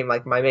point, it became,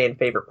 like, my main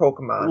favorite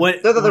Pokemon.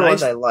 There's other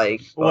ones I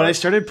like. But when I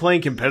started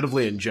playing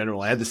competitively in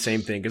general, I had the same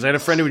thing. Because I had a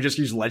friend who would just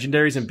use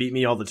legendaries and beat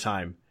me all the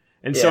time.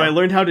 And so I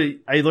learned how to,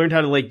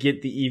 like,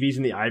 get the EVs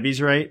and the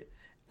IVs right.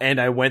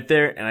 And I went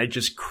there, and I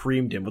just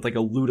creamed him with, like, a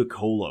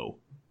Ludicolo.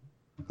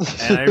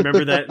 And I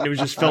remember that, and it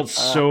just felt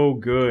so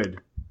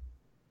good.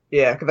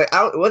 Yeah, because, like,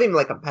 it wasn't even,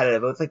 like,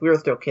 competitive. It was, like, we were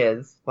still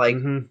kids. Like,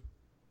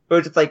 But it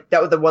was just like,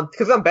 that was the one,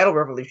 because on Battle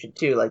Revolution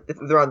too, like, this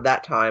was around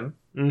that time.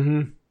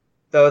 Mm-hmm.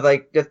 So,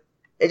 like,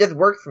 it just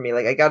worked for me.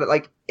 Like, I got it,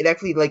 like, it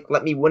actually, like,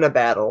 let me win a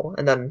battle,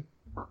 and then,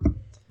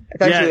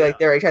 essentially, like,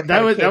 there, I tried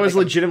to that was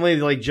legitimately,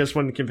 like, just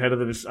when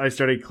competitive, I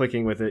started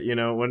clicking with it, you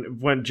know,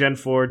 when Gen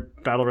 4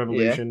 Battle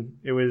Revolution,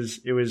 it was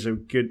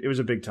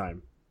a big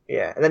time.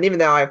 Yeah, and then even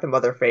now I have some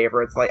other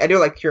favorites. Like, I do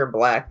like Pure and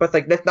Black, but,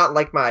 like, that's not,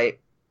 like,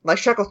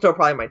 Shekel's still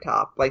probably my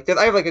top. Like,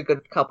 I have, like, a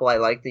good couple I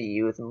like to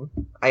use, and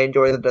I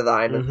enjoy the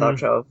design and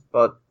such of,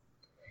 but,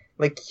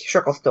 like,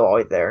 Shekel's still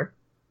always there.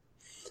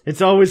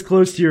 It's always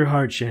close to your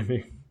heart,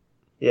 Shammy.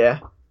 Yeah.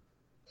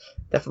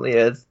 Definitely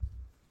is.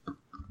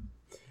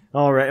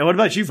 All right. And what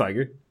about you,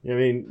 Viger? I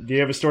mean, do you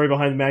have a story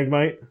behind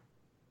Magnemite?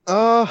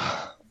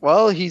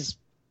 Well, he's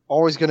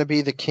always going to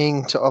be the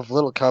king of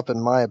Little Cup,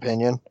 in my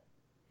opinion.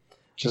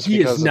 Just he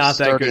because is not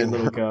that good in in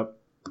Little Cup.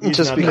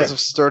 Just because of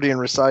sturdy and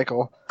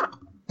recycle.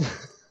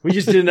 We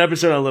just did an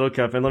episode on Little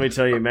Cup, and let me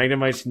tell you,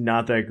 Magnemite's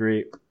not that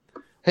great.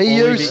 He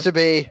used to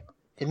be,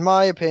 in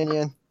my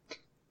opinion.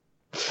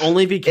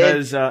 Only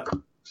because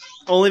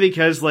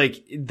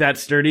like that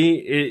sturdy,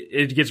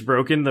 it gets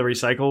broken. The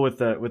recycle with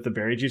the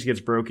berry juice gets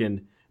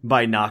broken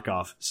by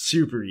knockoff,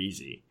 super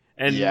easy.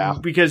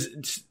 And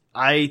because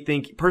I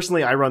think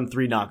personally, I run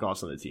 3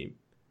 knockoffs on the team.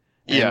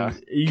 Yeah,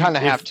 you kind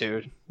of have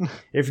to.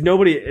 If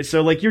nobody,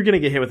 so like you're gonna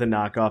get hit with a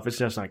knockoff, it's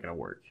just not gonna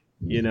work.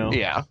 You know?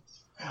 Yeah.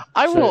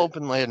 I will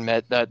openly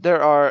admit that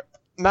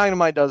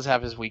Magnemite does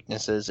have his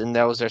weaknesses, and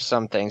those are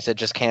some things that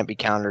just can't be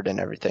countered and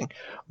everything.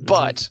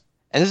 But,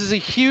 and this is a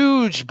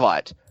huge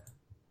but,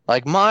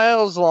 like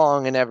miles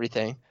long and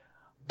everything,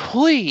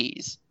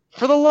 please,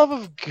 for the love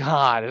of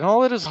God and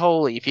all that is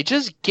holy, if you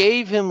just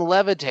gave him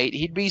Levitate,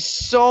 he'd be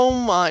so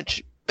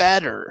much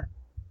better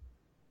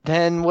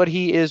than what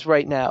he is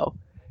right now.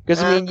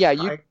 Because I mean, yeah,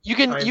 you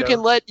can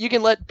let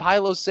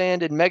Pylo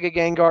Sand and Mega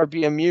Gengar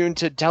be immune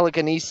to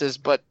telekinesis,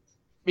 but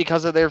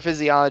because of their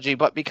physiology,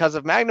 but because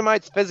of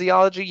Magnemite's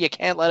physiology, you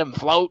can't let him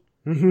float.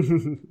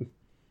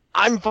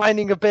 I'm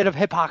finding a bit of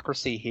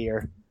hypocrisy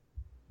here.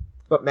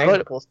 But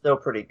Magnapul's still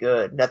pretty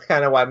good. That's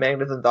kind of why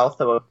Magnetism's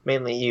also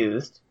mainly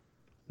used.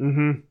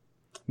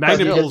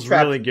 Magnapul's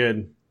really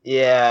good.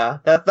 Yeah,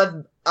 that's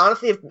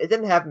honestly, if it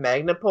didn't have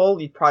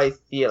Magnapul, you'd probably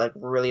see it like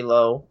really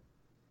low.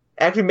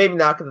 Actually, maybe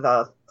not because of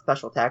the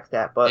special attack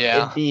stat, but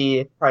it'd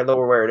be probably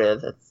lower where it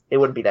is. It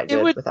wouldn't be that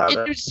good without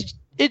it.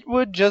 It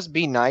would just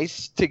be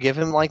nice to give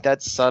him like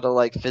that subtle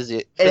like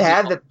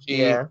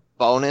physiology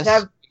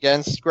bonus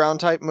against ground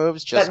type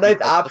moves. Just that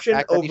nice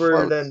option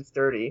over than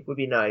sturdy would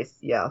be nice,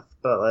 yes.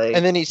 But like,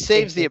 and then he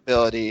saves the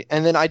ability,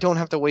 and then I don't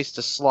have to waste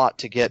a slot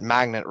to get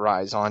Magnet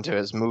Rise onto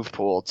his move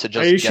pool to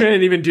just. You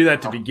shouldn't even do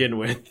that to begin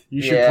with.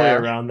 You should play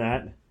around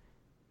that.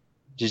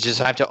 You just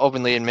have to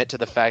openly admit to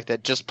the fact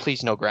that just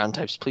please no ground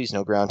types, please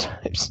no ground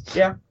types.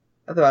 Yeah,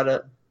 that's about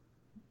it.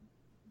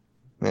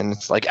 And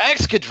it's like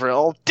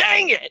Excadrill,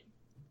 dang it!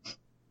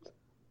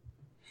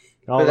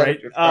 All right,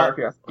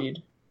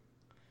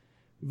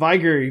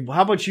 Viger,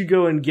 how about you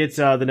go and get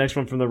the next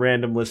one from the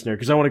random listener?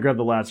 Because I want to grab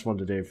the last one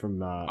today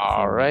from.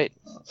 All right.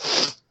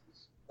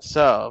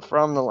 So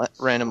from the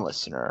random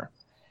listener,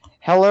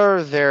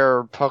 hello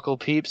there, Puckle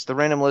peeps. The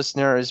random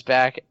listener is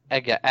back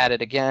at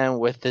it again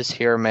with this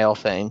here mail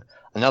thing.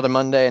 Another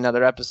Monday,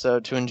 another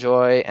episode to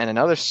enjoy, and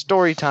another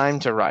story time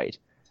to write.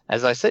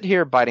 As I sit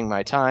here biding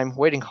my time,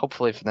 waiting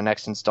hopefully for the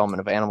next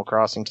installment of Animal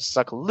Crossing to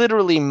suck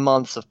literally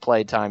months of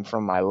playtime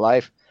from my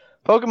life,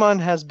 Pokemon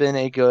has been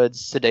a good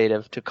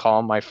sedative to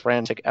calm my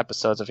frantic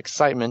episodes of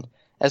excitement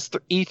as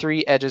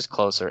E3 edges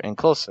closer and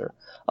closer,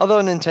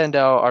 although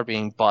Nintendo are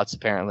being butts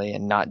apparently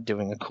and not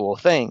doing a cool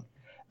thing.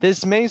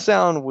 This may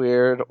sound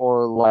weird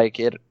or like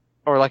it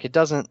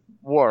doesn't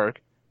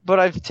work, but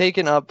I've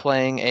taken up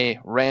playing a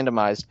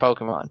randomized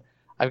Pokemon.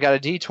 I've got a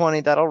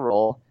D20 that'll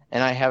roll,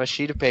 and I have a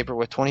sheet of paper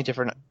with 20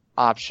 different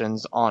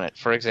options on it.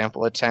 For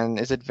example, a 10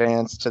 is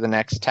advance to the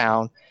next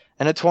town,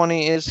 and a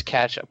 20 is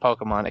catch a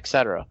Pokemon,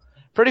 etc.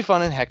 Pretty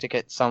fun and hectic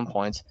at some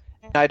points,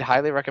 and I'd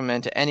highly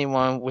recommend to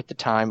anyone with the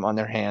time on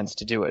their hands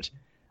to do it.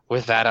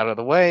 With that out of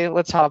the way,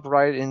 let's hop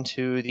right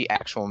into the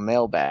actual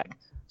mailbag.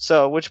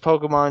 So, which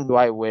Pokemon do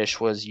I wish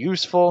was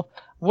useful?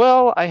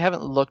 Well, I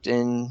haven't looked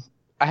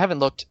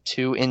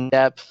too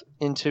in-depth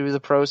into the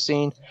pro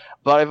scene,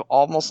 but I've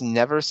almost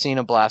never seen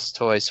a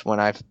Blastoise when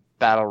I've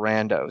battled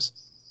randos.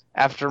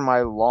 After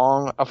my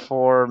long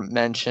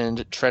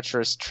aforementioned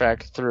treacherous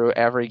trek through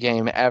every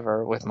game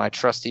ever with my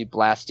trusty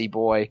Blasty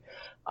boy,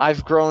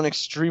 I've grown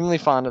extremely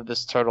fond of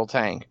this turtle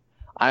tank.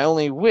 I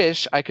only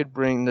wish I could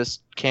bring this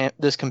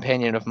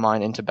companion of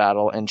mine into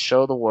battle and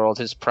show the world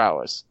his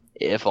prowess,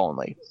 if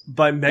only.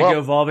 By mega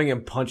evolving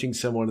and punching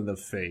someone in the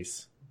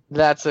face.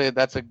 That's a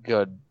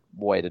good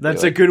way to do it.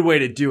 That's a good way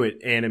to do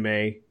it,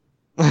 anime.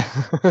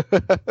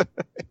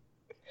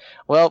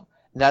 Well,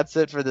 that's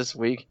it for this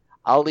week.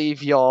 I'll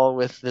leave y'all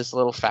with this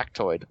little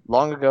factoid.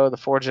 Long ago, the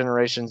 4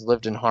 generations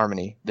lived in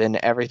harmony. Then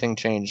everything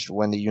changed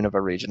when the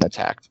Unova region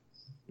attacked.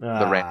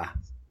 The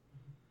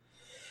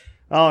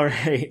All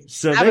right.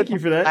 So thank you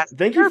for that.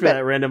 Thank you for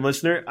that, random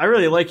listener. I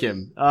really like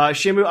him.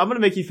 Shamu, I'm going to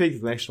make you fake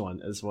the next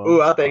one as well.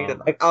 Ooh, I'll take it.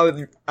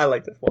 I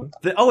like this one.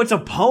 It's a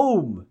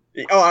poem.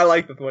 Oh, I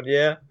like this one.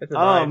 Yeah.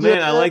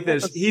 Man, I like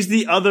this. He's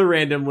the other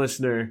random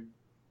listener.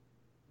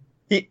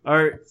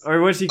 Or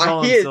what's he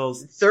calling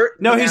himself? He's Sir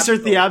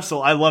the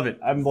Absol. I love it.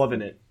 I'm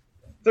loving it.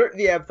 Sir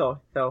the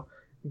Absol. So,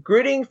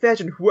 greetings,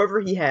 fashion, whoever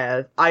he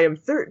has. I am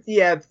Sir the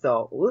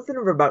Absol,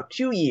 listener for about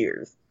 2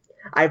 years.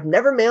 I've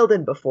never mailed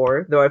in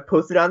before, though I've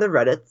posted on the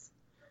Reddits.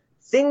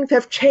 Things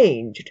have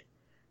changed.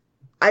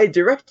 I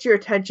direct your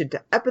attention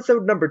to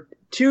episode number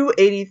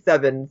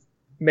 287's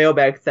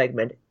mailbag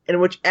segment, in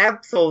which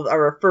Absols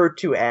are referred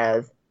to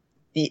as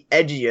the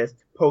edgiest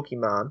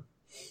Pokemon.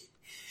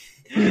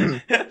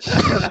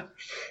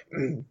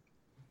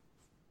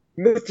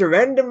 Mr.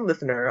 Random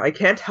Listener, I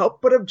can't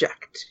help but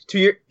object to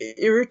your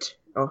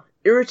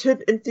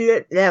irritative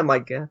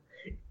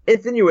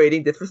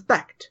insinuating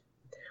disrespect.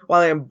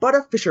 While I am but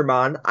a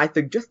fisherman, I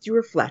suggest you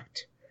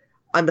reflect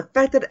on the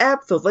fact that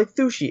Absols like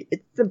sushi.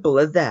 It's simple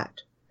as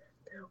that.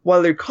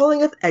 While you're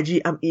calling us edgy,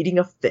 I'm eating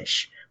a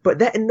fish, but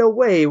that in no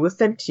way was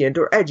sentient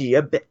or edgy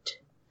a bit.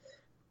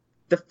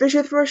 The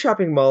fishes from a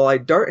shopping mall I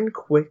dart in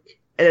quick,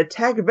 and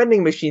attack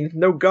vending machines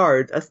with no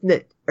guards a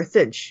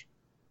cinch.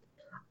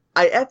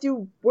 I ask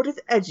you, what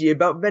is edgy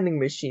about vending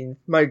machines?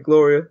 My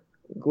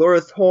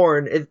glorious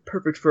horn is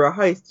perfect for a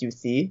heist, you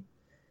see.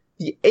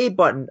 The A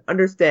button,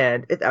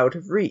 understand, is out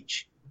of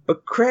reach.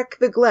 But crack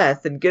the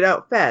glass and get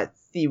out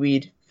fast,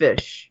 seaweed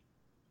fish.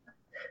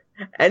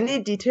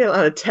 Any detail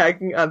on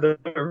attacking on the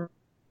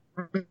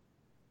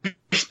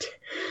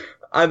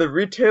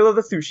retail of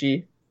the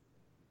sushi?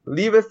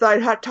 Leave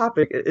aside hot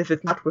topic if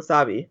it's not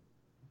wasabi.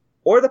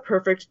 Or the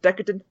perfect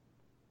decadent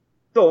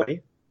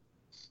soy.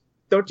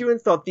 Don't you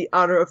insult the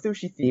honor of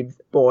sushi thieves,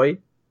 boy.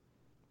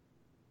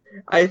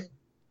 I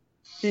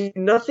see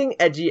nothing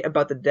edgy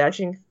about the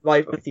dashing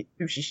life of a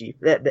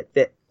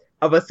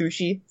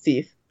sushi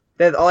thief.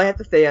 That's all I have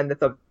to say on this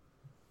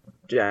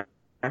subject.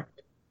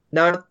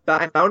 Now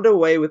I found a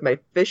way with my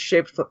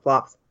fish-shaped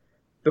flip-flops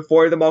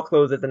before the mall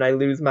closes and I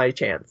lose my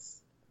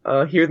chance.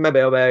 Here's my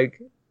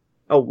mailbag.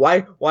 Oh,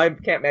 why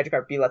can't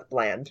Magikarp be less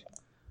bland?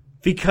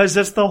 Because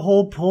that's the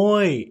whole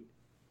point.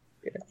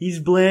 Yeah. He's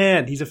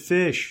bland. He's a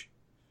fish.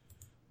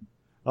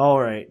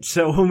 All right,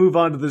 so we'll move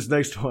on to this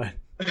next one.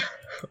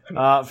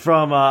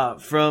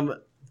 From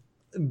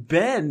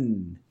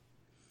Ben.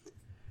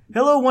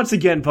 Hello once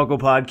again, Puckle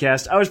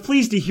Podcast. I was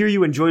pleased to hear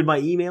you enjoyed my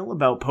email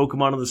about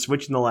Pokemon on the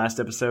Switch in the last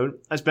episode.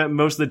 I spent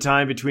most of the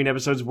time between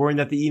episodes worrying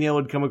that the email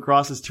would come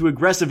across as too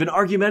aggressive and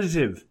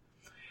argumentative.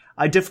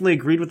 I definitely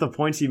agreed with the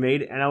points he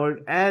made, and I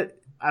would add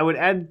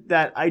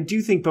that I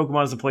do think Pokemon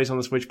has a place on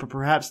the Switch, but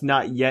perhaps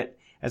not yet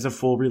as a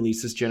full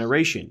release this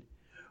generation.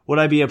 Would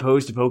I be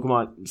opposed to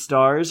Pokemon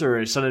Stars or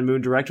a Sun and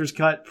Moon Director's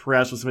Cut,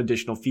 perhaps with some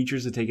additional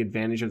features to take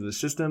advantage of the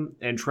system,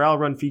 and trial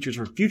run features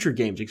for future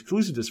games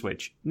exclusive to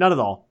Switch? Not at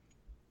all.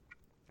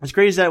 As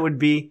great as that would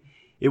be,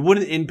 it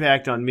wouldn't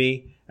impact on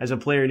me, as a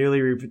player newly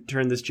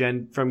returned this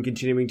gen, from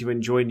continuing to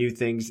enjoy new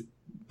things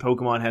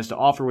Pokemon has to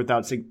offer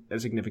without a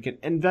significant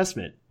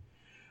investment.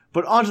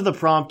 But onto the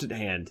prompt at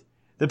hand.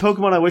 The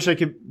Pokemon I wish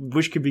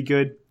could be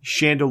good,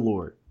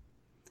 Chandelure.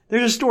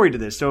 There's a story to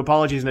this, so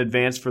apologies in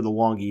advance for the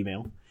long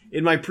email.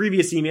 In my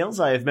previous emails,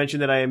 I have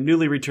mentioned that I am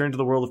newly returned to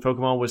the world of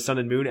Pokemon with Sun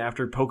and Moon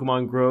after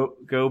Pokemon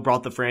Go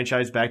brought the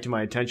franchise back to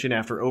my attention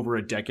after over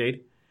a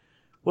decade.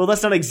 Well,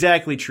 that's not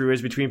exactly true,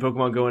 as between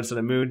Pokemon Go and Sun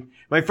and Moon,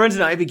 my friends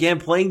and I began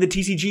playing the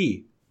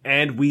TCG,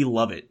 and we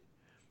love it.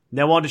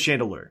 Now on to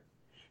Chandelure.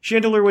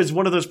 Chandelure was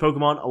one of those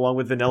Pokemon, along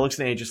with Vanillix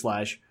and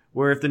Aegislash,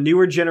 where if the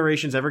newer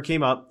generations ever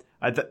came up,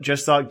 I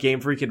just thought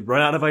Game Freak had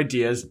run out of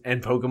ideas,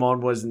 and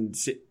Pokemon was in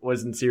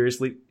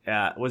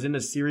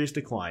a serious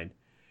decline.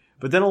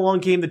 But then along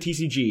came the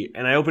TCG,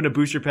 and I opened a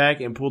booster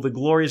pack and pulled the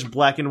glorious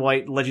black and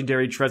white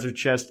legendary treasure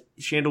chest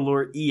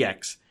Chandelure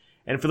EX.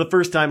 And for the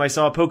first time I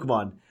saw a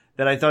Pokemon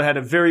that I thought had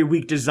a very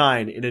weak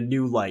design in a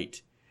new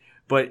light.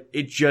 But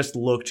it just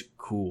looked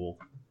cool.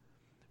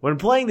 When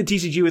playing the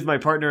TCG with my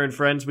partner and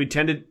friends, we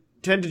tend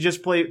to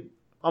just play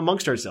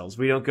amongst ourselves.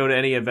 We don't go to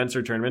any events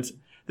or tournaments,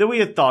 though we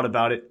have thought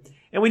about it.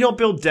 And we don't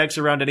build decks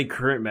around any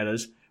current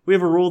metas. We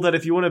have a rule that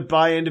if you want to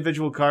buy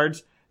individual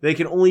cards, they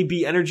can only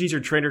be energies or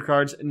trainer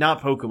cards,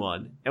 not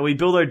Pokemon. And we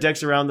build our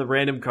decks around the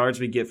random cards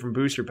we get from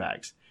booster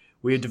packs.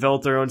 We have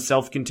developed our own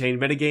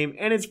self-contained metagame,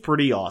 and it's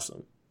pretty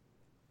awesome.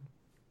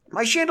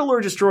 My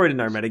Chandelure destroyed in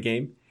our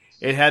metagame.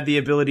 It had the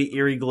ability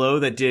Eerie Glow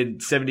that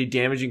did 70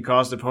 damage and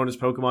caused opponents'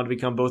 Pokemon to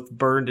become both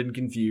burned and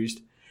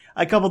confused.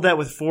 I coupled that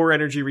with 4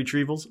 energy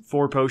retrievals,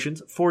 4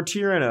 potions, 4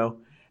 Tyranno,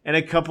 and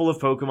a couple of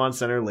Pokemon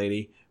Center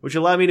Lady, which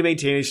allowed me to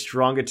maintain a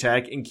strong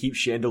attack and keep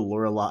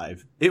Chandelure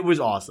alive. It was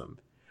awesome.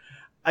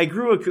 I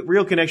grew a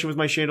real connection with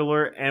my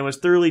Chandelure and was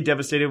thoroughly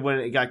devastated when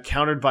it got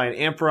countered by an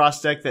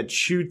Ampharos deck that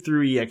chewed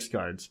through EX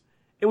cards.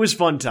 It was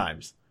fun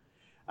times.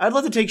 I'd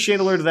love to take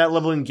Chandelure to that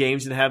level in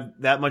games and have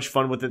that much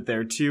fun with it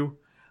there too.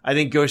 I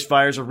think Ghost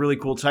Fire is a really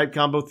cool type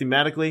combo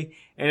thematically,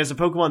 and as a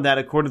Pokemon that,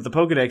 according to the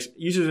Pokedex,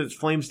 uses its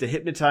flames to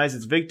hypnotize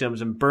its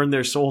victims and burn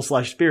their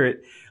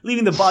soul/spirit,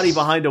 leaving the body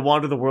behind to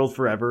wander the world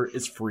forever,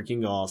 is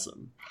freaking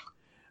awesome.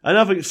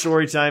 Enough of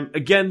story time.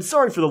 Again,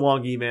 sorry for the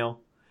long email.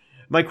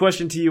 My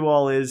question to you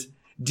all is,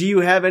 do you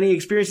have any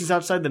experiences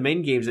outside the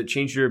main games that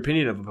changed your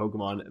opinion of a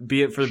Pokemon,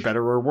 be it for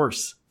better or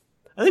worse?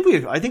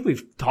 I think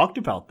we've talked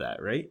about that,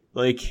 right?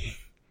 Like,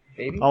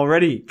 Maybe.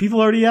 already.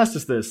 People already asked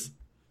us this.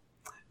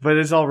 But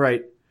it's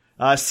alright.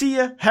 See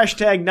ya.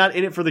 Hashtag not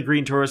in it for the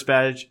green tourist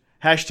badge.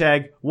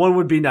 Hashtag one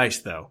would be nice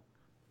though.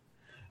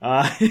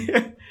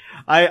 I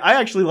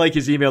actually like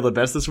his email the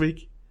best this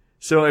week.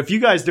 So if you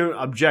guys don't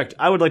object,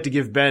 I would like to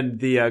give Ben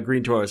the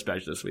green tourist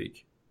badge this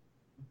week.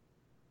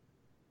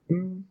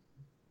 Do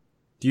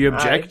you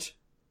object?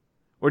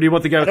 Or do you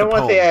want the guy with the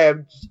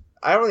poem?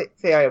 I don't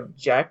say I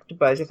object,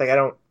 but it's just like I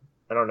don't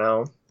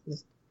know.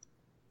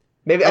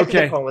 Maybe I think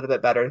the poem was a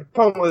bit better. The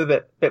poem was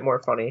a bit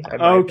more funny.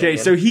 Okay,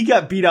 so he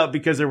got beat out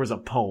because there was a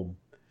poem.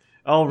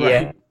 All right.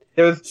 Yeah,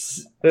 there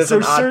was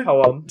an odd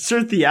poem.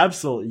 Sir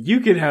Theabsol, you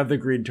can have the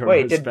green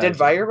tourist Wait, did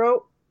Viger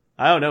vote?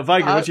 I don't know.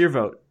 Viger, what's your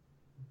vote?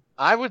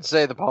 I would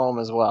say the poem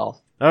as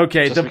well.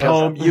 Okay, the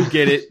poem, you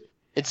get it.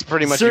 It's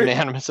pretty much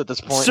unanimous at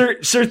this point. Sir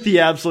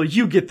Theabsol,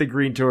 you get the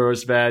green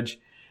tourist badge.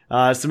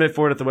 Submit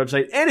for it at the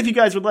website. And if you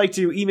guys would like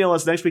to email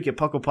us next week at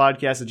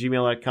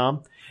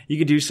pucklepodcast@gmail.com, you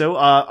can do so.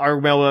 Our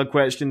mail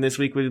question this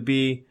week would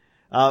be,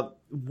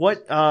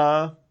 what's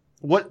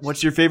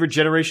your favorite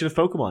generation of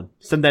Pokemon?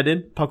 Send that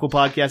in,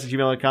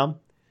 pucklepodcast@gmail.com.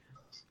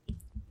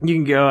 You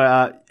can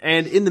go,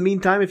 and in the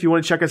meantime, if you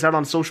want to check us out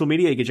on social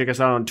media, you can check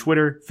us out on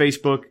Twitter,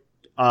 Facebook,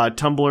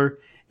 Tumblr,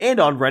 and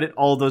on Reddit.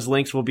 All of those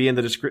links will be in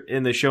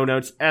the show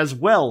notes, as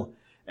well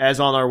as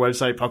on our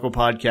website,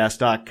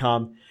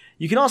 pucklepodcast.com.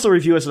 You can also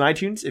review us on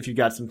iTunes if you've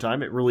got some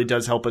time. It really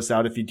does help us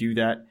out if you do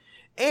that.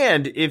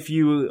 And if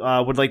you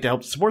would like to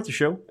help support the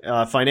show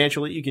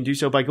financially, you can do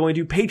so by going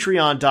to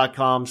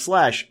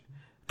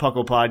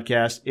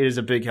patreon.com/pucklepodcast. It is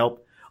a big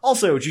help.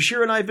 Also,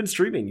 Jushiro and I have been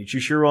streaming.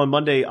 Jushiro on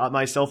Monday,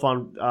 myself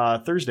on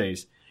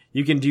Thursdays.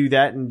 You can do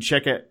that and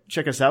check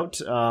us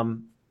out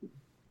on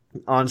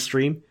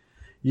stream.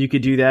 You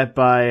could do that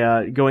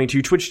by going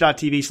to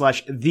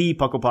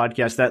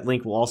twitch.tv/thepucklepodcast. That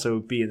link will also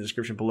be in the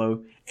description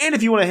below. And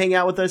if you want to hang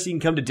out with us, you can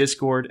come to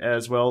Discord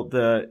as well.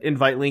 The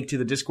invite link to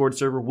the Discord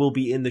server will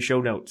be in the show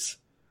notes.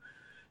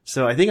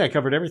 So I think I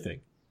covered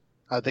everything.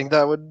 I think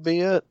that would be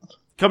it.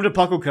 Come to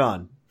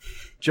PuckleCon,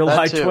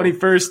 July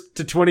 21st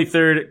to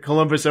 23rd,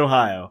 Columbus,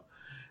 Ohio.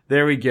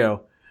 There we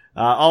go.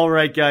 All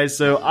right, guys.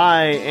 So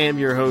I am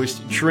your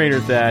host, Trainer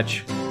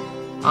Thatch.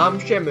 I'm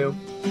Shamu.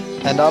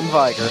 And I'm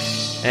Viger.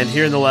 And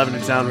here in the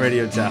Lavender Town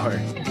Radio Tower,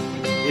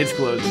 it's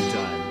closing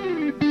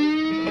time.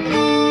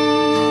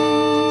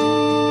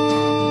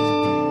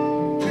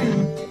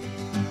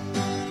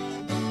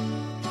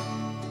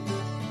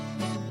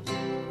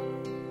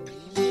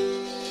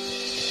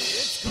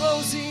 It's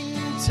closing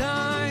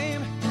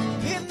time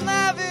in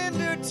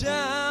Lavender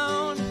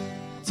Town.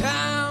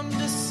 Time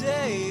to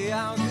say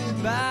our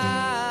goodbyes.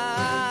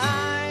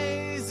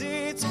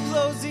 It's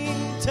closing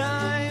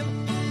time.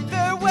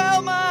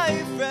 Farewell,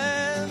 my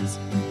friends.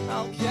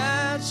 I'll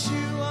catch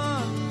you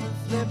on the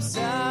flip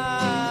side.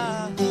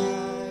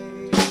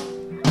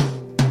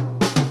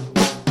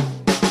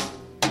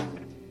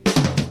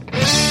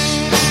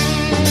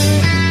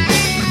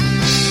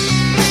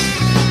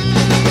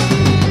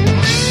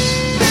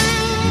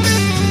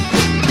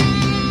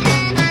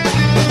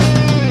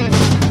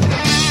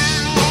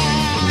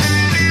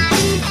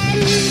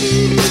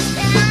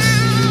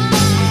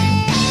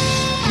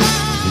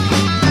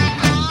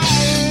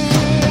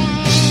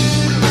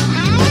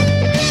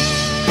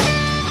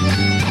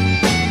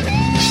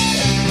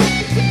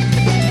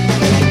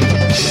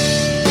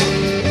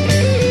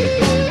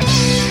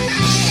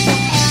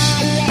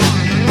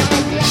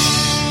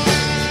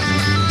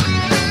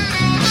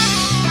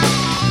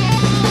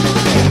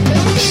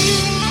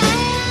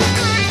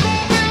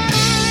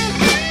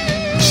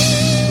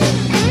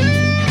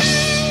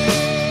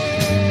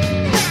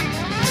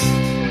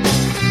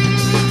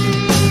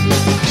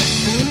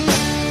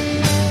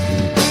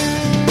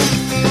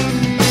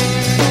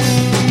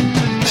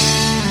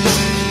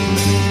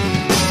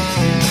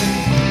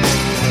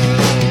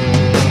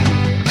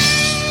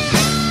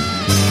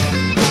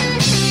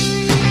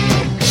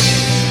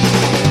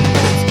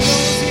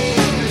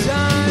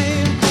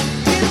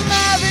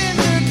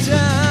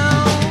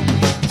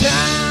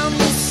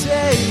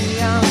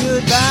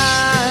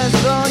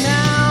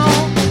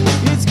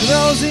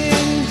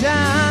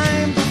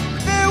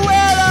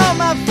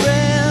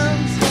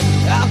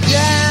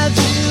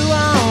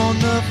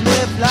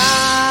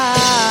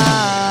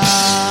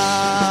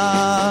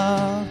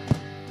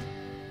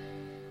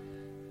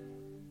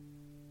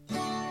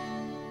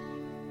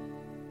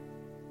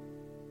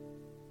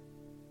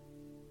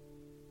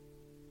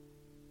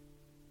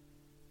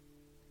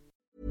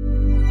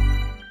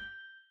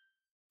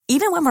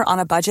 Even when we're on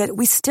a budget,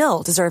 we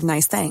still deserve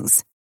nice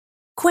things.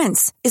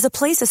 Quince is a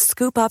place to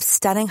scoop up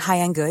stunning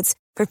high-end goods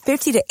for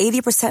 50 to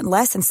 80%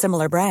 less than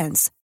similar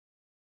brands.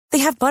 They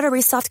have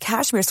buttery soft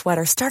cashmere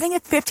sweaters starting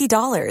at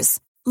 $50,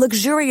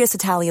 luxurious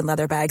Italian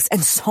leather bags,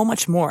 and so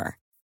much more.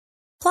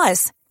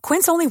 Plus,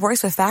 Quince only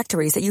works with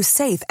factories that use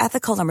safe,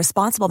 ethical, and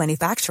responsible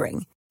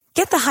manufacturing.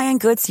 Get the high-end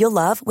goods you'll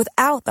love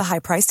without the high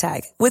price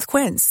tag with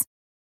Quince.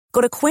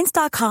 Go to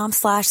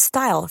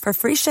quince.com/style for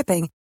free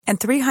shipping and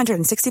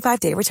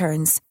 365-day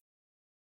returns.